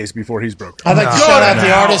 10 days before he's broken. I'd like to shout out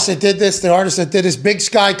the artist that did this. The artist that did this, Big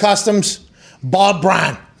Sky Customs, Bob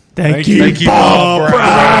Brown. Thank you. Thank you, Bob.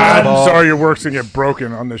 I'm sorry your work's gonna get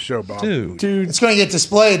broken on this show, Bob. Dude. It's going to get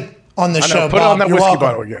displayed on the I show. know. Put it Bob. on that You're whiskey welcome.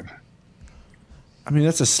 bottle again. I mean,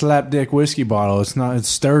 that's a slapdick whiskey bottle. It's not. It's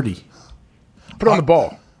sturdy. Put it on the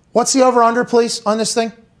ball. What's the over/under, please, on this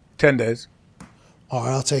thing? 10 days. All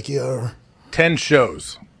right, I'll take you over. 10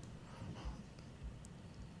 shows.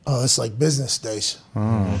 Oh, it's like business days.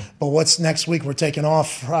 But what's next week? We're taking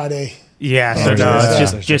off Friday. Yeah, so no,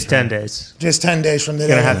 it's just 10 days. Just 10 days from today.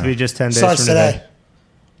 It's going to have to be just 10 days Starts from today.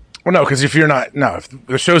 Well, no, because if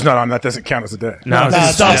the show's not on, that doesn't count as a day. No,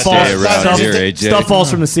 that's stuff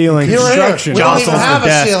falls from the ceiling. You're here. We don't even Jostles have the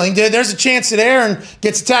a desk. ceiling, dude. There's a chance that Aaron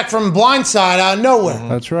gets attacked from blind side out of nowhere.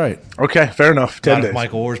 That's right. Okay, fair enough. 10 Not days. if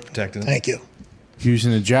Michael Orr's protecting him. Thank you.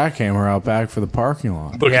 Using a jackhammer out back for the parking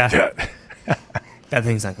lot. Look at that. That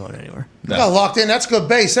thing's not going anywhere. Got locked in. That's good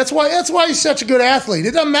base. That's why he's such a good athlete.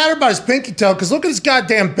 It doesn't matter about his pinky toe because look at his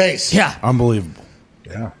goddamn base. Yeah. Unbelievable.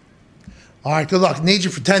 Yeah. All right, good luck. Need you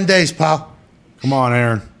for 10 days, pal. Come on,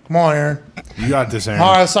 Aaron. Come on, Aaron. You got this, Aaron.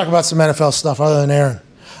 All right, let's talk about some NFL stuff other than Aaron.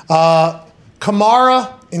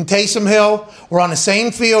 Kamara and Taysom Hill were on the same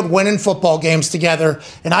field winning football games together.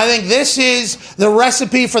 And I think this is the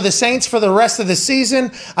recipe for the Saints for the rest of the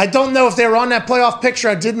season. I don't know if they were on that playoff picture.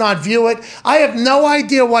 I did not view it. I have no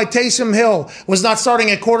idea why Taysom Hill was not starting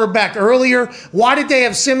at quarterback earlier. Why did they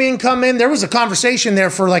have Simeon come in? There was a conversation there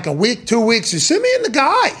for like a week, 2 weeks. Is Simeon the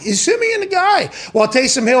guy? Is Simeon the guy? Well,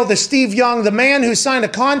 Taysom Hill, the Steve Young, the man who signed a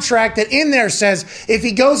contract that in there says if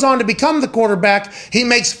he goes on to become the quarterback, he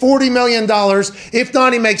makes $40 million. If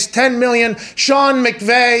not, he makes $10 million. Sean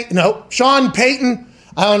Payton.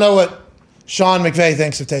 I don't know what Sean McVay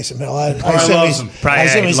thinks of Taysom Hill. I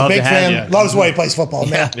assume he's a big fan. Loves the way he plays football,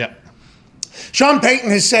 man. Yeah. Sean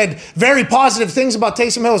Payton has said very positive things about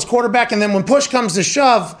Taysom Hill as quarterback, and then when push comes to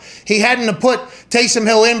shove, he hadn't to put Taysom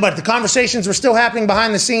Hill in, but the conversations were still happening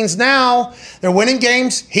behind the scenes. Now they're winning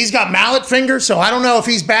games. He's got mallet fingers, so I don't know if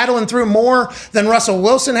he's battling through more than Russell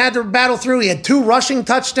Wilson had to battle through. He had 2 rushing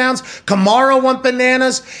touchdowns. Kamara went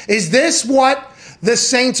bananas. Is this what the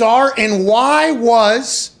Saints are, and why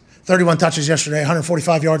was 31 touches yesterday,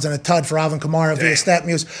 145 yards and a tud for Alvin Kamara via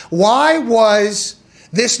StatMuse? Why was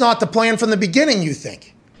this not the plan from the beginning, you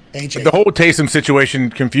think, AJ? The whole Taysom situation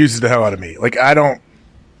confuses the hell out of me. Like, I don't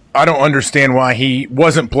understand why he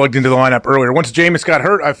wasn't plugged into the lineup earlier. Once Jameis got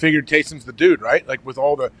hurt, I figured Taysom's the dude, right? Like, with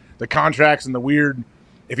all the contracts and the weird,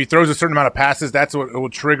 if he throws a certain amount of passes, that's what will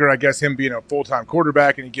trigger, I guess, him being a full-time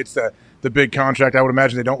quarterback, and he gets the big contract. I would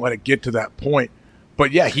imagine they don't let it get to that point.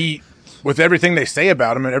 But, yeah, with everything they say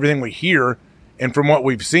about him and everything we hear, and from what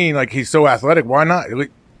we've seen, like, he's so athletic, why not?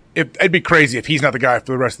 It'd be crazy if he's not the guy for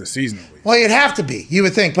the rest of the season. Well, you'd have to be. You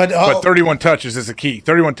would think. But 31 touches is the key.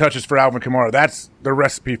 31 touches for Alvin Kamara. That's the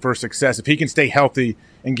recipe for success. If he can stay healthy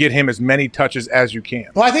and get him as many touches as you can.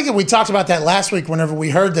 Well, I think we talked about that last week whenever we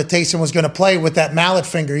heard that Taysom was going to play with that mallet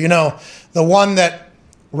finger. You know, the one that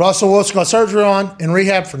Russell Wilson got surgery on in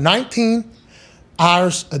rehab for 19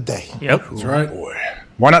 hours a day. Yep. That's right. Boy.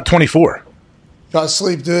 Why not 24? Got to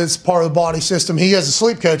sleep, dude. It's part of the body system. He has a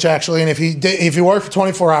sleep coach, actually, and if he worked for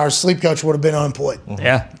 24 hours, sleep coach would have been unemployed.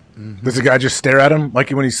 Yeah. Does the guy just stare at him like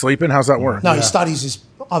when he's sleeping? How's that work? No, he studies his,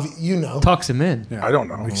 Tucks him in. I don't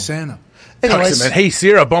know. Like Santa. Anyways, Hey,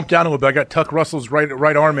 Sierra, bump down a little bit. I got Tuck Russell's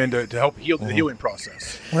right arm in to help heal the healing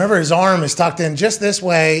process. whenever his arm is tucked in just this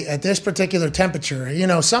way at this particular temperature, you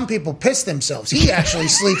know, some people piss themselves. He actually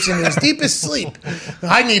sleeps in his deepest sleep.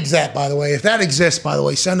 I need that, by the way. If that exists, by the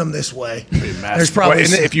way, send them this way. There's probably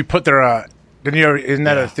if you put their isn't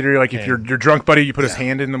that a theory? Like if your drunk buddy, you put his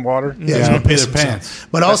hand in the water. Yeah, pee their pants.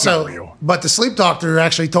 But but the sleep doctor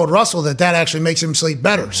actually told Russell that actually makes him sleep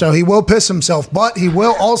better. So he will piss himself, but he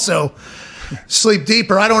will also sleep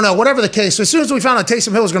deeper. I don't know. Whatever the case. So as soon as we found out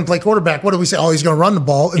Taysom Hill was going to play quarterback, what did we say? Oh, he's going to run the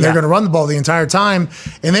ball, and they're going to run the ball the entire time.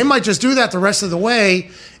 And they might just do that the rest of the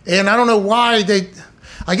way. And I don't know why they –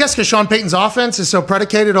 I guess because Sean Payton's offense is so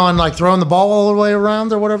predicated on like throwing the ball all the way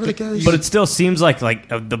around or whatever the case. But it still seems like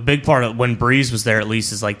the big part of when Breeze was there, at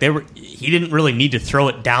least, is like he didn't really need to throw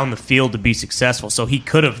it down the field to be successful. So he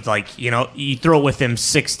could have you throw it with him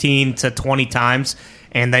 16 to 20 times,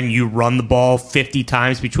 and then you run the ball 50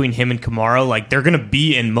 times between him and Kamara. Like they're going to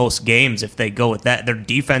be in most games if they go with that. Their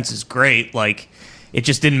defense is great. Like it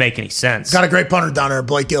just didn't make any sense. Got a great punter down there,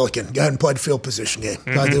 Blake Gillikin. Go ahead and play the field position game.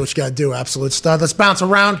 Got to do what you got to do. Absolute stud. Let's bounce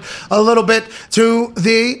around a little bit to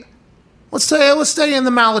the let's stay in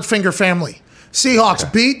the mallet finger family. Seahawks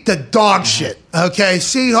beat the dog shit. Okay,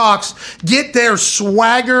 Seahawks get their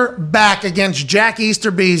swagger back against Jack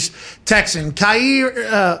Easterby's Texan.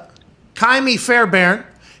 Kaimi Fairbairn,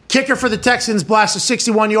 kicker for the Texans, blast a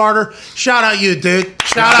 61-yarder. Shout out you, dude.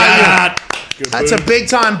 Shout out you. That's a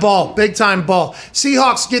big-time ball. Big-time ball.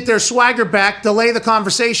 Seahawks get their swagger back, delay the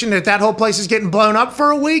conversation that whole place is getting blown up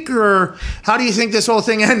for a week, or how do you think this whole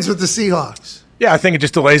thing ends with the Seahawks? Yeah, I think it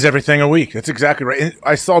just delays everything a week. That's exactly right. And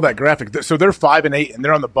I saw that graphic. So they're 5-8, and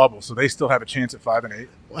they're on the bubble, so they still have a chance at 5-8.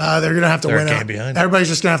 They're going to have to win out. Everybody's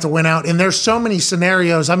just going to have to win out. And there's so many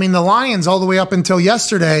scenarios. I mean, the Lions, all the way up until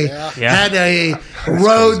yesterday, had a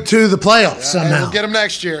road to the playoffs somehow. We'll get them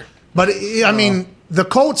next year. But, I mean, the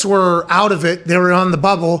Colts were out of it. They were on the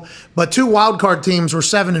bubble, but 2 wild card teams were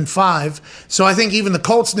 7-5. So I think even the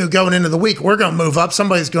Colts knew going into the week, we're going to move up.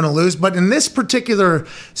 Somebody's going to lose. But in this particular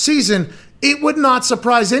season, it would not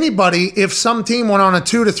surprise anybody if some team went on a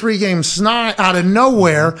 2 to 3 game snide out of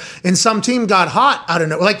nowhere and some team got hot out of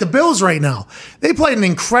nowhere. Like the Bills right now. They played an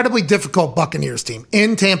incredibly difficult Buccaneers team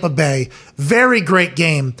in Tampa Bay. Very great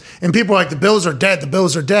game. And people are like, the Bills are dead. The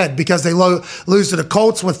Bills are dead because they lose to the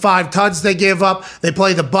Colts with 5 tuds they give up. They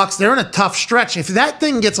play the Bucs. They're in a tough stretch. If that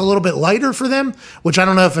thing gets a little bit lighter for them, which I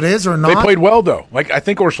don't know if it is or not. They played well, though. Like I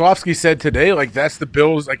think Orlovsky said today, like that's the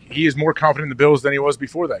Bills. Like he is more confident in the Bills than he was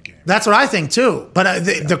before that game. That's what I think, too. But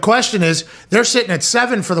the question is, they're sitting at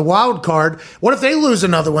 7 for the wild card. What if they lose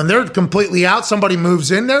another one? They're completely out. Somebody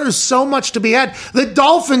moves in. There is so much to be had. The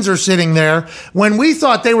Dolphins are sitting there when we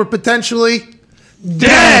thought they were potentially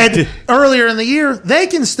dead earlier in the year. They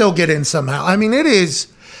can still get in somehow. I mean, it is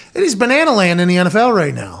banana land in the NFL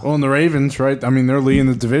right now. Well, and the Ravens, right? I mean, they're leading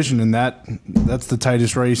the division, and that's the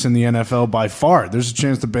tightest race in the NFL by far. There's a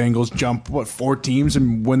chance the Bengals jump, 4 teams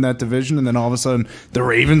and win that division, and then all of a sudden the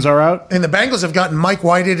Ravens are out? And the Bengals have gotten Mike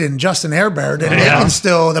Whited and Justin Herbert, and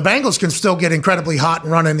the Bengals can still get incredibly hot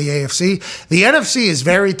and run in the AFC. The NFC is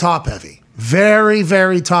very top-heavy. Very,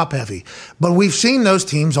 very top-heavy. But we've seen those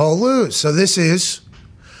teams all lose. So this is,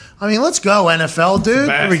 I mean, let's go, NFL, dude.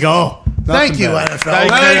 There we go. Thank you, NFL.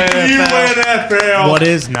 Thank you, NFL. What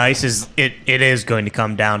is nice is it is going to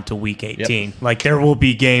come down to Week 18. Yep. Like, there will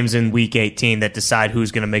be games in Week 18 that decide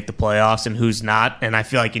who's going to make the playoffs and who's not. And I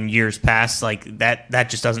feel like in years past, like that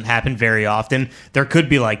just doesn't happen very often. There could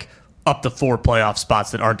be, like, up to 4 playoff spots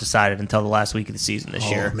that aren't decided until the last week of the season this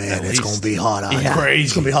year. Oh, man, it's going to be hot out here. Crazy.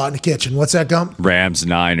 It's going to be hot in the kitchen. What's that, Gump?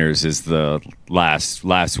 Rams-Niners is the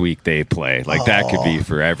last week they play. Like, that could be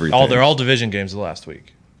for everything. They're all division games the last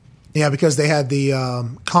week. Yeah, because they had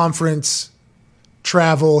the conference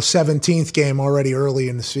travel 17th game already early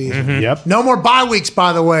in the season. Mm-hmm. Yep. No more bye weeks,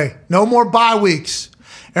 by the way. No more bye weeks.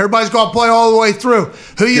 Everybody's going to play all the way through.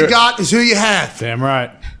 Who you got is who you have. Damn right.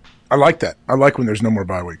 I like that. I like when there's no more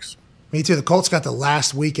bye weeks. Me too. The Colts got the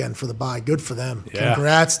last weekend for the bye. Good for them. Yeah.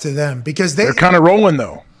 Congrats to them. Because they're kind of rolling,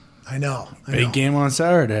 though. I know. Big game on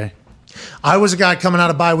Saturday. I was a guy coming out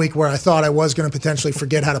of bye week where I thought I was going to potentially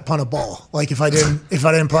forget how to punt a ball. Like if I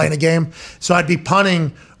didn't play in a game. So I'd be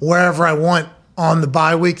punting wherever I want on the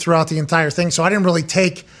bye week throughout the entire thing. So I didn't really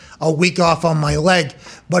take a week off on my leg.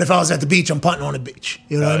 But if I was at the beach, I'm punting on the beach.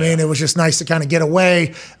 You know what I mean? It was just nice to kind of get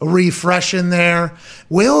away, refresh in there.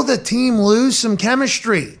 Will the team lose some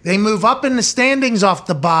chemistry? They move up in the standings off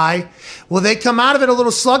the bye. Will they come out of it a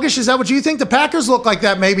little sluggish? Is that what you think? The Packers look like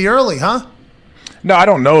that maybe early, huh? No, I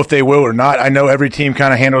don't know if they will or not. I know every team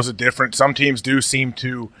kind of handles it different. Some teams do seem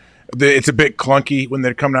to it's a bit clunky when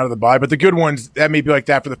they're coming out of the bye, but the good ones, that may be like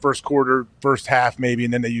that for the first quarter, first half maybe,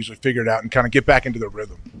 and then they usually figure it out and kind of get back into their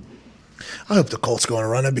rhythm. I hope the Colts go on a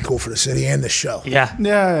run. That'd be cool for the city and the show. Yeah,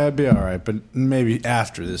 that'd be all right. But maybe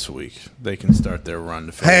after this week, they can start their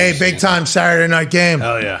run to Hey, big time Saturday night game.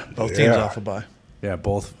 Hell yeah. Both teams off a bye. Yeah,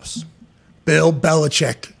 both of us. Bill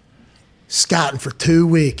Belichick scouting for 2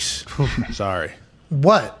 weeks. Sorry.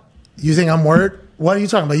 What? You think I'm worried? What are you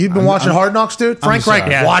talking about? You've been watching Hard Knocks, dude? Frank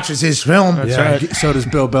Reich watches his film. That's right. So does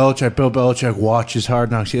Bill Belichick. Bill Belichick watches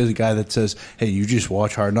Hard Knocks. He has a guy that says, hey, you just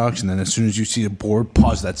watch Hard Knocks, and then as soon as you see the board,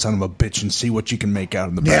 pause that son of a bitch and see what you can make out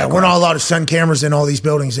in the background. Yeah, we're not allowed to send cameras in all these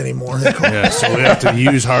buildings anymore. So we have to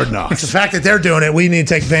use Hard Knocks. The fact that they're doing it, we need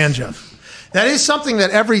to take advantage of. That is something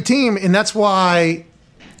that every team, and that's why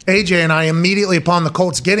AJ and I immediately upon the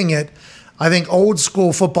Colts getting it, I think old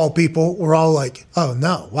school football people were all like, oh,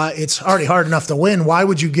 no, why? It's already hard enough to win. Why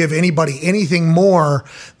would you give anybody anything more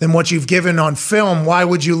than what you've given on film? Why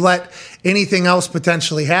would you let anything else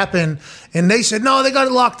potentially happen? And they said, no, they got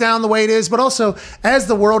it locked down the way it is. But also, as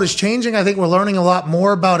the world is changing, I think we're learning a lot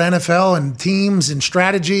more about NFL and teams and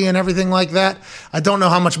strategy and everything like that. I don't know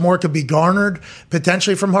how much more could be garnered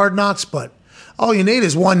potentially from Hard Knocks, but all you need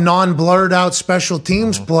is one non-blurred out special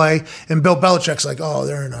teams play. And Bill Belichick's like, oh,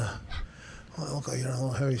 they're in a... Well, look like you're a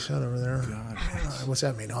little heavy set over there. What's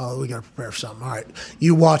that mean? Oh, we got to prepare for something. All right.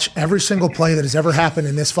 You watch every single play that has ever happened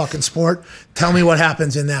in this fucking sport. Tell me what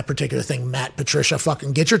happens in that particular thing, Matt Patricia.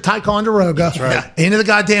 Fucking get your Ticonderoga into the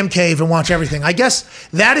goddamn cave and watch everything. I guess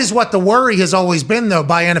that is what the worry has always been, though,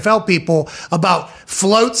 by NFL people about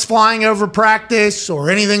floats flying over practice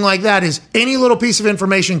or anything like that is any little piece of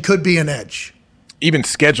information could be an edge. Even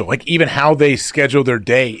schedule, like even how they schedule their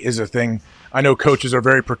day is a thing I know coaches are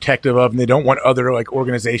very protective of, and they don't want other like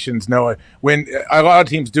organizations know. When a lot of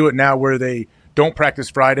teams do it now where they don't practice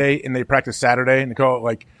Friday and they practice Saturday, and they call it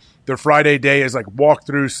like their Friday day is like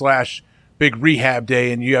walkthrough / big rehab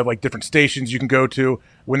day and you have like different stations you can go to.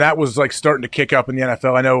 When that was like starting to kick up in the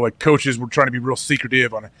NFL, I know like coaches were trying to be real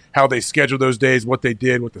secretive on how they schedule those days, what they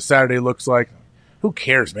did, what the Saturday looks like. Who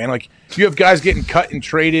cares, man? Like you have guys getting cut and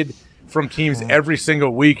traded from teams every single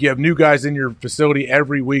week. You have new guys in your facility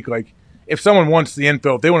every week. Like if someone wants the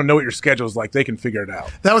info, if they want to know what your schedule is like, they can figure it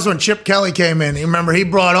out. That was when Chip Kelly came in. You remember he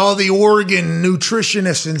brought all the Oregon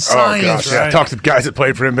nutritionists and science. Oh, gosh, yeah. I talked to guys that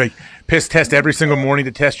played for him. They piss test every single morning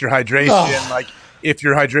to test your hydration. Like if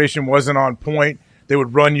your hydration wasn't on point, they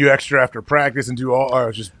would run you extra after practice and do all.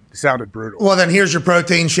 It just sounded brutal. Well, then here's your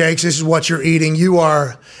protein shakes. This is what you're eating. You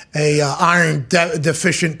are a iron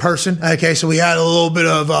deficient person. Okay, so we add a little bit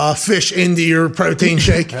of fish into your protein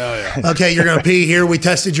shake. Hell yeah. Okay, you're going to pee here. We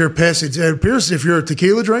tested your piss. It appears if you're a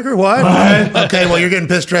tequila drinker. What? Okay, well, you're getting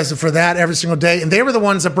piss tested for that every single day. And they were the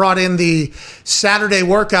ones that brought in the Saturday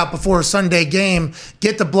workout before a Sunday game.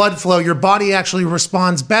 Get the blood flow. Your body actually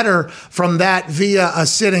responds better from that via a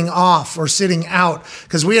sitting off or sitting out.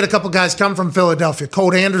 Because we had a couple guys come from Philadelphia.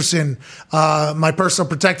 Colt Anderson, my personal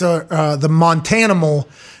protector, the Montanimal,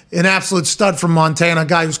 an absolute stud from Montana, a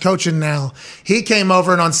guy who's coaching now. He came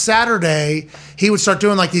over, and on Saturday, he would start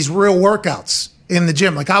doing like these real workouts in the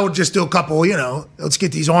gym. Like I would just do a couple, let's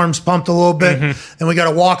get these arms pumped a little bit. And we got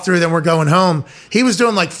to walk through, then we're going home. He was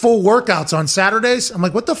doing like full workouts on Saturdays. I'm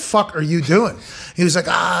like, what the fuck are you doing? He was like,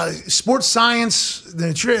 sports science,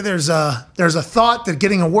 there's a thought that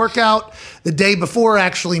getting a workout the day before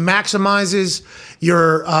actually maximizes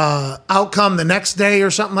your outcome the next day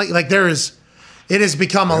or something like it has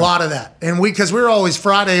become a lot of that. And because we're always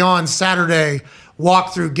Friday on, Saturday,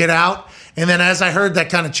 walk through, get out. And then as I heard that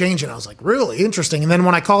kind of changing, I was like, really interesting. And then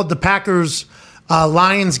when I called the Packers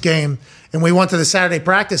Lions game and we went to the Saturday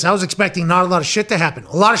practice, I was expecting not a lot of shit to happen.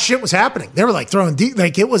 A lot of shit was happening. They were like throwing deep,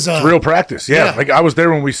 like it was real practice. Yeah. Like I was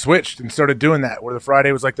there when we switched and started doing that, where the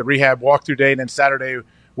Friday was like the rehab walkthrough day and then Saturday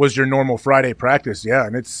was your normal Friday practice. Yeah.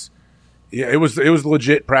 And it was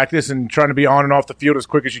legit practice and trying to be on and off the field as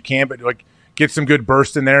quick as you can, but like get some good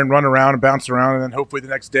burst in there and run around and bounce around. And then hopefully the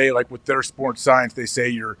next day, like with their sports science, they say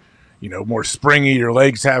you're, more springy, your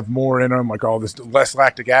legs have more in them, like all this less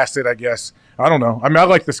lactic acid, I guess. I don't know. I mean, I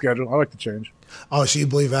like the schedule. I like the change. Oh, so you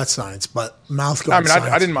believe that's science, but mouth guard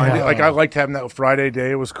I didn't mind it. Like I liked having that Friday day.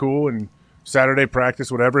 It was cool. And Saturday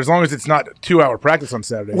practice, whatever, as long as it's not 2-hour practice on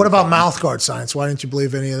Saturday. What about mouth guard science? Why didn't you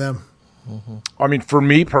believe any of them? I mean, for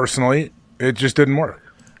me personally, it just didn't work.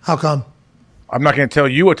 How come? I'm not going to tell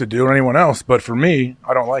you what to do or anyone else, but for me,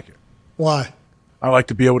 I don't like it. Why? I like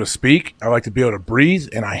to be able to speak. I like to be able to breathe,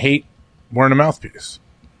 and I hate wearing a mouthpiece.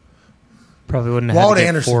 Probably wouldn't have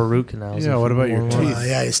had to get 4 root canals. Yeah, what about your teeth?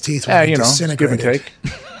 His teeth were disintegrated. Give and take.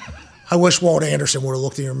 I wish Walt Anderson would have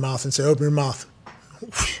looked in your mouth and said, open your mouth.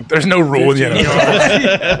 There's no rule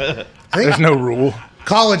yet. There's no rule.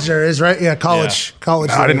 College there is, right? Yeah, college. No,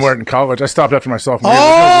 I didn't wear it in college. I stopped after my sophomore year.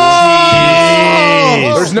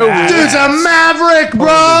 There's no rule. Dude's a maverick, bro.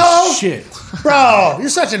 Holy shit. Bro, you're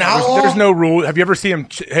such an outlaw. There's no rule. Have you ever seen him,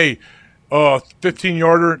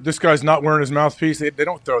 15-yarder, this guy's not wearing his mouthpiece? They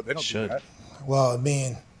don't throw it. They don't do that. Well, I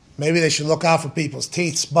mean, maybe they should look out for people's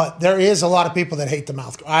teeth, but there is a lot of people that hate the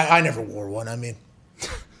mouth. I never wore one. I mean,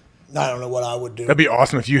 I don't know what I would do. That'd be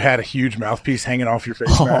awesome if you had a huge mouthpiece hanging off your face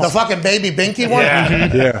mask. The fucking baby binky one?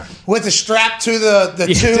 Yeah. With the strap to the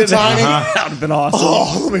too tiny? That would have been awesome.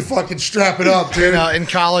 Oh, let me fucking strap it up, dude. In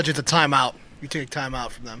college, it's a timeout. You take a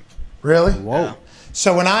timeout from them. Really? Whoa. Yeah.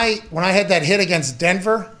 So when I had that hit against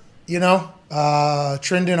Denver,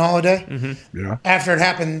 Trindon Holiday, Yeah. after it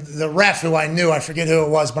happened, the ref, who I knew, I forget who it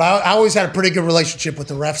was, but I always had a pretty good relationship with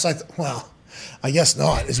the refs. I guess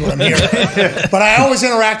not, is what I'm hearing. But I always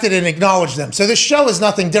interacted and acknowledged them. So this show is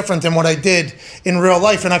nothing different than what I did in real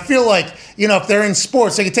life. And I feel like, if they're in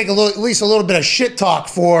sports, they can take at least a little bit of shit talk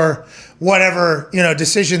for whatever,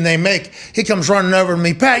 decision they make. He comes running over to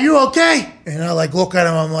me, Pat, you okay? And I look at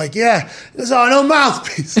him, I'm like, yeah. He goes, oh, no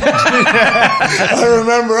mouthpiece. I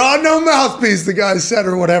remember, no mouthpiece, the guy said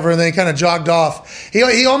or whatever, and then he kind of jogged off.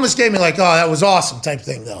 He almost gave me oh, that was awesome type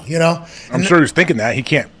thing though, I'm sure he was thinking that. He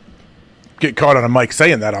can't get caught on a mic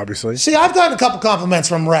saying that, obviously. See, I've gotten a couple compliments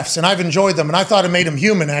from refs, and I've enjoyed them, and I thought it made them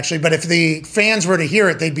human, actually. But if the fans were to hear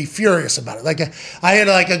it, they'd be furious about it. I had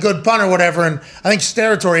a good punt or whatever, and I think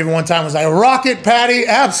Steratory even one time was like, rocket, Patty,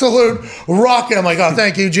 absolute rocket. I'm like, oh,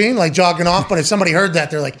 thank you, Gene, jogging off. But if somebody heard that,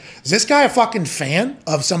 they're like, is this guy a fucking fan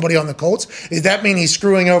of somebody on the Colts? Does that mean he's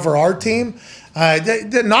screwing over our team? Not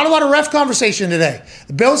a lot of ref conversation today.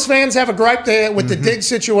 The Bills fans have a gripe with the Diggs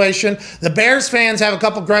situation. The Bears fans have a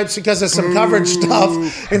couple gripes because of some coverage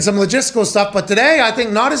stuff and some logistical stuff. But today, I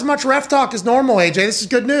think not as much ref talk as normal, AJ. This is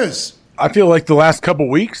good news. I feel like the last couple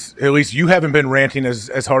weeks, at least you haven't been ranting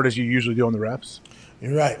as hard as you usually do on the refs.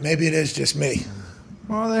 You're right. Maybe it is just me.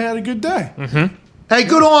 Well, they had a good day. Mm-hmm. Hey,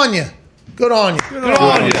 good on you. Good on you. Good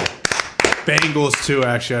on you. Bengals, too,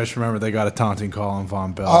 actually. I just remember they got a taunting call on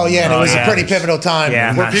Von Bell. Oh, yeah, and it was a pretty pivotal time.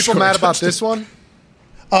 Yeah. Were people mad about this one?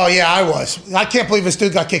 Oh, yeah, I was. I can't believe this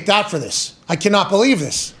dude got kicked out for this. I cannot believe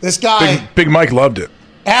this. This guy. Big Mike loved it.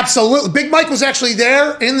 Absolutely. Big Mike was actually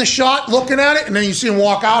there in the shot looking at it, and then you see him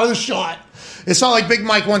walk out of the shot. It's not like Big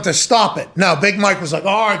Mike went to stop it. No, Big Mike was like,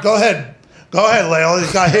 all right, go ahead. Go ahead, Lale.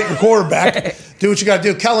 This guy hit your quarterback. Do what you got to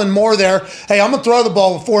do. Kellen Moore there. Hey, I'm going to throw the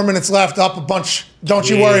ball with 4 minutes left up a bunch. Don't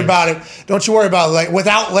you worry about it. Don't you worry about it.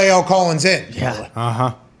 Without Leo Collins in. Yeah.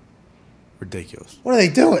 Uh-huh. Ridiculous. What are they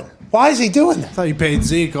doing? Why is he doing that? I thought you paid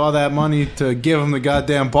Zeke all that money to give him the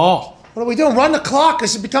goddamn ball. What are we doing? Run the clock.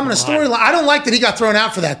 This is becoming a storyline. I don't like that he got thrown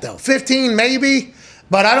out for that, though. 15, maybe.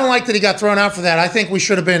 But I don't like that he got thrown out for that. I think we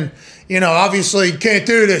should have been, obviously can't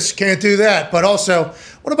do this, can't do that. But also,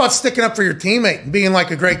 what about sticking up for your teammate and being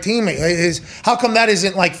like a great teammate? How come that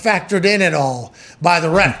isn't like factored in at all by the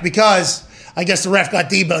ref? Because I guess the ref got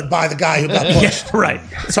deboed by the guy who got pushed. Yeah, right.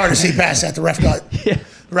 It's hard to see past that. The ref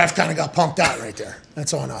kind of got punked out right there.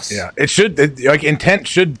 That's on us. Yeah, it should. Intent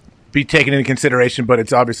should be taken into consideration, but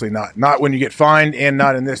it's obviously not. Not when you get fined and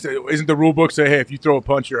not in this. Isn't the rule book say, hey, if you throw a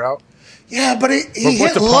punch, you're out? Yeah, but he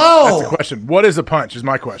hit the low. That's the question. What is a punch is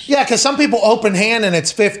my question. Yeah, because some people open hand and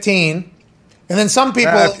it's 15. And then some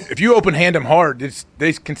people... if you open hand them hard,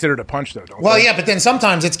 they consider it a punch, though, don't they? Yeah, but then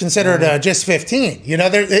sometimes it's considered just 15.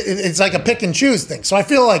 It's like a pick and choose thing. So I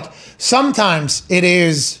feel like sometimes it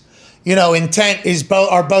is, intent is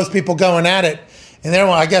are both people going at it. And then,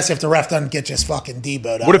 I guess if the ref doesn't get just fucking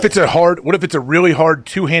deboed out. What if it's a really hard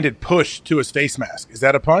two-handed push to his face mask? Is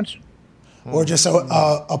that a punch? Or just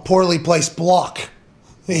a poorly placed block,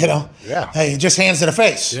 Yeah. Hey, just hands to the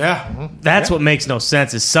face. Yeah. That's what makes no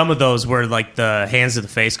sense is some of those were like the hands to the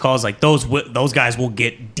face calls. Like those guys will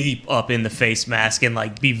get deep up in the face mask and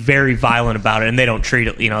like be very violent about it, and they don't treat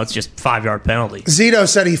it. It's just 5-yard penalty. Zito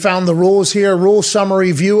said he found the rules here. Rule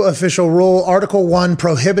summary, view official rule. Article 1,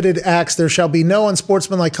 prohibited acts. There shall be no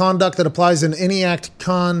unsportsmanlike conduct that applies in any act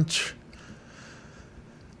contrary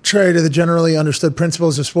to the generally understood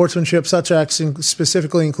principles of sportsmanship. Such acts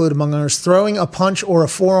specifically include, among others, throwing a punch or a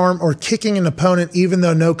forearm or kicking an opponent even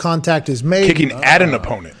though no contact is made. Kicking at an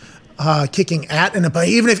opponent. Kicking at an opponent.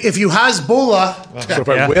 Even if you Hasbullah. So if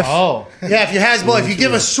I whiff? Oh. Yeah, if you Hasbullah, if you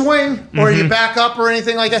give a swing or you back up or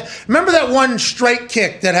anything like that. Remember that one straight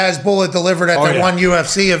kick that Hasbullah delivered at one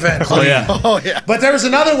UFC event? Oh, yeah. Oh, yeah. But there was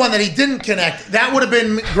another one that he didn't connect. That would have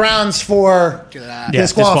been grounds for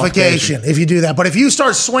disqualification if you do that. But if you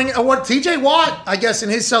start swinging, what TJ Watt, I guess in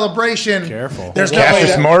his celebration, Careful. There's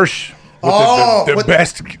Cassius Marsh. The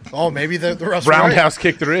best Maybe the ref's roundhouse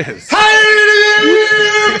kick there is.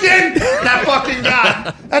 That fucking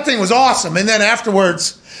guy. That thing was awesome. And then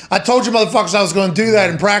afterwards, I told you motherfuckers I was going to do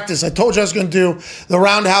that in practice. I told you I was going to do the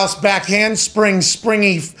roundhouse backhand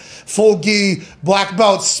springy, full gi, black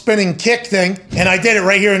belt spinning kick thing. And I did it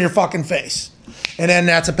right here in your fucking face. And then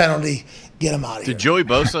that's a penalty. Get him out of here. Did Joey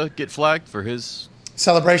Bosa get flagged for his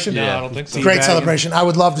celebration? Yeah. No, I don't think so. Great celebration. I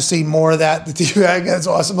would love to see more of that. The teabag, that's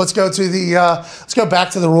awesome. Let's go to let's go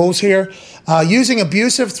back to the rules here. Using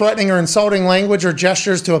abusive, threatening, or insulting language or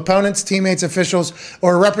gestures to opponents, teammates, officials,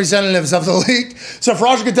 or representatives of the league. So if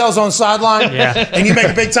Roger Goodell's on the sideline and you make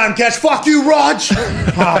a big time catch, fuck you, Raj.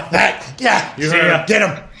 Get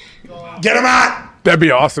him. Get him out. That'd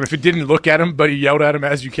be awesome if it didn't look at him, but he yelled at him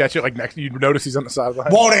as you catch it. Like next, you'd notice he's on the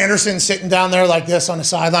sideline. Walt Anderson sitting down there like this on the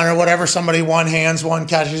sideline or whatever. Somebody one hands, one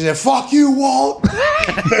catches it. Fuck you, Walt.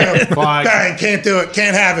 Bang, can't do it.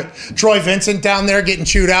 Can't have it. Troy Vincent down there getting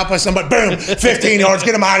chewed out by somebody. Boom, 15 yards.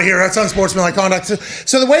 Get him out of here. That's unsportsmanlike conduct.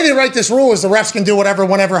 So the way they write this rule is the refs can do whatever,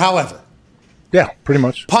 whenever, however. Yeah, pretty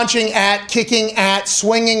much. Punching at, kicking at,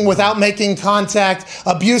 swinging without making contact,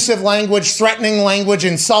 abusive language, threatening language,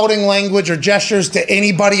 insulting language, or gestures to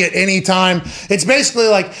anybody at any time. It's basically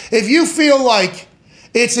like, if you feel like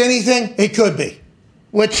it's anything, it could be,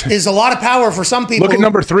 which is a lot of power for some people. Look at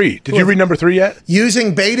number 3. Did you read number 3 yet?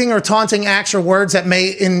 Using baiting or taunting acts or words that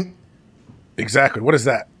may Exactly. What is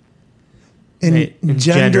that?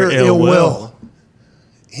 Engender ill will.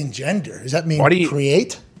 Engender. Does that mean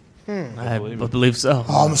create? I believe so.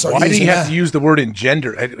 Oh, I'm sorry. Why do you have to use the word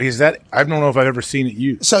engender? Is that I don't know if I've ever seen it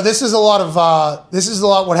used. So this is a lot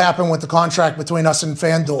what happened with the contract between us and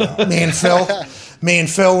FanDuel. Me and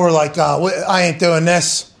Phil were like, I ain't doing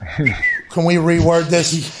this. Can we reword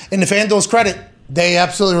this? In the FanDuel's credit, They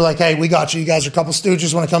absolutely were like, hey, we got you. You guys are a couple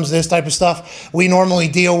stooges when it comes to this type of stuff. We normally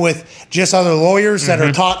deal with just other lawyers that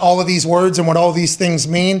are taught all of these words and what all these things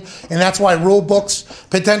mean. And that's why rule books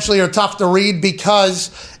potentially are tough to read,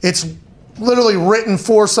 because it's literally written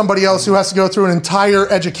for somebody else who has to go through an entire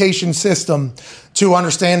education system to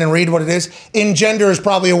understand and read what it is. Engender is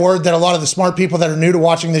probably a word that a lot of the smart people that are new to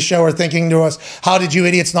watching this show are thinking to us, how did you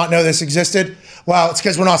idiots not know this existed? Well, it's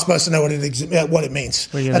because we're not supposed to know what it means.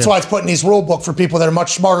 That's why it's put in these rule book for people that are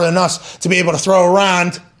much smarter than us to be able to throw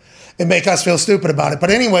around and make us feel stupid about it. But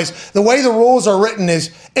anyways, the way the rules are written is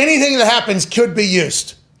anything that happens could be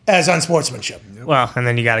used as unsportsmanship. Well, and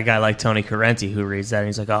then you got a guy like Tony Correnti who reads that and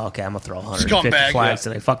he's like, oh, okay, I'm going to throw 150 flags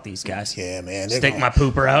today. Fuck these guys. Yeah, man. Stick my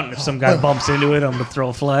pooper out, and if some guy bumps into it, I'm going to throw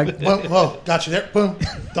a flag. Whoa, got you there. Boom.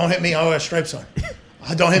 Don't hit me. I got stripes on.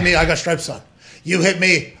 Don't hit me. I got stripes on. You hit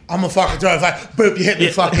me. I'm going to fucking throw it. If I boop, you hit me.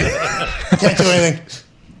 Fuck you. Can't do anything.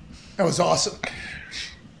 That was awesome.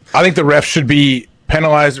 I think the refs should be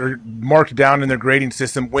penalized or marked down in their grading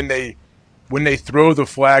system when they throw the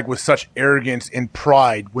flag with such arrogance and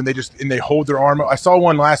pride, when they hold their arm up. I saw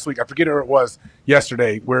one last week, I forget who it was,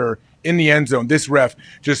 yesterday, where in the end zone, this ref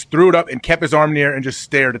just threw it up and kept his arm in the air and just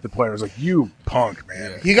stared at the player. I was like, you punk,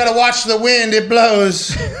 man. You got to watch the wind. It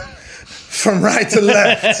blows from right to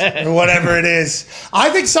left or whatever it is. I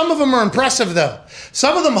think some of them are impressive, though.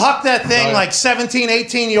 Some of them huck that thing like 17,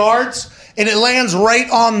 18 yards, and it lands right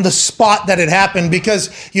on the spot that it happened,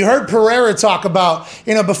 because you heard Pereira talk about,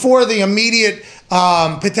 before the immediate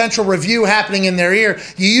potential review happening in their ear,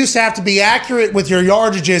 you used to have to be accurate with your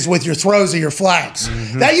yardages with your throws of your flags.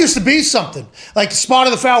 That used to be something. Like the spot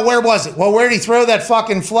of the foul, where was it? Well, where did he throw that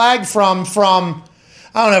fucking flag from,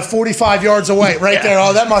 I don't know, 45 yards away, right there.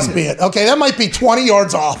 Oh, that must be it. Okay, that might be 20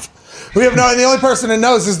 yards off. We have no, the only person that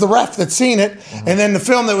knows is the ref that's seen it. And then the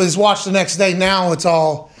film that was watched the next day, now it's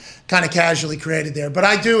all kind of casually created there. But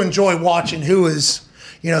I do enjoy watching who's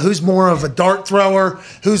more of a dart thrower,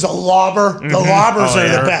 who's a lobber. The lobbers are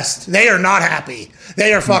the best. They are not happy.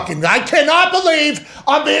 They are fucking, I cannot believe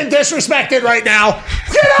I'm being disrespected right now.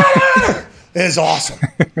 Get out of here! It is awesome.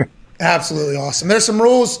 Absolutely awesome. There's some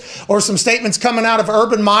rules or some statements coming out of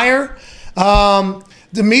Urban Meyer.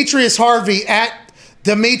 Demetrius Harvey at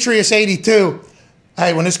Demetrius82.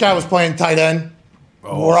 Hey, when this guy was playing tight end,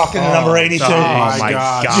 rocking the number 82. Oh, my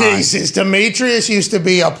God. Jesus, Demetrius used to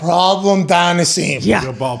be a problem down the seam. Yeah.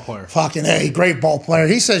 Good ball player. Fucking A, great ball player.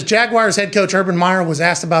 He says Jaguars head coach Urban Meyer was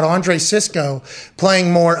asked about Andre Sisco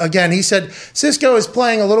playing more. Again, he said Sisco is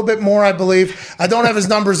playing a little bit more, I believe. I don't have his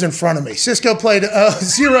numbers in front of me. Sisco played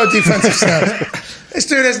 0 defensive snaps. This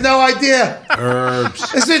dude has no idea.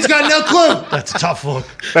 Herbs. This dude's got no clue. That's a tough look.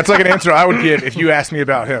 That's like an answer I would give if you asked me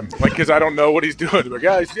about him. Like, because I don't know what he's doing. But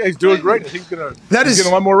he's doing great. He's getting a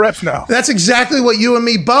lot more reps now. That's exactly what you and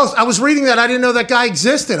me both. I was reading that. I didn't know that guy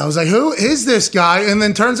existed. I was like, who is this guy? And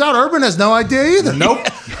then turns out Urban has no idea either. Nope.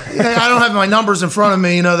 I don't have my numbers in front of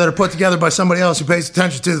me, that are put together by somebody else who pays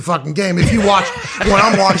attention to the fucking game. If you watch when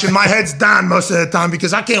I'm watching, my head's down most of the time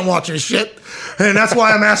because I can't watch this shit. And that's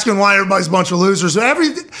why I'm asking why everybody's a bunch of losers.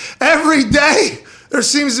 Every day, there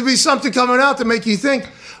seems to be something coming out to make you think,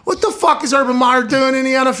 what the fuck is Urban Meyer doing in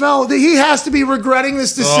the NFL? He has to be regretting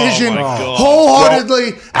this decision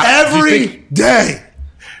wholeheartedly every day.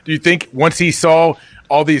 Do you think once he saw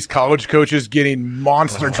all these college coaches getting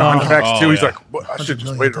monster contracts too, he's like, well, I should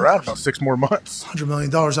just wait around about 6 more months. $100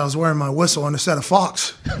 million. I was wearing my whistle on a set of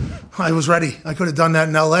Fox. I was ready. I could have done that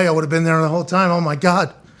in L.A. I would have been there the whole time. Oh, my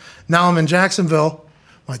God. Now I'm in Jacksonville.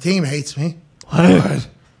 My team hates me. What?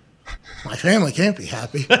 My family can't be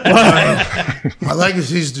happy. My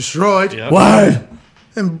legacy's destroyed. Yep. What?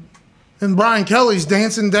 And Brian Kelly's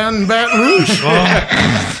dancing down in Baton Rouge.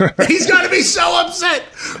 He's got to be so upset.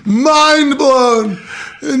 Mind blown.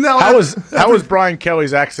 And now how was Brian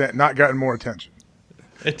Kelly's accent not gotten more attention?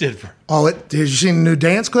 It did. Did you see the new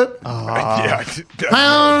dance clip? Yeah.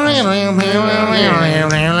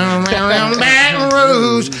 Baton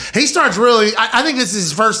Rouge. He starts really, I think this is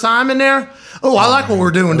his first time in there. Oh, I like what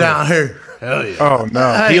we're doing down here. Hell yeah. Oh,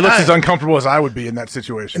 no. He looks as uncomfortable as I would be in that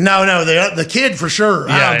situation. No, the kid for sure.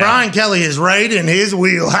 Brian Kelly is right in his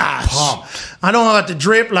wheelhouse. I don't have to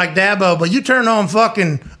drip like Dabo, but you turn on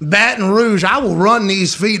fucking Baton Rouge, I will run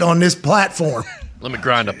these feet on this platform. Let me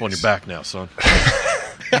grind up on your back now, son.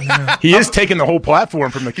 He is taking the whole platform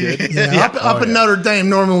from the kid. Up in Notre Dame,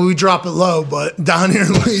 normally we drop it low, but down here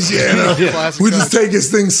in Louisiana, we just take his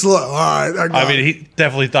thing slow. All right. I mean, he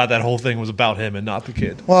definitely thought that whole thing was about him and not the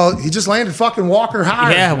kid. Well, he just landed fucking Walker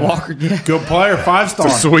Howard. Yeah, Walker. Yeah. Good player, 5-star.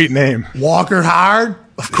 It's a sweet name. Walker Howard?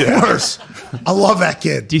 Of course. I love that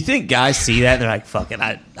kid. Do you think guys see that and they're like, fuck it,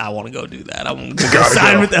 I I want to go do that. I want to go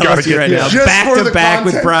sign with LSU right now. Just Back for to the back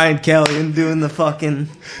with content. Brian Kelly and doing the fucking.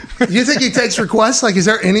 You think he takes requests? Like, is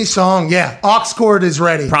there any song? Yeah, Oxcord is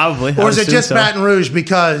ready. Probably. Or is it just so. Baton Rouge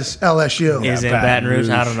because LSU? Is it Baton Rouge?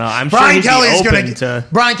 I don't know. I'm Brian sure Kelly's he'd be gonna open to.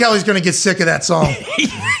 Brian Kelly's gonna get sick of that song.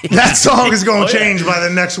 That song is going to change by the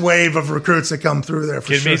next wave of recruits that come through there. For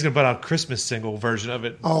Kid sure. Me's gonna put out a Christmas single version of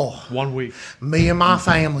it. Oh. 1 week. Me and my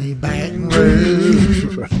family, Baton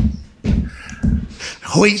Rouge.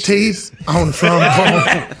 Wheat teeth on the front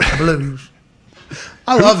porch, blues.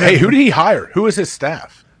 I love it. Hey, who did he hire? Who is his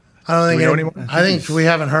staff? I don't Do we know think. anyone? I think we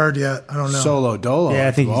haven't heard yet. I don't know. Solo dolo. Yeah,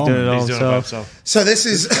 I think he's doing it all He's doing it by himself. himself. So this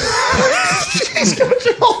is. He's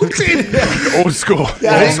coaching the whole team. Old school.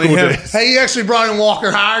 Yeah, Old school days. Hey, he actually brought in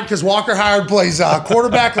Walker Howard because Walker Howard plays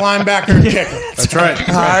quarterback, linebacker, and kicker. That's right.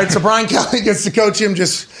 All right, so Brian Kelly gets to coach him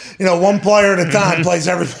just, one player at a time, plays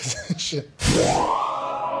every position.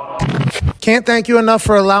 Can't thank you enough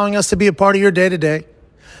for allowing us to be a part of your day-to-day.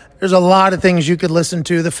 There's a lot of things you could listen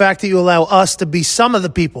to. The fact that you allow us to be some of the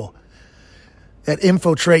people that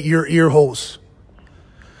infiltrate your ear holes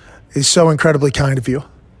is so incredibly kind of you.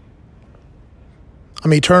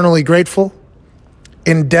 I'm eternally grateful,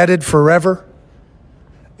 indebted forever,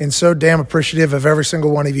 and so damn appreciative of every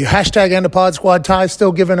single one of you. Hashtag End of Pod Squad. Ty's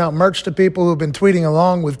still giving out merch to people who've been tweeting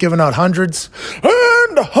along. We've given out hundreds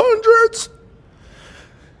and hundreds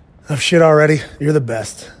of shit already. You're the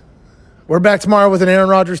best. We're back tomorrow with an Aaron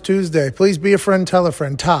Rodgers Tuesday. Please be a friend, tell a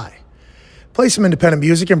friend. Ty, play some independent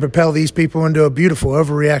music and propel these people into a beautiful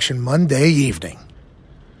Overreaction Monday evening.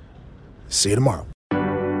 See you tomorrow.